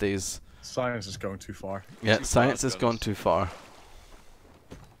mind these days. Science is going too far. Yeah, Too science far, has to be gone honest. too far.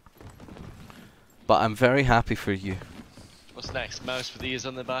 But I'm very happy for you. What's next? Mouse with ears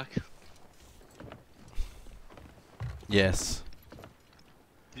on the back? Yes.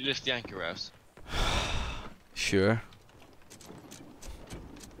 You lift the anchor out. Sure.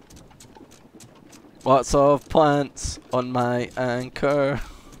 Lots of plants on my anchor.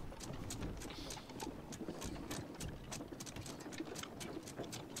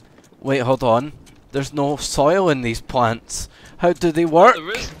 Wait, hold on. There's no soil in these plants. How do they work?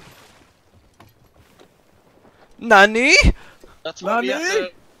 There is. Nani? That's why we have Nani?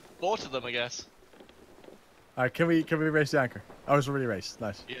 to water them, I guess. Alright, can we raise the anchor? Oh, it's already raised.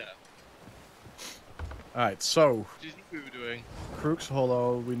 Nice. Yeah. Alright, so What do you think we were doing? Crook's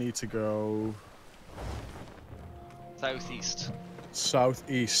Hollow, we need to go Southeast.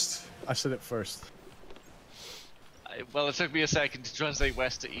 southeast. I said it first. Well, it took me a second to translate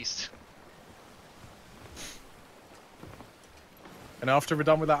west to east. And after we're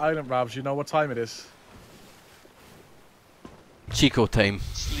done with that island, Ravs, you know what time it is? Chico time.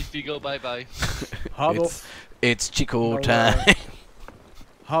 Sleepy, go bye bye. Hard It's, off, it's Chico No, time.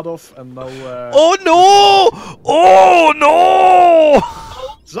 hard off, and no. Oh no! Oh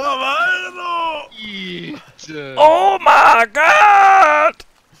no! Survival! Eat. Oh my god!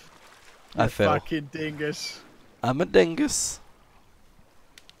 I You fell. fucking dingus. I'm a dingus.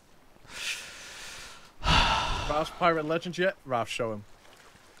 Rav's Pirate Legends yet? Rav, show him.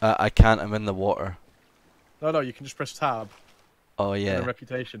 I can't. I'm in the water. No, you can just press tab. Oh And yeah. a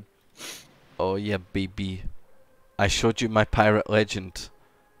reputation. Oh yeah, baby. I showed you my pirate legend.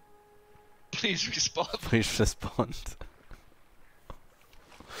 Please respond. Please respond.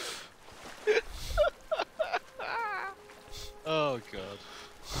 Oh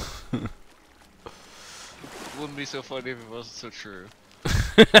god. Wouldn't be so funny if it wasn't so true.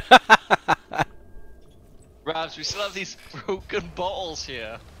 Ravs, we still have these broken bottles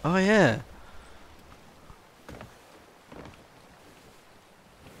here. Oh yeah.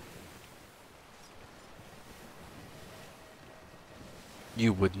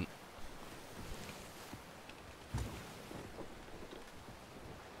 You wouldn't.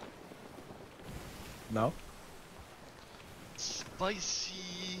 No?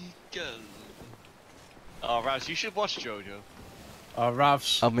 Spicy gun. Oh, Ravs, you should watch JoJo.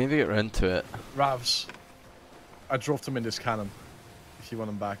 Ravs. I'll maybe get round to it. Ravs. I dropped him in this cannon. If you want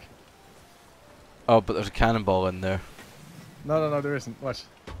him back. Oh, but there's a cannonball in there. No, there isn't. What?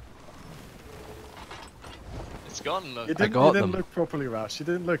 It's gone, look. You didn't, got you didn't them. look properly, Ravs. You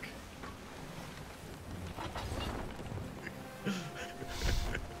didn't look.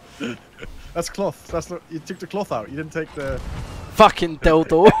 That's cloth. That's not. You took the cloth out. You didn't take the. Fucking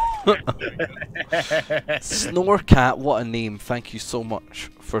dildo. Snorecat, what a name. Thank you so much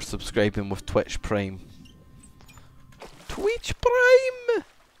for subscribing with Twitch Prime. Twitch Prime!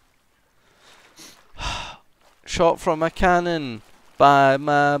 Shot from a cannon by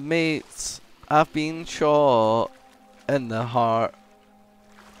my mates. I've been shot in the heart.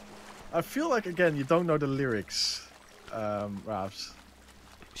 I feel like again you don't know the lyrics, Ravs.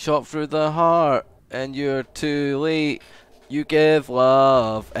 Shot through the heart and you're too late. You give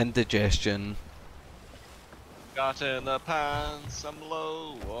love indigestion. Got in the pants, I'm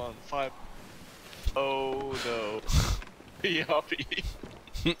low on 5. Oh no. Yuppie.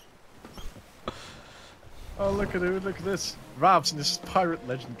 Oh look at it! Look at this. Ravs in this pirate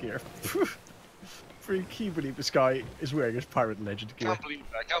legend gear. Pretty key believe this guy is wearing his pirate legend gear. I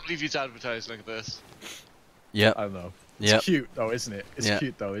can't believe he's advertising like this. Yep. I don't know. It's Yep. cute though, isn't it? It's Yeah.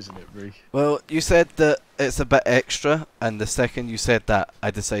 cute though, isn't it, Bree? Well, you said that it's a bit extra, and the second you said that, I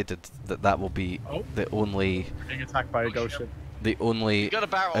decided that that will be Oh. the only Being attacked by a ghost ship. the only You got a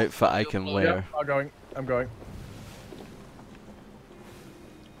barrel. outfit I can wear. Yeah, I'm going.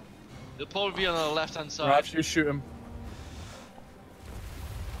 It'll probably be on the left hand side. Ravs, you shoot him.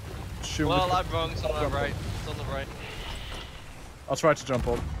 Shoot him. Well, with- I'm wrong, it's on the right. It's on the right. I'll try to jump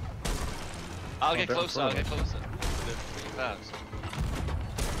on. I'll get they're closer, in I'll front get closer. They're pretty fast.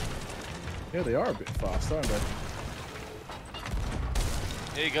 Yeah, they are a bit fast, aren't they?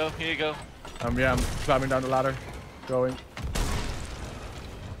 Here you go, here you go. Yeah, I'm climbing down the ladder. Going.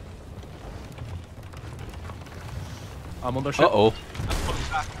 I'm on their ship. Uh-oh. I'm coming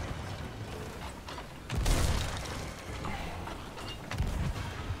back.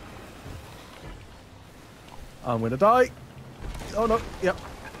 I'm gonna die. Oh no, yep.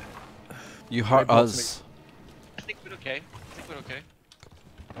 You hurt They blocked us. I think we're okay. I think we're okay.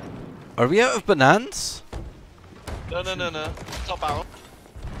 Are we out of bananas? No. Top barrel.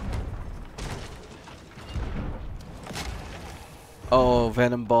 Oh,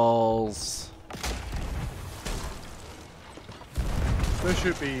 venom balls. They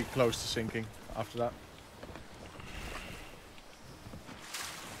should be close to sinking after that.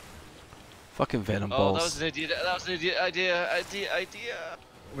 Fucking venom Oh, that was balls. an idiot. That was an idiot idea.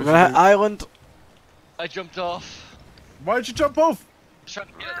 We're gonna hit island. I jumped off. Why'd you jump off? Trying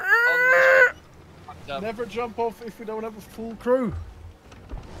to get on the Never jump off if we don't have a full crew.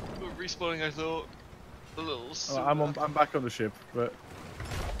 We're respawning, I thought. A little Oh, I'm back on the ship, but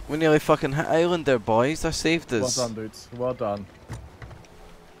We nearly fucking hit island there, boys. I saved well us. done, dudes. Well done.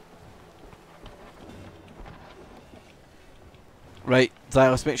 Right,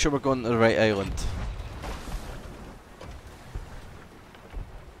 Zylus, make sure we're going to the right island.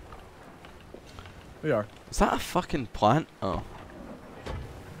 We are. Is that a fucking plant? Oh.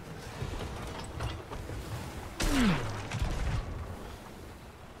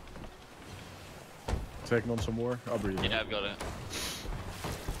 Taking on some more. I'll breathe. Yeah, I've got it.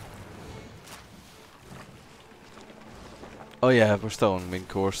 Oh yeah, we're still on main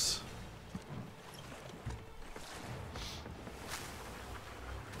course.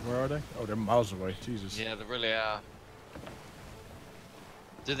 Where are they? Oh, they're miles away. Jesus. Yeah, they really are.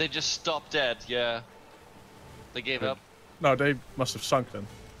 Did they just stop dead? Yeah. They gave up. No, they must have sunk then.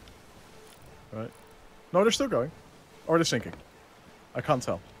 Right. No, they're still going. Or they're sinking. I can't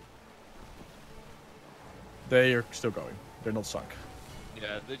tell. They are still going. They're not sunk.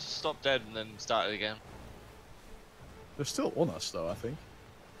 Yeah, they just stopped dead and then started again. They're still on us, though, I think.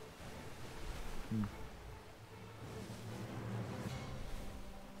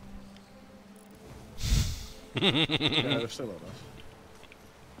 Yeah, they're still on us.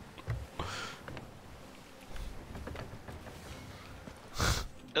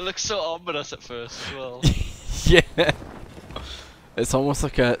 It looks so ominous at first as well. Yeah. It's almost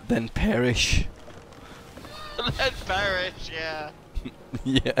like a then perish. Then perish, yeah.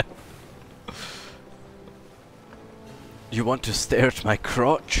 Yeah. You want to stare at my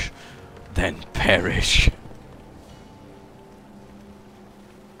crotch? Then perish.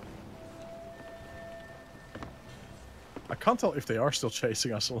 I can't tell if they are still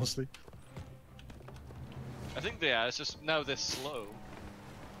chasing us, honestly. I think they are, it's just now they're slow.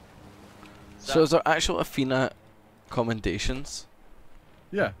 So is there actual Athena commendations?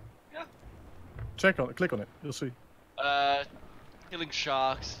 Yeah. Yeah. Check on it. Click on it. You'll see. Killing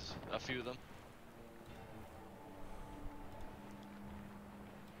sharks, a few of them.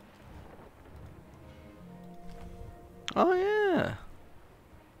 Oh yeah.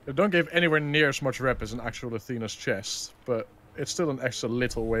 They don't give anywhere near as much rep as an actual Athena's chest, but it's still an extra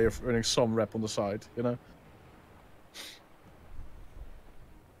little way of earning some rep on the side, you know?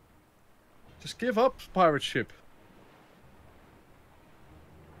 Just give up, pirate ship.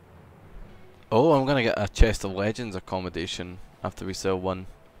 Oh, I'm gonna get a chest of legends accommodation after we sell one.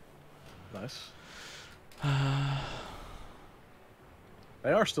 Nice.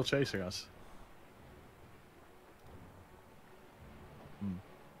 They are still chasing us.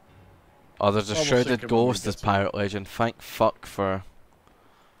 Oh, there's a Almost shrouded thinking when we ghost get as to- pirate legend. Thank fuck for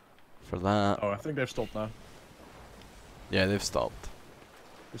that. Oh, I think they've stopped now. Yeah, they've stopped.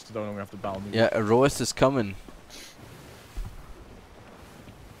 Just don't have to bound me. Yeah, Erois is coming.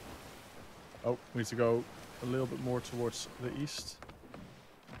 Oh, we need to go a little bit more towards the east.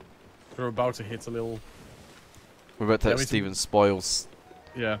 We're about to hit a little... We're about to Yeah, hit we Steven's spoils.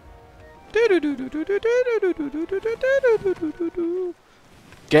 Yeah.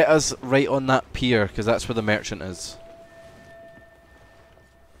 Get us right on that pier, because that's where the merchant is.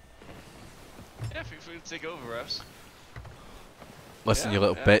 Yeah, feel free to take over, Ravs. Listen, Yeah, you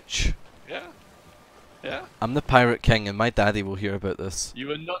little yeah. bitch. Yeah. Yeah. I'm the pirate king, and my daddy will hear about this.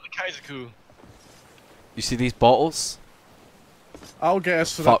 You are not the Kaiserku. You see these bottles? I'll get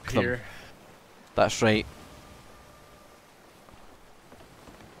us to Fuck that them. pier. That's right.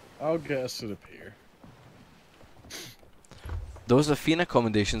 I'll get us to the pier. Those Athena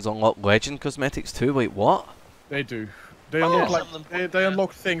accommodations unlock legend cosmetics too. Wait, what? They do. They Oh, unlock some of them they do, yeah.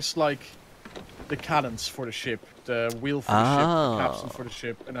 unlock things like the cannons for the ship, the wheel for the Ah. ship, the capstan for the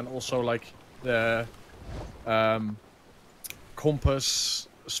ship, and then also like the compass,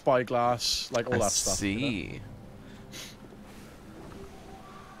 spyglass, like all I that stuff. You know? see.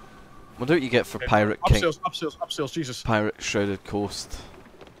 Wonder what you get for Pirate King. Upsails, upsails, upsails, Jesus. Pirate Shrouded Coast.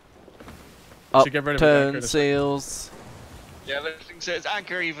 So get rid of it, anchor Upturn this- sails. Yeah, everything says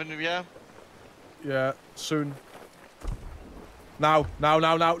anchor even, yeah. Yeah, soon. Now, now,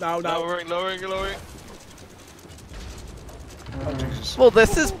 now, now, now, now. Lowering, lowering, lowering. Oh, Jesus. Well,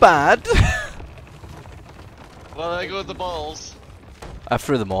 this is bad. Well, there go the balls. I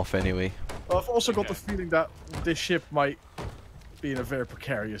threw them off anyway. Well, I've also got Okay. the feeling that this ship might be in a very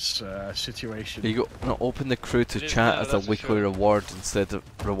precarious situation. You go. No, open the crew to It is chat now, as a that's for weekly sure. reward instead of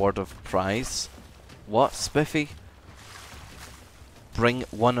reward of prize. What, Spiffy? Bring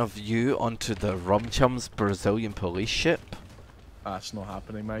one of you onto the Rum Chums Brazilian police ship? That's not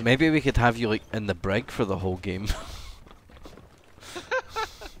happening, mate. Maybe we could have you like in the brig for the whole game.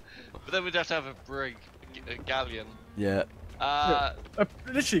 But then we'd have to have a brig, a galleon. Yeah.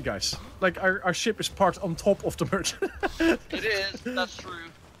 Literally, guys, like our ship is parked on top of the merchant. It is, that's true.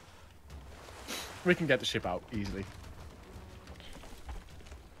 We can get the ship out easily.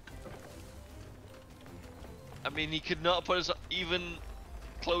 I mean, he could not put us even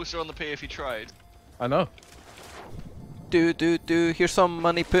closer on the pier if he tried. I know. do. Here's some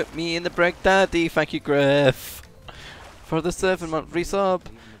money, put me in the break, daddy. Thank you, Griff, for the 7-month resub.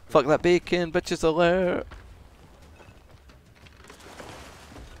 Fuck that bacon, bitches alert.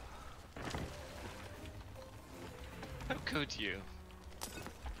 How could you?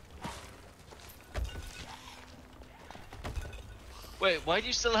 Wait, why do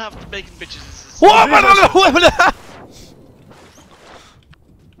you still have the bacon bitches? What?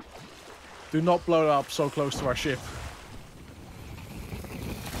 Do not blow it up so close to our ship.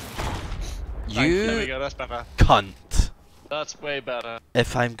 There we You go, that's better. cunt. That's way better.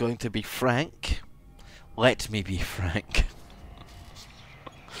 If I'm going to be frank, let me be frank.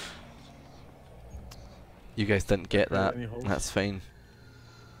 You guys didn't get that. Any holes? That's fine.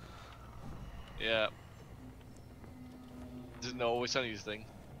 Yeah. This is no Always Sunny's thing.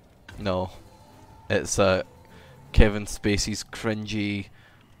 No. It's Kevin Spacey's cringy,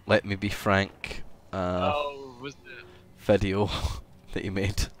 let me be frank Oh, was it? video that he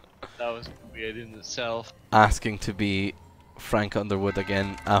made. That was weird in itself. Asking to be Frank Underwood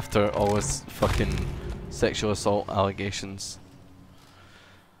again after all his fucking sexual assault allegations.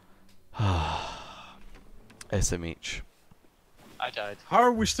 SMH. I died. How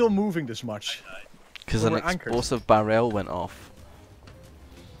are we still moving this much? Because Well, an we're anchored. explosive barrel went off.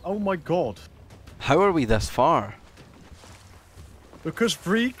 Oh my god. How are we this far? Because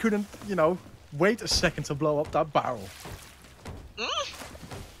Breeh couldn't, you know, wait a second to blow up that barrel.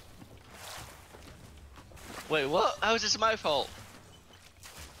 Wait, what? How is this my fault?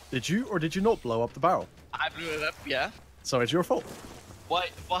 Did you or did you not blow up the barrel? I blew it up, yeah. So it's your fault. Why?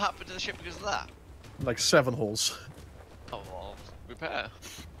 What happened to the ship because of that? Like 7 holes. Oh, well, repair.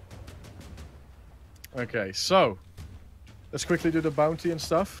 Okay, so let's quickly do the bounty and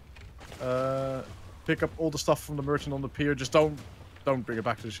stuff. Pick up all the stuff from the merchant on the pier. Just don't bring it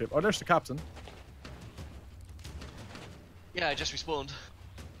back to the ship. Oh, there's the captain. Yeah, I just respawned.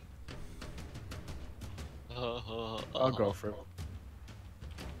 I'll go for it.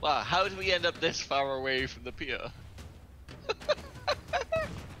 Wow, how did we end up this far away from the pier?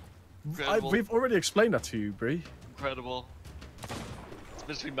 Incredible. We've already explained that to you, Breeh. Incredible. It's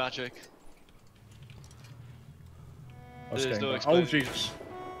mystery magic. What's There's going no on? Oh, explaining. Jesus.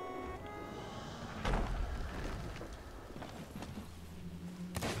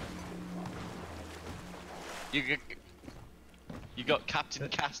 You got Captain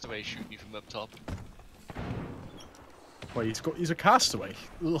Castaway shooting you from up top. Wait, he's a castaway.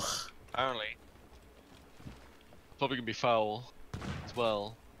 Ugh. Apparently. Probably gonna be foul as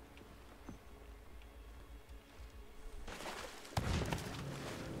well.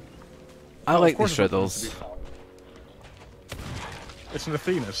 I Oh, like of course these it's supposed to riddles. be foul. It's an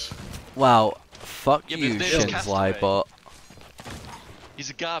Athena's. Wow, fuck Yeah, but you, his name's Shin's Castaway. Bot. He's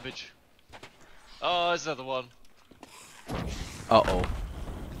a garbage. Oh, there's another one. Uh-oh.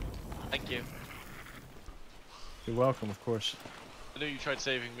 Thank you. You're welcome, of course. I knew you tried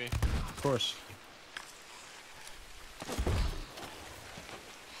saving me. Of course.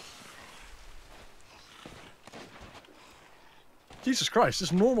 Jesus Christ,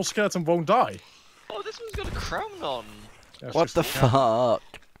 this normal skeleton won't die. Oh, this one's got a crown on. Yeah, it's What just the a cat. fuck?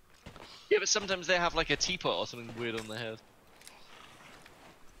 Yeah, but sometimes they have like a teapot or something weird on their head.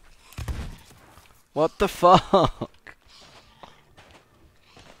 What the fuck?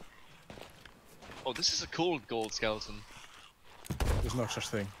 Oh, this is a cool gold skeleton. There's no such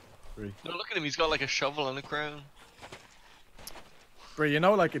thing. Breeh. No, look at him. He's got like a shovel and a crown. Breeh, you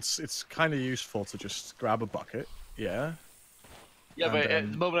know, like it's kind of useful to just grab a bucket. Yeah. Yeah, And but at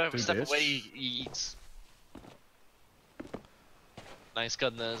then the moment I have do to step this. away, he eats. Nice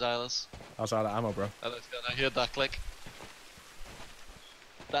gun there, Zylus. I was out of ammo, bro. I looked good. I heard that click.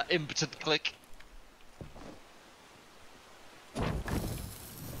 That impotent click.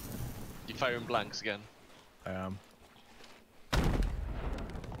 You firing blanks again. I am.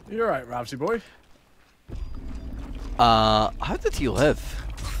 You're right, Ravsy boy. How did he live?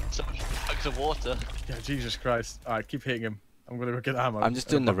 Some bugs of water. Yeah, Jesus Christ. Alright, keep hitting him. I'm gonna go get ammo. I'm just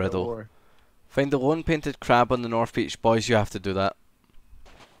and a doing the bucket of riddle. water. Find the lone painted crab on the North Beach. Boys, you have to do that.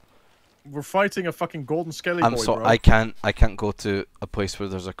 We're fighting a fucking golden skelly I'm boy, sorry, bro. I can't go to a place where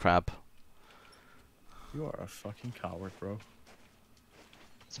there's a crab. You are a fucking coward, bro.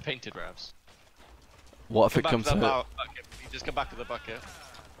 It's painted Ravs. What if Come it back comes to that out? bucket. You just come back to the bucket.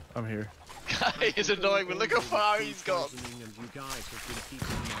 I'm here. Guy is annoying, but look how far he's gone. And you guys have been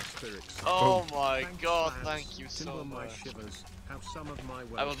keeping my spirits up. Oh my Thanks, god, lads. thank you so Timber my much. shivers. Have some of my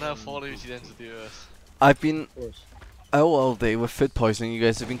I will now welcome. follow you to the ends of the earth. I've been Of course. ill all day with food poisoning. You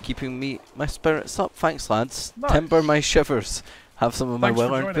guys have been keeping my spirits up. Thanks, lads. Nice. Timber my shivers. Have some of my Thanks for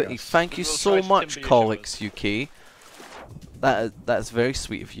well-earned joining booty. us. Thank you We will so try to much, timber your Colics UK. That's very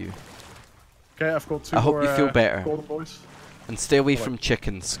sweet of you. Okay, I've got two I hope more, you feel better. golden boys. And stay away Alright. from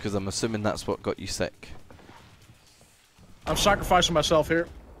chickens, because I'm assuming that's what got you sick. I'm sacrificing myself here.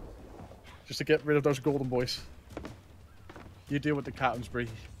 Just to get rid of those golden boys. You deal with the captain's Breeh.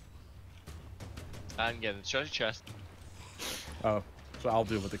 I'm getting a treasure chest. Oh, so I'll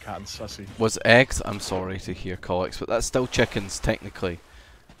deal with the cats, I see. Was eggs? I'm sorry to hear colics, but that's still chickens, technically.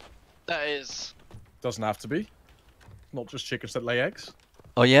 That is. Doesn't have to be. Not just chickens that lay eggs.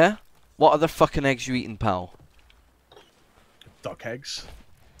 Oh yeah? What other fucking eggs you eating, pal? Duck eggs.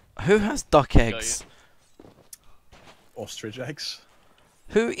 Who has duck eggs? Ostrich eggs.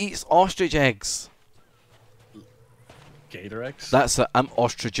 Who eats ostrich eggs? Gator eggs. That's it. I'm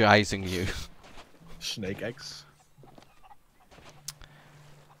ostrichizing you. Snake eggs.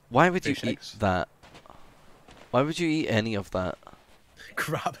 Why would you Fish eat eggs. that? Why would you eat any of that?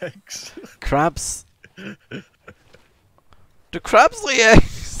 Crab eggs. Crabs? Do crabs lay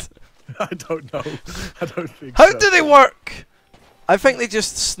eggs? I don't know. I don't think How so. do they work? I think they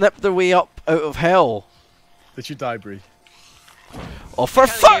just snip their way up out of hell. Did you die, Breeh? Oh, for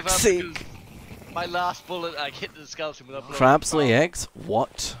Kinda gave fuck's up sake! because My last bullet, I hit the skeleton with a blow. Crabs lay eggs?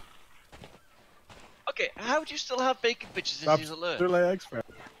 What? Okay, how would you still have bacon bitches as Crabs you do learn? lay eggs, man.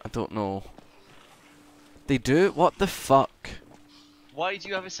 I don't know. They do? What the fuck? Why do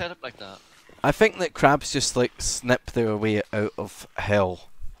you have it set up like that? I think that crabs just like snip their way out of hell.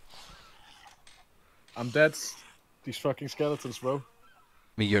 I'm dead. These fucking skeletons, bro.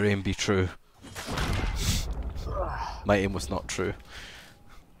 May your aim be true. My aim was not true.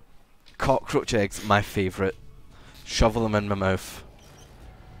 Cockroach eggs, my favourite. Shovel them in my mouth.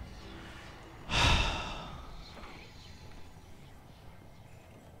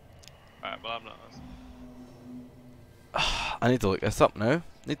 Alright, well I'm not. I need to look this up now.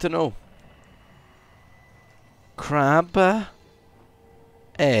 Need to know. Crab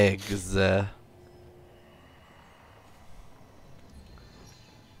eggs.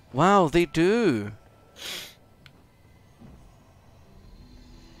 Wow, they do.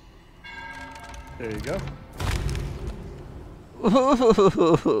 There you go.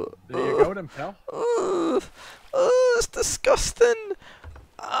 Ooh, There you go, then, pal. it's disgusting.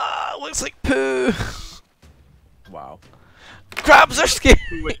 Ah, looks like poo. Wow. Crabs are scary.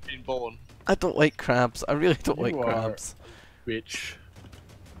 Who would have been born? I don't like crabs. I really don't You like are- crabs. Bitch.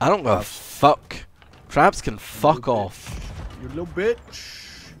 I don't give a Crabs. fuck. Crabs can fuck little off. You little bitch.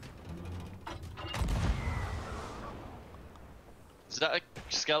 Is that a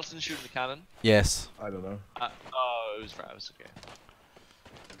skeleton shooting the cannon? Yes. I don't know. Oh, it was Ravs, okay.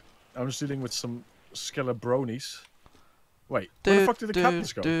 I'm just dealing with some skelebronis. Wait, where the fuck did the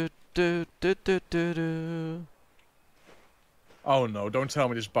captains go? Do. Oh no, don't tell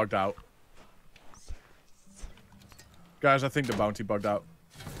me this bugged out. Guys, I think the bounty bugged out.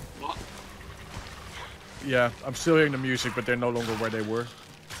 What? Yeah, I'm still hearing the music, but they're no longer where they were.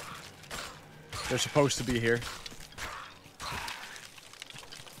 They're supposed to be here.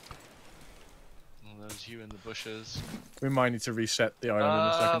 Oh, there's you in the bushes. We might need to reset the island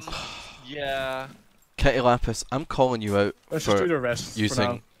in a second. Yeah. Kitty Lapis, I'm calling you out Let's just do for the rest for using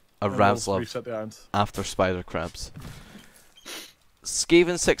now, a and Ravs we'll love reset the island. after spider crabs.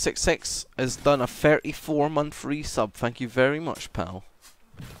 Skaven666 has done a 34-month resub. Thank you very much, pal.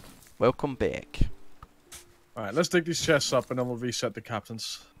 Welcome back. Alright, let's dig these chests up and then we'll reset the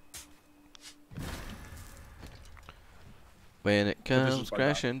captains. When it So this is comes like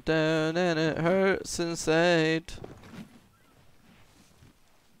crashing down and it hurts inside.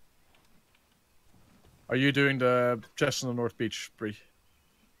 Are you doing the chest on the North Beach, Breeh?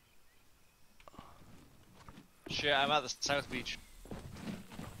 Shit, I'm at the South Beach.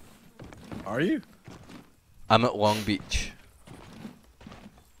 Are you? I'm at Long Beach.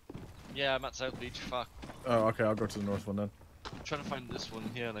 Yeah, I'm at South Beach, fuck. Oh, okay, I'll go to the North one then. I'm trying to find this one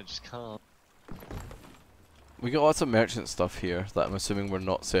here and I just can't. We got lots of merchant stuff here that I'm assuming we're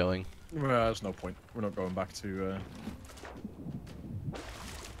not selling. Well, there's no point. We're not going back to,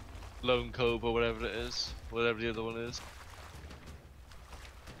 Lone Cove or whatever it is. Whatever the other one is.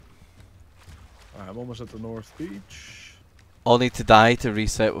 Alright, I'm almost at the North Beach. All need to die to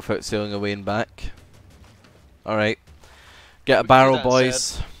reset without sailing away and back. Alright. Get a We can do barrel, that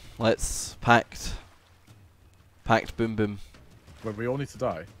boys. Let's packed. Packed boom boom. But we all need to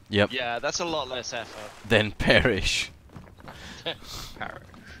die. Yep. Yeah, that's a lot less effort. Then perish. Parrot.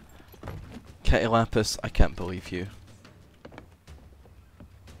 Kitty Lapis, I can't believe you.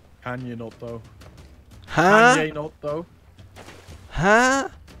 Can you not, though? Huh? Can ye not, though? Huh?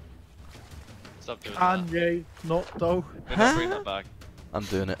 Stop doing Can that. ye not, though? We're not bringing that back. I'm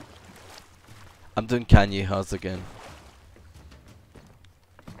doing it. I'm doing Kanye Huz again.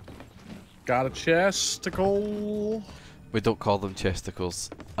 Got a chesticle. We don't call them chesticles.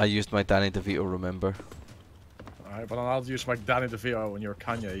 I used my Danny DeVito, remember? Alright, but I'll use my Danny DeVito when you're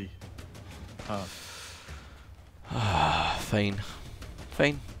Kanye. Fine.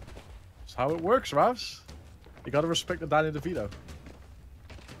 Fine. That's how it works, Ravs. You gotta respect the Danny DeVito.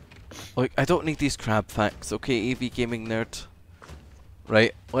 Look, I don't need these crab facts, okay, AV Gaming Nerd?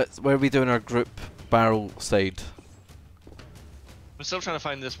 Right, where are we doing our group barrel side? I'm still trying to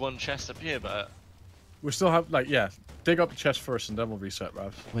find this one chest up here, but We still have, like, yeah, dig up the chest first and then we'll reset,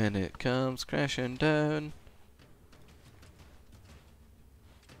 Ravs. When it comes crashing down.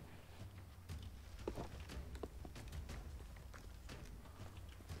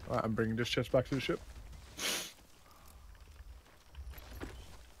 Alright, I'm bringing this chest back to the ship.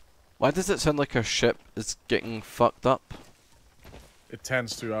 Why does it sound like our ship is getting fucked up? It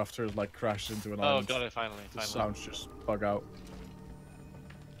tends to after it, like, crashes into an oh, island. got it finally. The Finally. sounds just bug out.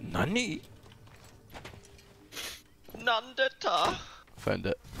 Nani? Nandata. Found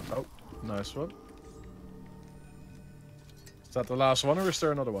it. Oh, nice one. Is that the last one or is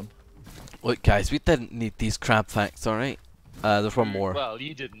there another one? Look guys, we didn't need these crab facts, alright? There's one more. Well,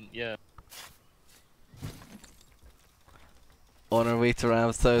 you didn't, yeah. On our way to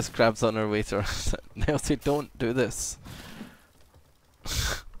Rav's house, crabs on our way to Rav's. Nelsie, don't do this.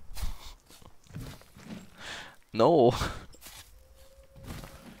 No.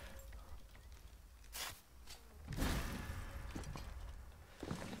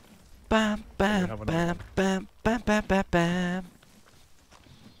 Bam bam have bam another bam bam bam bam bam.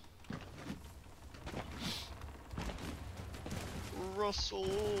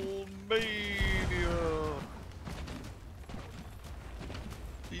 WrestleMania.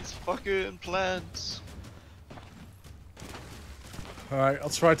 These fucking plants. Alright, I'll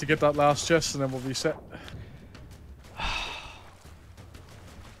try to get that last chest and then we'll reset.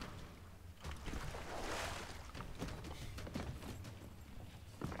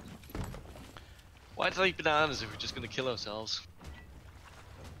 Why did I eat bananas if we're just gonna kill ourselves?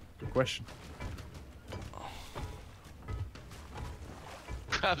 Good question.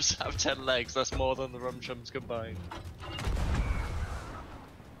 Crabs have 10 legs, that's more than the rum chums combined.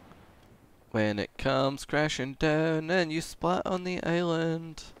 When it comes crashing down and you splat on the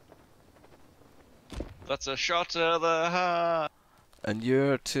island. That's a shot to the heart. And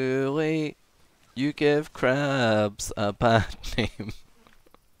you're too late. You give crabs a bad name.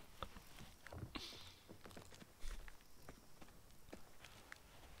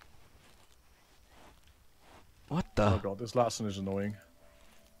 What the? Oh god, this last one is annoying.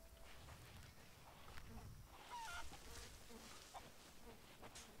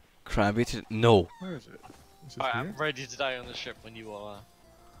 Crab eater? No. Where is it? Is it Alright, here? I'm ready to die on the ship when you are.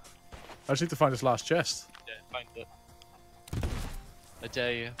 I just need to find this last chest. Yeah, find it. A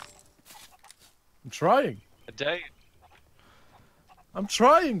day. I'm trying. A day? I'm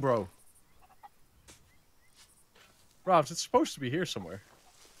trying, bro. Ravs, it's supposed to be here somewhere.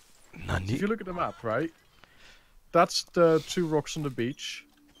 Nani? If you look at the map, right? That's the 2 rocks on the beach.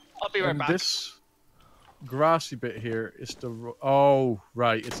 I'll be right And back. this grassy bit here is the... Oh,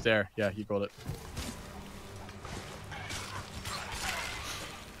 right, it's there. Yeah, you got it.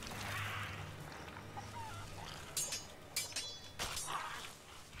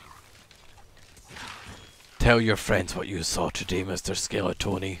 Tell your friends what you saw today, Mr.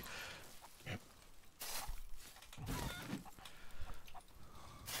 Skeletoni.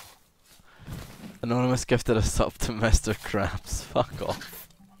 Anonymous gifted a sub to Mr. Krabs. Fuck off.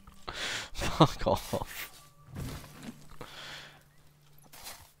 Fuck off.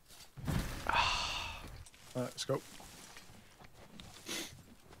 Alright, let's go.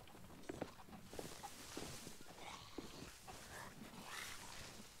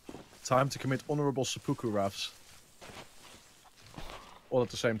 Time to commit honorable seppuku, Ravs. All at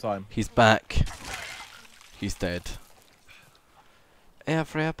the same time. He's back. He's dead.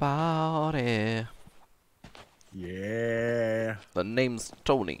 Everybody. Yeah. The name's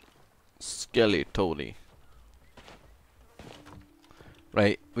Tony. Skelly Tony.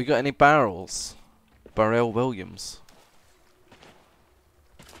 Right, we got any barrels? Barrel Williams.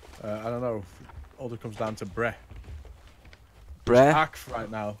 I don't know. All it comes down to Breeh. Breeh? Hack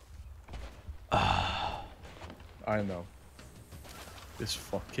right now. I know. This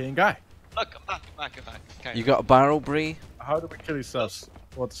fucking guy. Look, I'm back, I'm back. Okay. You got a barrel, Bree? How do we kill ourselves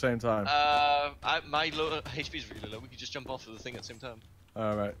all at the same time? My HP is really low. We could just jump off of the thing at the same time.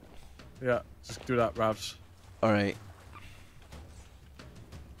 Alright. Yeah, just do that, Ravs. Alright.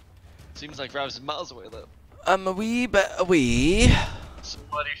 Seems like Ravs is miles away though. I'm a wee bit away. So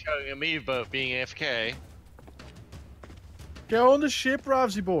what are you showing at me about being AFK? Get on the ship,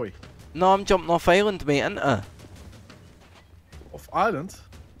 Ravsy boy. No, I'm jumping off island, mate, ain't I? Off island?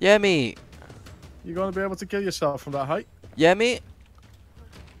 Yeah, mate. You're gonna be able to kill yourself from that height? Yeah, mate.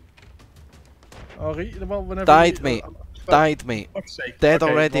 Oh, well, whenever Died, you, mate. fuck- Died, mate. fuck's sake. Dead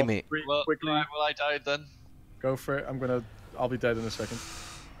Okay, already, well, mate. Well, quickly, right, well, I died then. go for it. I'll be dead in a second.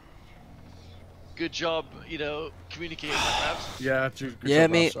 Good job, you know, communicating with Ravs. Yeah, good Yeah,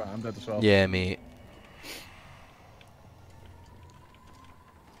 job, mate. Sorry, I'm dead as well. Yeah, mate.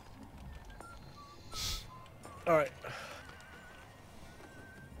 Alright.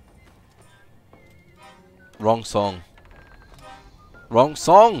 Wrong song. Wrong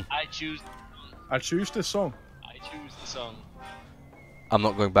song! I choose this song. the song. I'm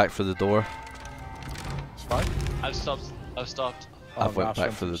not going back for the door. It's fine. I've stopped. I've went Ralph back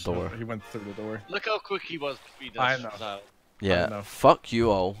went for the through door. He went through the door. Look how quick he was between I us know. now. Yeah, know. fuck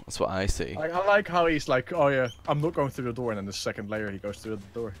you all. That's what I say. I like how he's like, oh yeah, I'm not going through the door, and then the second layer he goes through the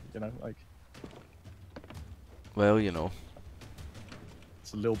door. You know, like Well, you know.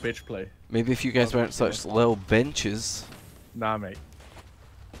 it's a little bitch play. Maybe if you guys weren't such little benches. Nah, mate.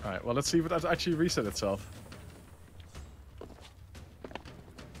 Alright, well let's see if it actually reset itself.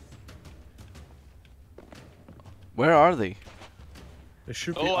 Where are they? It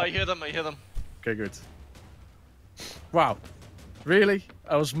should be. Oh, I up. hear them. Okay, good. Wow. Really?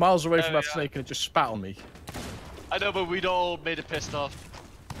 I was miles away from Oh, that yeah. snake and it just spat on me. I know, but we'd all made it pissed off.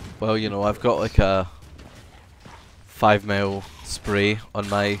 Well, you know, I've got like a 5-mile spray on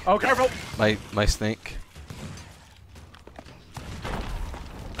my Oh, careful! my snake.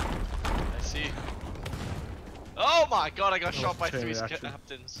 I see. Oh my god, I got shot by chain 3 reaction.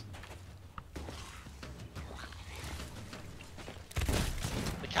 captains.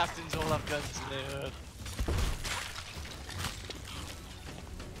 The captains all have guns in their hood.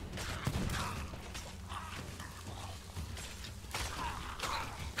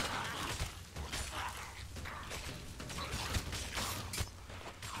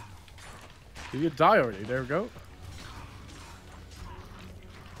 Did you die already? There we go.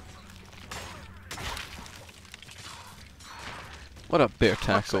 What a bear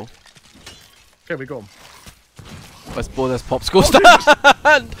tackle. Okay, we go. Let's blow this popsicle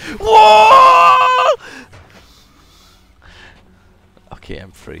stand! Whoa! Okay,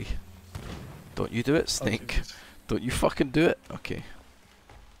 I'm free. Don't you do it, snake. Jesus. Don't you fucking do it. Okay.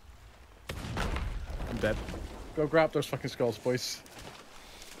 I'm dead. Go grab those fucking skulls, boys.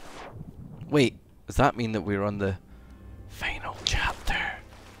 Wait, does that mean that we're on the final chapter?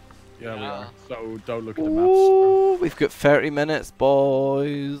 Yeah, we Yeah. are. So don't look at the maps. Ooh, we've got 30 minutes,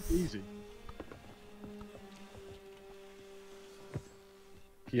 boys. Easy.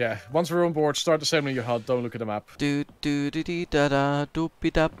 Yeah, once we're on board, start assembling your HUD. Don't look at the map, Do do dee dee da da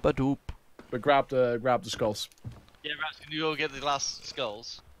doopy da ba doop. but grab the skulls. Yeah, Ravs, can you go get the last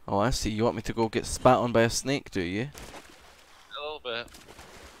skulls? Oh, I see. You want me to go get spat on by a snake, do you? A little bit.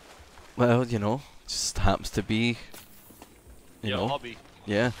 Well, you know, just happens to be. You Your know. hobby.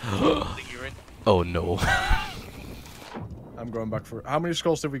 Yeah. I think you're in. Oh no. I'm going back for. How many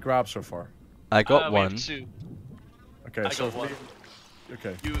skulls did we grab so far? I got We have one. 2. Okay, I so got one.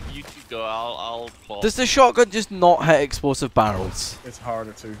 okay, You two go. I'll plot. Does the shotgun just not hit explosive barrels? it's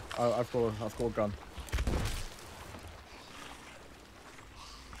harder to. I've got a gun.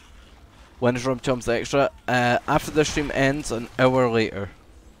 When is Rum Chums Extra? After the stream ends, an hour later.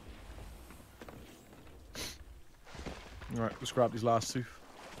 All right, let's grab these last 2.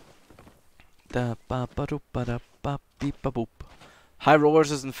 Da ba ba doop ba da ba beep ba boop. High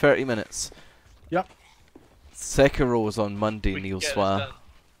Rollers is in 30 minutes. Yep. Sekiro is on Monday, We can Neil get this Swa.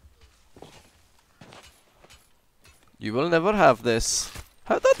 done. You will never have this.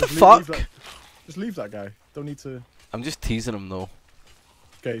 How the Just fuck? Just leave that guy. Don't need to. I'm just teasing him though.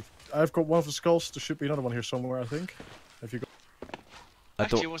 Okay, I've got one of the skulls. There should be another one here somewhere, I think. Have you got? I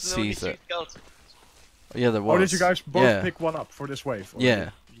Actually, don't wasn't there only see 3 it. skeletons? Yeah, there was. Oh, did you guys both yeah. pick one up for this wave? or-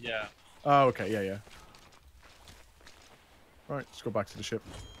 Yeah. Yeah. Oh, okay, yeah. Alright, let's go back to the ship.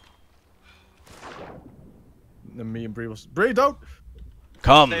 Then me and Bree was. Bree, don't!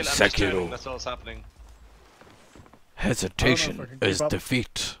 Come, Dale, I'm just turning, Sekiro. that's all that's happening. Hesitation I can is keep up.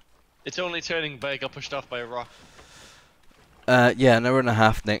 defeat. It's only turning, but I got pushed off by a rock. Yeah, an hour and a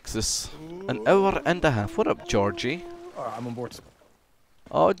half, Nexus. An hour and a half. What up, Georgie? Alright, I'm on board.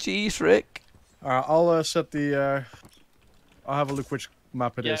 Oh, jeez, Rick. Alright, I'll set the. I'll have a look which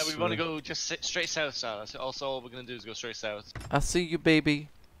map it Yeah, is. we want to go just straight south now. That's also all we're gonna do is go straight south. I see you, baby.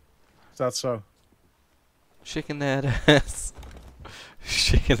 Is that so? Shaking that ass.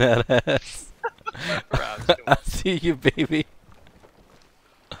 Shaking that ass. Ravs, I see you, baby.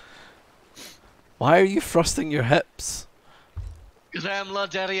 Why are you thrusting your hips? Madame La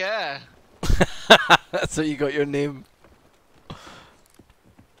Derriere. That's how you got your name.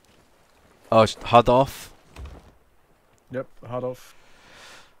 Oh, HUD off. Yep, hard off.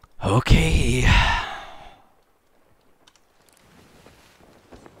 Okay.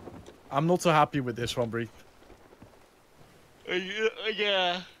 I'm not so happy with this one, Bree.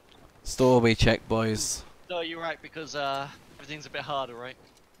 Yeah. Stowaway check, boys. No, you're right, because everything's a bit harder, right?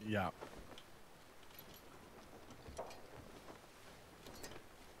 Yeah.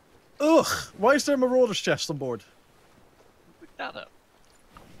 Ugh! Why is there a Marauder's chest on board? Pick that up.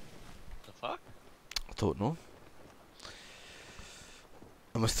 The fuck? I don't know.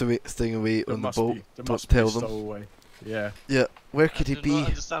 I must have staying away There on the must boat. be. There Don't must be tell a them. stowaway. Yeah. Yeah, where could he I do not be?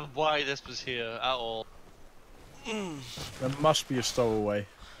 understand why this was here at all. There must be a stowaway.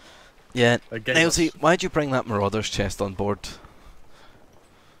 Yeah, They gave Nailsy, us- why'd you bring that Marauder's chest on board?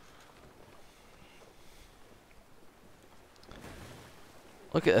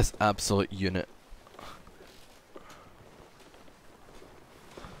 Look at this absolute unit.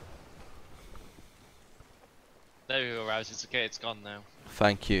 There you go, Ravs. It's okay. It's gone now.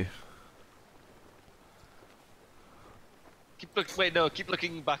 Thank you. Keep look. Wait, no. Keep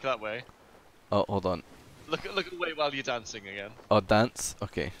looking back that way. Oh, hold on. Look away while you're dancing again. Oh, dance?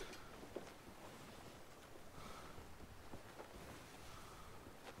 Okay.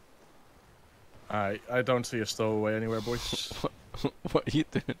 I don't see a stowaway anywhere, boys. What are you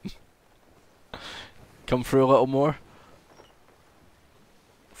doing? Come through a little more.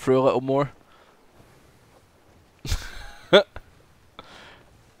 Through a little more.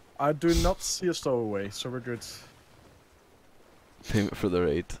 I do not see a stowaway, so we're good. Payment for the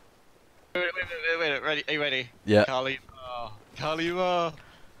raid. Wait. Ready? Are you ready? Yeah. Kalima. Kalima.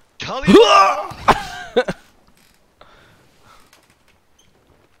 Kalima.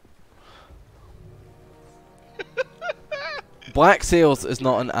 Black Sails is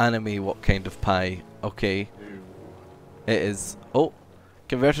not an anime what kind of pie, okay? It is. Oh,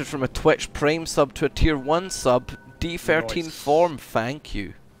 converted from a Twitch Prime sub to a Tier 1 sub. D13 Nice. form, thank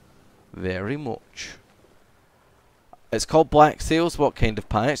you very much. It's called Black Sails, what kind of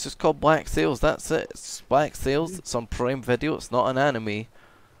pie? It's just called Black Sails, that's it. It's Black Sails, it's on Prime Video, it's not an anime.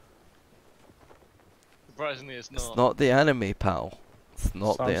 Surprisingly, it's not. It's not the anime, pal. It's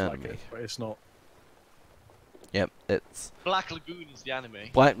not Sounds the anime. like it, but it's not. Yep, it's Black Lagoon is the anime.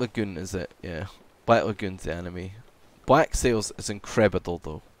 Black Lagoon is it, yeah. Black Lagoon's the anime. Black Sails is incredible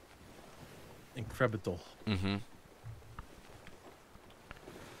though. Incredible. Mm-hmm.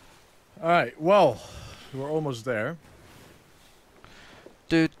 Alright, well, we're almost there.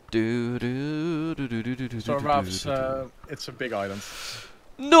 Do do do do do do do do. So, do, Ravs, do, do. it's a big island.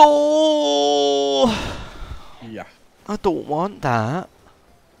 No, Yeah. I don't want that.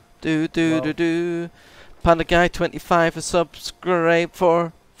 Do do Well- do do. Panda Guy 25 is subscribed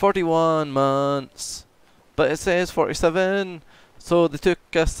for 41 months, but it says 47. So they took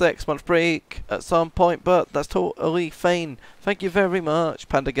a 6-month break at some point, but that's totally fine. Thank you very much,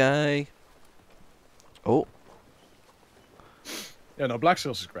 Panda Guy. Oh, Yeah, no, Black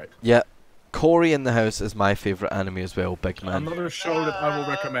Sails is great. yeah. Corey in the House is my favourite anime as well, big man. Another show that I will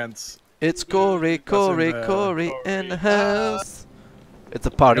recommend. It's Corey, Corey, the- Corey in the house. It's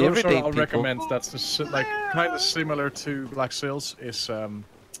a party Another every show day, that I'll people. recommend that's like kind of similar to Black Sails is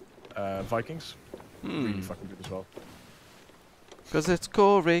Vikings. Really fucking good as well. Cause it's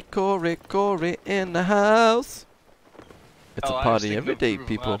Corey, Corey, Corey in the house. It's Oh, a I was party thinking every of day, Groove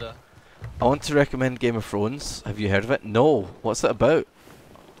people. Armada. I want to recommend Game of Thrones. Have you heard of it? No. What's it about?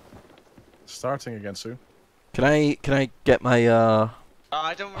 Starting again soon. Can I get my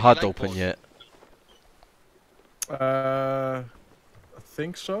I don't really HUD like open both. yet? I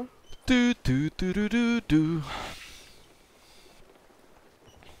think so. Do do do do do do.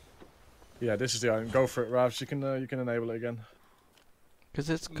 Yeah, this is the island. Go for it, Ravs. You can enable it again. Cause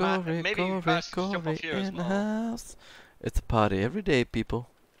it's Ma- Corey, maybe Corey, Ravs can jump Corey off here as in the well. house. It's a party every day, people.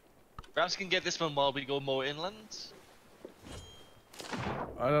 Ravs can get this one while we go more inland.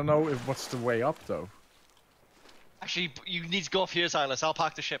 I don't know if what's the way up though. Actually, you need to go off here, Zylus. I'll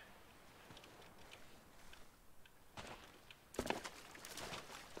park the ship.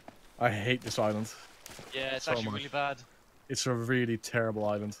 I hate this island. Yeah, it's So actually much. really bad. It's a really terrible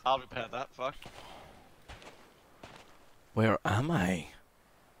island. I'll repair that. Fuck. Where am I?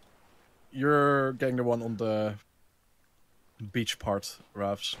 You're getting the one on the beach part,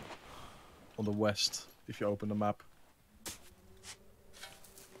 Ravs. On the west, if you open the map.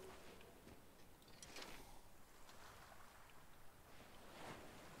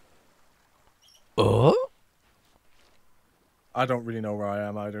 Oh? I don't really know where I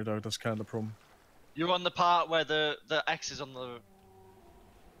am either, though. That's kind of the problem. You're on the part where the X is on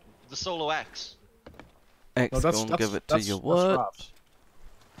the solo X. X, No, gonna give it to you. that's What? Ravs.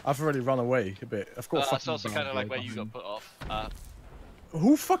 I've already run away a bit. Of course. That's also kind of like where you got put off.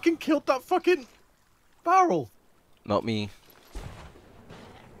 Who fucking killed that fucking barrel? Not me.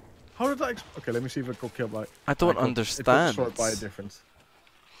 How did that? Okay, let me see if it got killed by. I don't It got understand. destroyed by a different.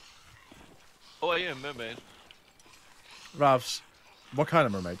 Oh, yeah, mermaid. Ravs, what kind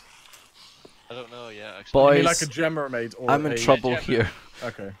of mermaid? I don't know yet, actually. Boys, You mean like a gem mermaid or I'm in a... trouble Yeah, here.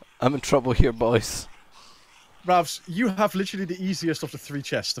 Okay. I'm in trouble here, boys. Ravs, you have literally the easiest of the 3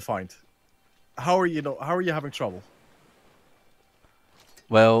 chests to find. How are you having trouble?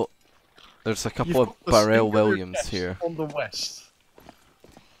 Well, there's a You've couple of got the Barrel singular Williams chest here. on the west.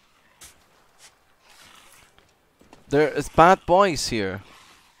 There is bad boys here.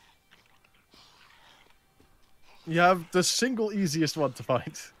 You have the single easiest one to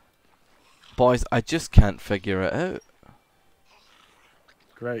find. Boys, I just can't figure it out.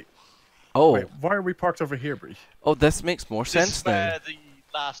 Great. Oh, Wait, why are we parked over here, Bree? oh, this makes more This sense is now. where the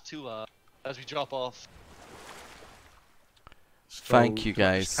last 2 are, as we drop off. So, Thank you, do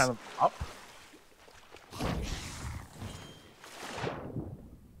I just guys. Kind of up.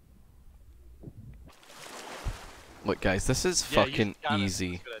 Look, guys, this is Yeah, you fucking scan it,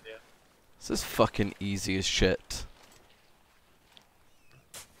 easy. that's a good idea. This is fucking easy as shit.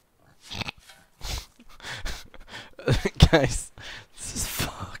 Guys, this is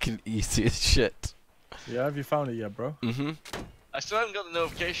fucking easy as shit. Yeah, have you found it yet, bro? Mm-hmm. I still haven't got the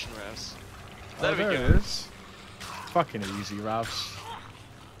notification, Ravs. Oh, There we there go. it is. Fucking easy, Ravs.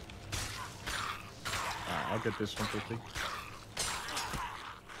 Alright, I'll get this one quickly.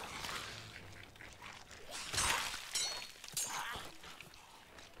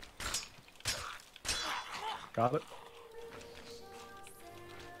 Got it.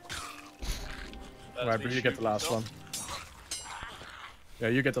 Right, but you get the last one. Yeah,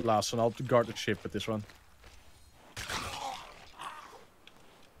 you get the last one. I'll guard the ship with this one.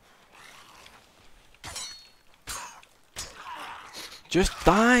 Just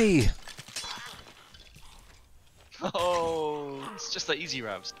die! Oh, it's just that easy,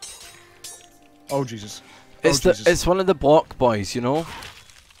 Ravs. Oh Jesus! It's Jesus. it's one of the block boys, you know?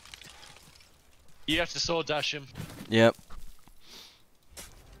 You have to sword dash him. Yep.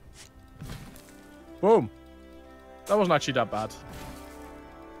 Boom! That wasn't actually that bad.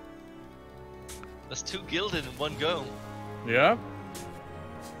 That's 2 gilded in one go. Yeah.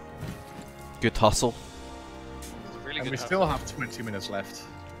 Good hustle. It's a really And good we hustle. still have 20 minutes left.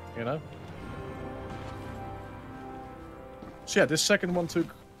 You know. So yeah, this second one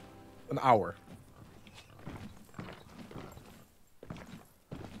took an hour.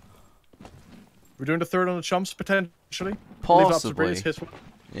 We're doing the third on the chumps potentially. Leave it up to Breeze, Possibly. his one.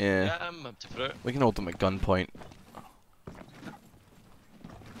 Yeah. Yeah, I'm up to it. We can hold them at gunpoint.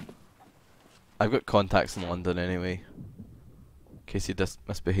 I've got contacts in London anyway. In case he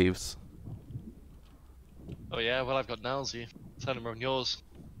misbehaves. Oh yeah, well I've got Nalsy. Send him around yours.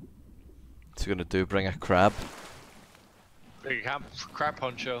 What's he gonna do? Bring a crab? Big crab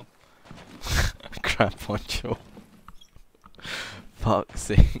poncho. Crab poncho. Fuck's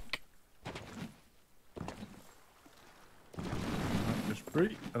sake. Just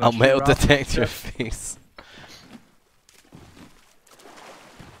Bree, and I'll that's metal you, Ralph. detect your Yeah. face.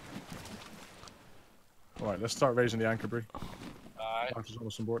 Alright, let's start raising the anchor, Bree. Alright. Marcus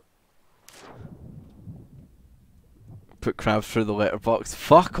almost on board. Put crabs through the letterbox.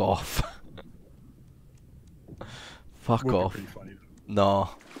 Fuck off. Fuck Would be off. pretty funny. No.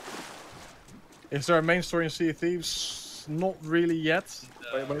 Is there a main story in Sea of Thieves? Not really yet.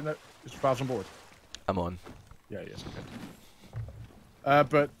 Wait, no. Is Ravs on board? I'm on. Yeah, yes, okay.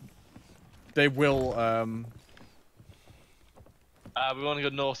 But they will, We want to go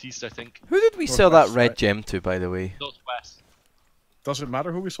northeast, I think. Who did we sell that Northwest, red right? gem to, by the way? Northwest. does it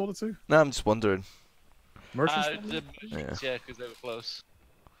matter who we sold it to? No, I'm just wondering. Merchants? The merchants, yeah, because they were close.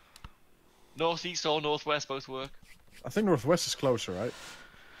 Northeast or northwest both work. I think Northwest is closer, right?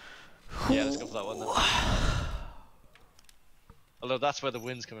 Yeah, let's go for that one then. Although that's where the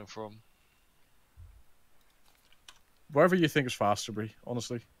wind's coming from. Wherever you think is faster, Bree,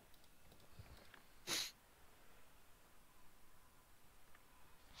 honestly.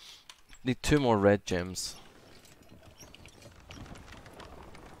 Need 2 more red gems.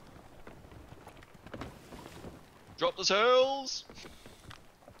 Drop the sails!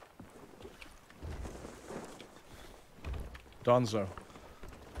 Donzo.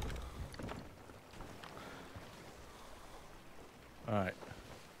 Alright.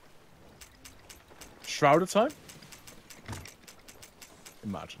 Shrouded time?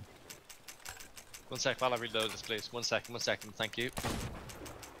 Imagine. 1 sec while I reload this, please. 1 second, thank you.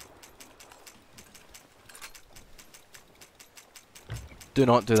 Do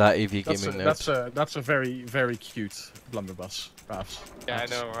not do that, AV Gaming Nerd. That's a very, very cute blunderbuss, Ravs. Yeah, I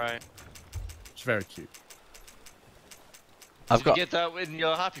know, right? It's very cute. Did you get that in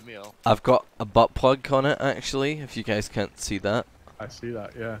your Happy Meal? I've got a butt plug on it, actually, if you guys can't see that. I see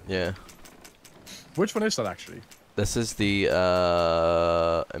that, yeah. Yeah. Which one is that, actually? This is the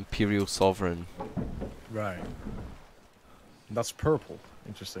Imperial Sovereign. Right. That's purple.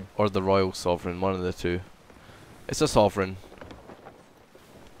 Interesting. Or the Royal Sovereign, one of the two. It's a Sovereign.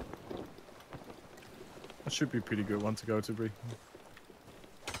 That should be a pretty good one to go to, Breeh.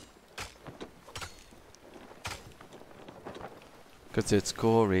 Cause it's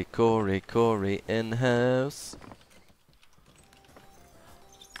Corey in house.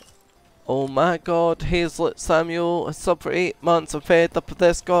 Oh my god, Hazlet Samuel is sub for 8 months. I'm fed up with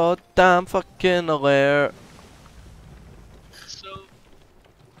this goddamn fucking alert. So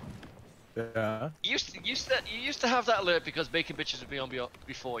Yeah. you used to have that alert because Bacon Bitches would be on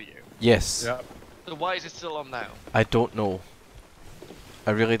before you. Yes. Yeah. So why is it still on now? I don't know.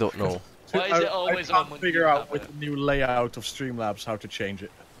 I really don't know. Why is it always I on can't when figure you out have with it? the new layout of Streamlabs how to change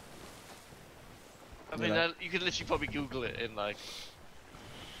it. I mean, Yeah. you could literally probably Google it in like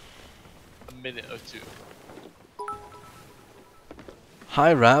a minute or two.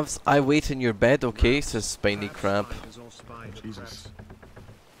 Hi Ravs, I wait in your bed, okay? Says Spiny Crab. Spiders or spider Jesus. crabs.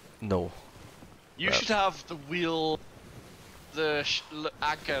 No. You Right. should have the wheel, the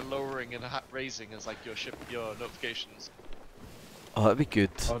anchor lowering and raising as like your notifications. Oh, that'd be good.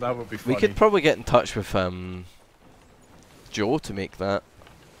 Oh, that would be funny. We could probably get in touch with Joe to make that.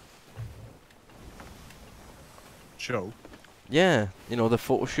 Joe. Yeah, you know, the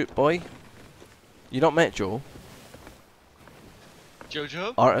photo shoot boy. You not met Joe?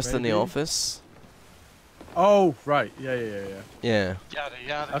 Jojo? Artist in the Maybe. office. Oh, right. Yeah. Yeah. Yada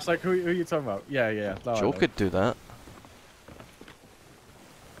yada. I was like, who are you talking about? Yeah. No, I Joe know. could do that.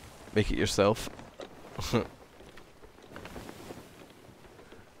 Make it yourself.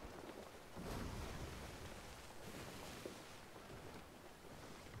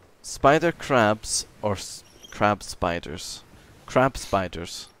 Spider crabs or crab spiders? Crab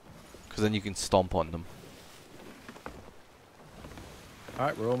spiders. Because then you can stomp on them.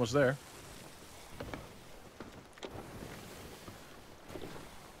 Alright, we're almost there.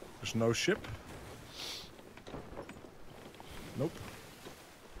 There's no ship. Nope.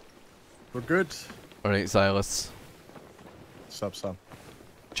 We're good. Alright, Zylus. Sub son.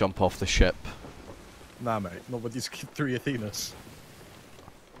 Jump off the ship. Nah, mate. Not with these 3 Athenas.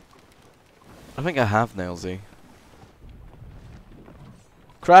 I think I have Nailsy.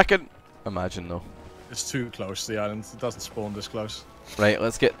 Kraken! Imagine though. It's too close to the island. It doesn't spawn this close. Right,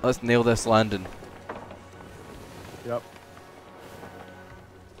 let's nail this landing. Yep.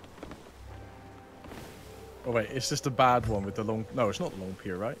 Oh wait, is this the bad one with the long... No, it's not the long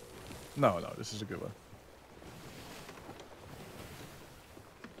pier, right? No, this is a good one.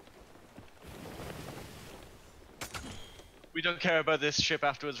 We don't care about this ship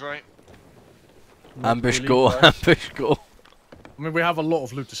afterwards, right? Not Ambush really, go, but- ambush go. I mean, we have a lot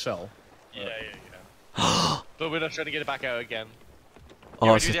of loot to sell. Yeah. But we're not trying to get it back out again. Oh,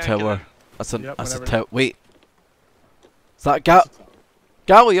 wanna it's do a the tower. angular? That's a Yep, that's a whenever- tower. Wait. Is that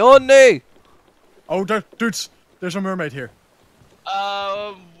Galleone? Oh, dudes! There's a mermaid here.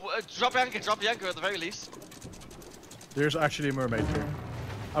 Drop the anchor at the very least. There's actually a mermaid here.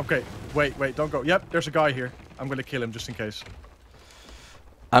 Okay, wait, don't go. Yep, there's a guy here. I'm gonna kill him just in case.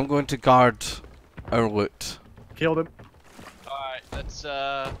 I'm going to guard our loot. Killed him. Alright, let's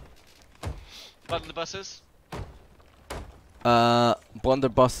button the buses.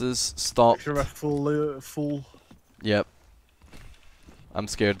 Blunderbusses, stop. Make sure we're full. Yep. I'm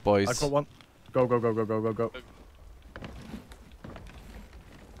scared, boys. I got one. Go.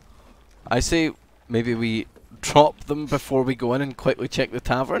 I say maybe we drop them before we go in and quickly check the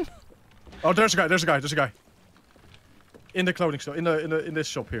tavern. Oh, there's a guy. In the clothing store, in this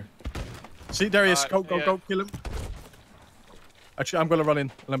shop here. See, there he is. Go, yeah. kill him. Actually, I'm gonna run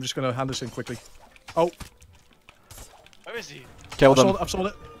in, and I'm just gonna hand this in quickly. Oh, Where is he? Kill them. I've sold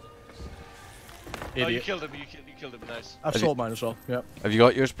it. Oh, you Idiot. killed him. You killed him. Nice. I've sold mine as well. Yeah. Have you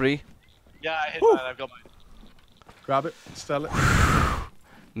got yours, Bree? Yeah, I hit mine. I've got mine. Grab it. Sell it.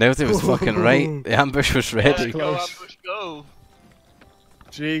 Nailsy was fucking right. The ambush was ready. Go, Close. ambush, go.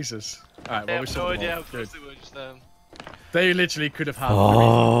 Jesus. Alright, I well, we have no sold them idea all. how Good. close they were just then. They literally could have had.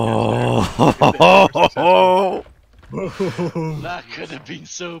 Oh. That could have been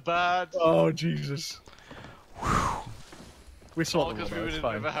so bad. Oh Jesus. We All sold them because all. we were It's in a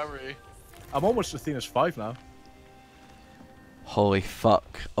bit of fine. a hurry. I'm almost Athena's 5 now. Holy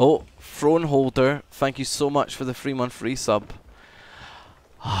fuck. Oh, Throne Holder, thank you so much for the 3-month free sub.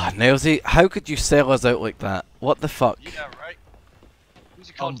 Ah, Nailsy, how could you sell us out like that? What the fuck? Yeah, right. Who's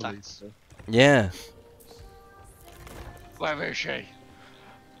your contacts? Unbelievable. Yeah. Where is she?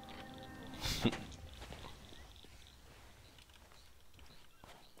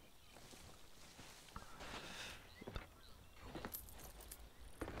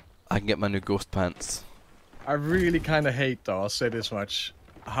 I can get my new ghost pants. I really kind of hate, though, I'll say this much,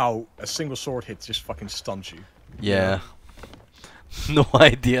 how a single sword hit just fucking stuns you. Yeah. No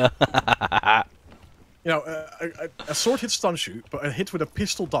idea. You know, a sword hit stuns you, but a hit with a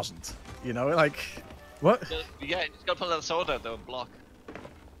pistol doesn't. You know, like, what? Yeah, you just gotta pull that sword out though and block.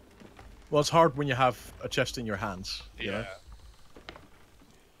 Well, it's hard when you have a chest in your hands. You know?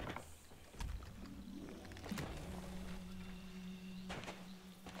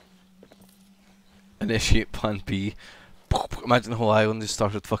 Initiate plan B. Imagine the whole island just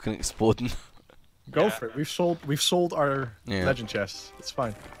started fucking exploding. Go for it. We've sold our Yeah. legend chests. It's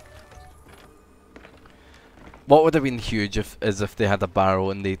fine. What would have been huge is if they had a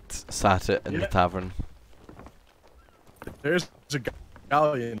barrel and they'd sat it in the Yeah. tavern. There's a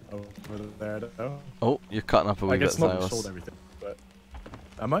galleon over there, though. Oh, you're cutting up a wee I bit, guess not sold Zylus. everything, but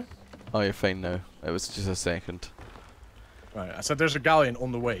am I? Oh, you're fine now. It was just a second. Right. I said there's a galleon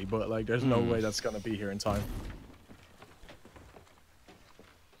on the way, but like, there's no way that's gonna be here in time.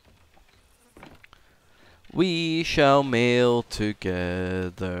 We shall mail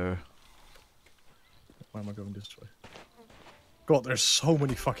together. Why am I going this way? God, there's so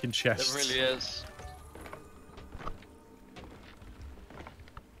many fucking chests. It really is.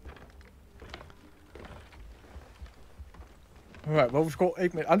 Alright, well, we've got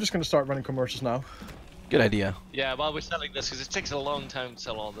 8 minutes. I'm just gonna start running commercials now. Good idea. Yeah, while we're selling this, because it takes a long time to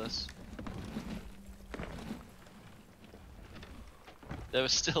sell all this. There are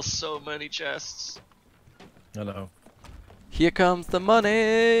still so many chests. I know. Here comes the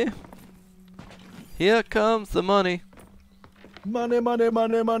money. Here comes the money. Money, money,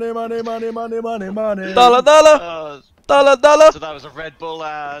 money, money, money, money, money, money, money. Dollar, dollar, dollar, dollar. So that was a Red Bull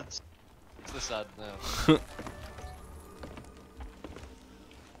ad. What's this ad now?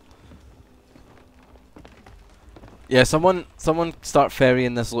 Yeah, someone start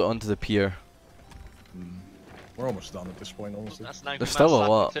ferrying this loot onto the pier. We're almost done at this point, honestly. That's 90 There's still a man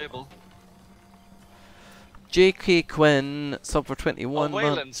lot. table. J.K. Quinn, sub for 21 Oh,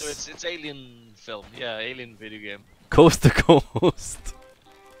 Wayland, months. so it's Alien film. Yeah, Alien video game. Coast to coast.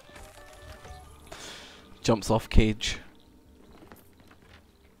 Jumps off cage.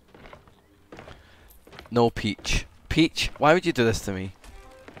 No, Peach. Peach, why would you do this to me?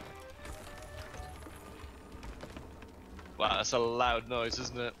 Wow, that's a loud noise,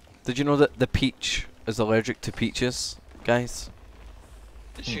 isn't it? Did you know that the Peach is allergic to peaches, guys?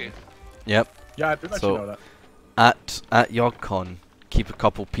 Is she? Yep. Yeah, I did actually So- know that. At Yogcon, keep a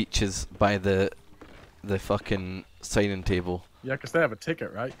couple peaches by the fucking signing table. Yeah, because they have a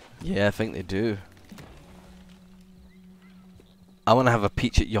ticket, right? Yeah, I think they do. I want to have a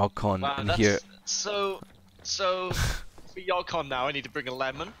peach at Yogcon Wow, and that's here so for Yogcon now, I need to bring a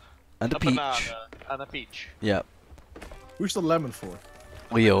lemon, and a a peach. banana, and a peach. Yep. Who's the lemon for?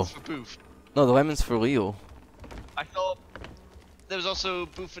 Leo. For Boof. No, the lemon's for Leo. I thought there was also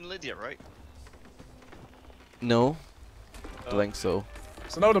Boof and Lydia, right? No, don't Oh. think so.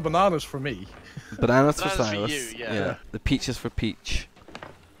 So now the banana's for me. Bananas for Bananas for Zylus. you, yeah. The peach is for Peach.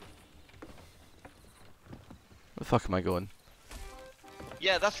 Where the fuck am I going?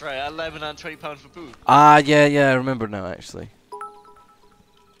 Yeah, that's right. 11 and £20 for Boof. Ah, yeah, I remember now actually.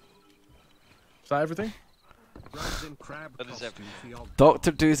 Is that everything? Resin crab That is costume for your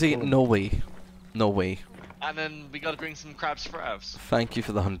Dr. Doozy, no way. No way. And then we gotta bring some crabs for Ravs. Thank you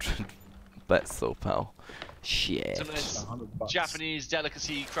for the 100 bits though, pal. Shit. Some nice $100. Japanese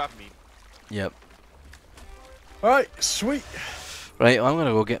delicacy crab meat. Yep. Alright, sweet. Right, well, I'm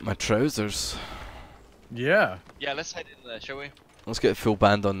gonna go get my trousers. Yeah. Yeah, let's head in there, shall we? Let's get a full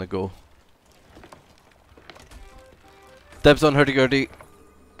band on the go. Dibs on hurdy-gurdy.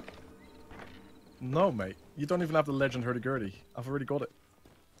 No, mate. You don't even have the legend hurdy-gurdy. I've already got it.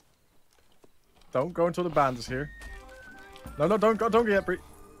 Don't go until the band is here. No, don't go. Don't get Bree.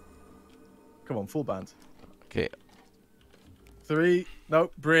 Come on, full band. Okay. 3.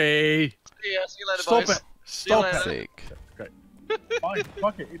 No, Bree. See you later, Stop boys. it. Stop later. it. Sake. Okay. Fine.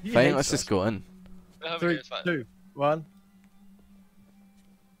 Fuck it. He Fine, hates let's us. just go in. Okay, 3, it's fine. 2, 1.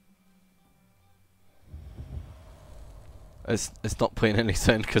 It's not playing any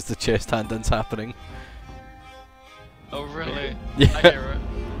sound because the chest handing's happening. Oh, really? Yeah. I hear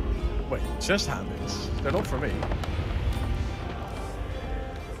it. Wait, chest handings. They're not for me.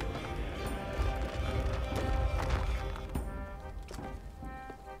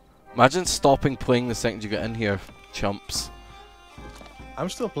 Imagine stopping playing the second you get in here, chumps. I'm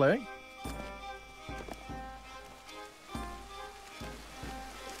still playing.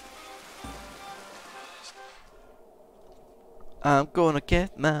 I'm gonna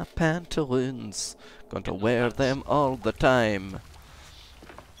get my pantaloons. Going to wear them all the time.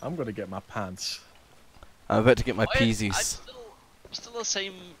 I'm gonna get my pants. I'm about to get my I'm peasies. still the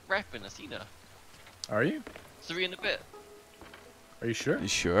same rep in Athena. Are you? 3 and a bit. Are you sure? You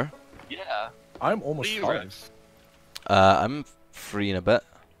sure? Yeah. I'm almost What are you 5. I'm 3 and a bit.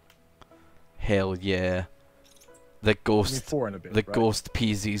 Hell yeah. The I mean ghost. 4 and a bit. The right? ghost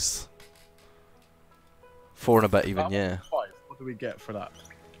peasies. 4 and a bit even, I'm yeah. 5. What do we get for that?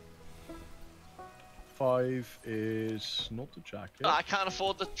 5 is not the jacket. I can't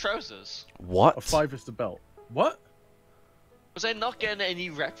afford the trousers. What? 5 is the belt. What? Was I not getting any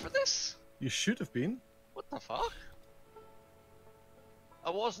rep for this? You should have been. What the fuck? I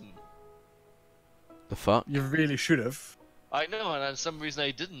wasn't. The fuck? You really should have. I know, and for some reason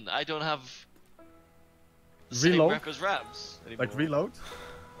I didn't. I don't have the same Reload? rep as Ravs anymore. Like reload.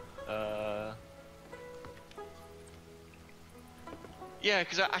 Yeah,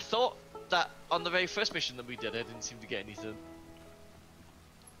 because I thought that on the very first mission that we did, I didn't seem to get anything.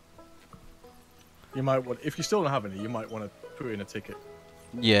 You might want, if you still don't have any, you might want to put in a ticket.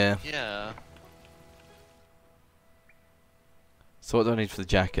 Yeah. Yeah. So what do I need for the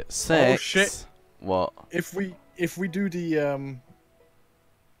jacket? 6. Oh, shit. What? If we do the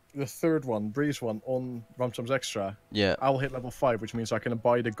third one, Breeze one, on Rumchum's Extra, Yeah. I'll hit level 5, which means I can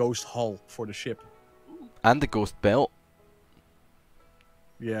buy the ghost hull for the ship. And the ghost belt.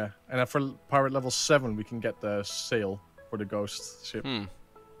 Yeah, and then for pirate level 7, we can get the sail for the ghost ship. Hmm.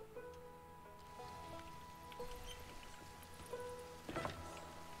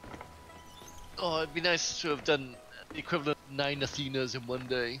 Oh, it'd be nice to have done the equivalent of 9 Athenas in one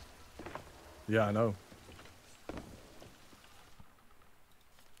day. Yeah, I know.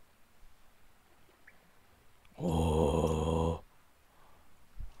 Oh.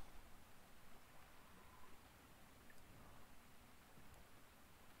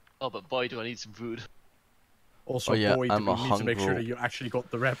 Oh, but boy, do I need some food. Also, Oh, yeah, boy, I'm do a we need to make sure hungro. that you actually got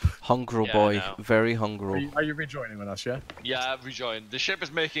the rep. Hungro Yeah, I boy. know. Very Are hungro. you rejoining with us, yeah? Yeah, I've rejoined. The ship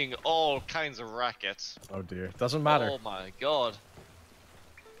is making all kinds of rackets. Oh dear, doesn't matter. Oh my god.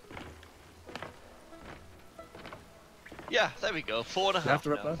 Yeah, there we go. 4.5 You have to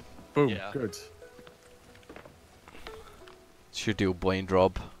rep now. that? Boom, Yeah. good. Should do blind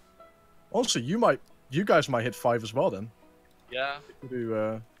rob. Also, you guys might hit 5 as well then. Yeah. We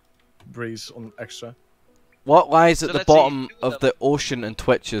do Breeze on Extra. What lies So at the let's see, bottom two of of the ocean and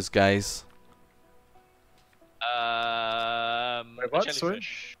Twitches, guys? Wait, what? Sorry?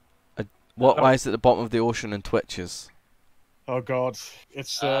 Jellyfish. What Oh. lies at the bottom of the ocean and Twitches? Oh god,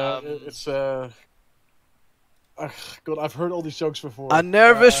 it's God, I've heard all these jokes before. A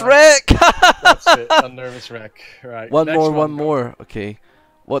nervous wreck! That's it, a nervous wreck. Right. One next more, one go. more. Okay.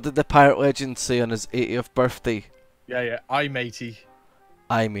 What did the pirate legend say on his 80th birthday? Yeah, I matey.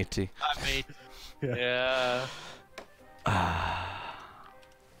 Aye, matey. I made. Yeah. Yeah.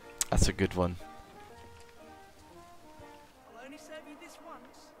 That's a good one.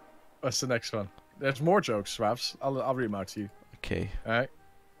 What's the next one? There's more jokes, Ravs. I'll read them out to you. Okay. All right.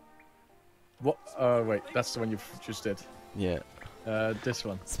 What? Wait, that's the one you just did. Yeah. This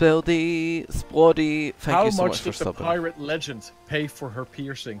one. Spildy, Sploddy, thank How you so much much for did the stopping. pirate legend pay for her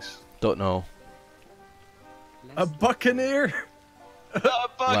piercings? Don't know. A buccaneer.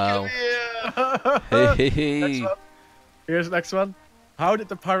 Wow. Buccaneer! Hey, hey, Next hey. one. Here's the next one. How did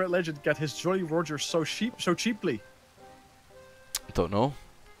the pirate legend get his Jolly Roger so cheaply? Don't know.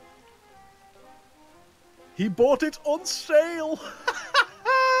 He bought it on sale.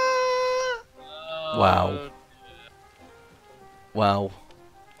 Wow. Wow.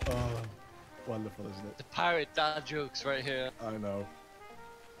 Oh, wonderful, isn't it? The pirate dad jokes right here. I know.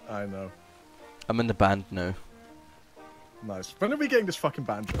 I know. I'm in the band now. Nice. When are we getting this fucking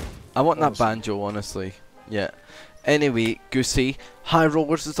banjo? I want that Honestly. banjo, honestly. Yeah. Anyway, Goosey, High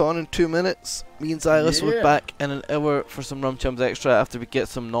Rollers is on in 2 minutes. Me and Zylus will be Yeah. back in an hour for some Rum Chums Extra after we get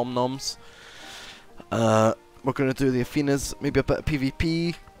some nom noms. We're gonna do the Athenas, maybe a bit of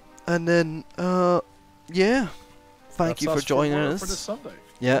PvP, and then yeah. Thank That's you for us joining for us. this Sunday.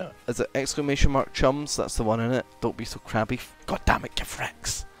 Yeah, is it exclamation mark chums? That's the one in it. Don't be so crabby. God damn it, give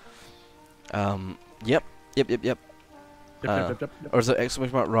Rex. Yep. Yep. Or is it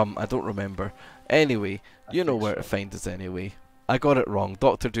exclamation mark rum? I don't remember. Anyway, I you know think where to find us anyway. I got it wrong.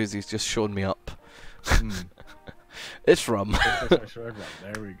 Dr. Doozy's just shown me up. Mm. It's rum.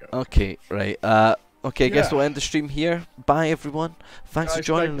 There we go. Okay, right. Okay, I guess Yeah. we'll end the stream here. Bye, everyone. Thanks for Guys,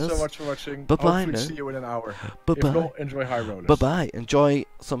 joining thank you us. so much for watching. Bye-bye Hopefully now. see you in an hour. Bye If bye. not, enjoy high rollers. Bye bye. Enjoy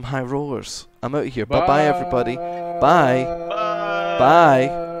some high rollers. I'm out here. Bye bye, everybody. Bye. Bye. Bye.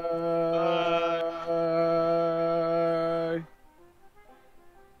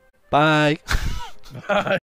 Bye. Bye.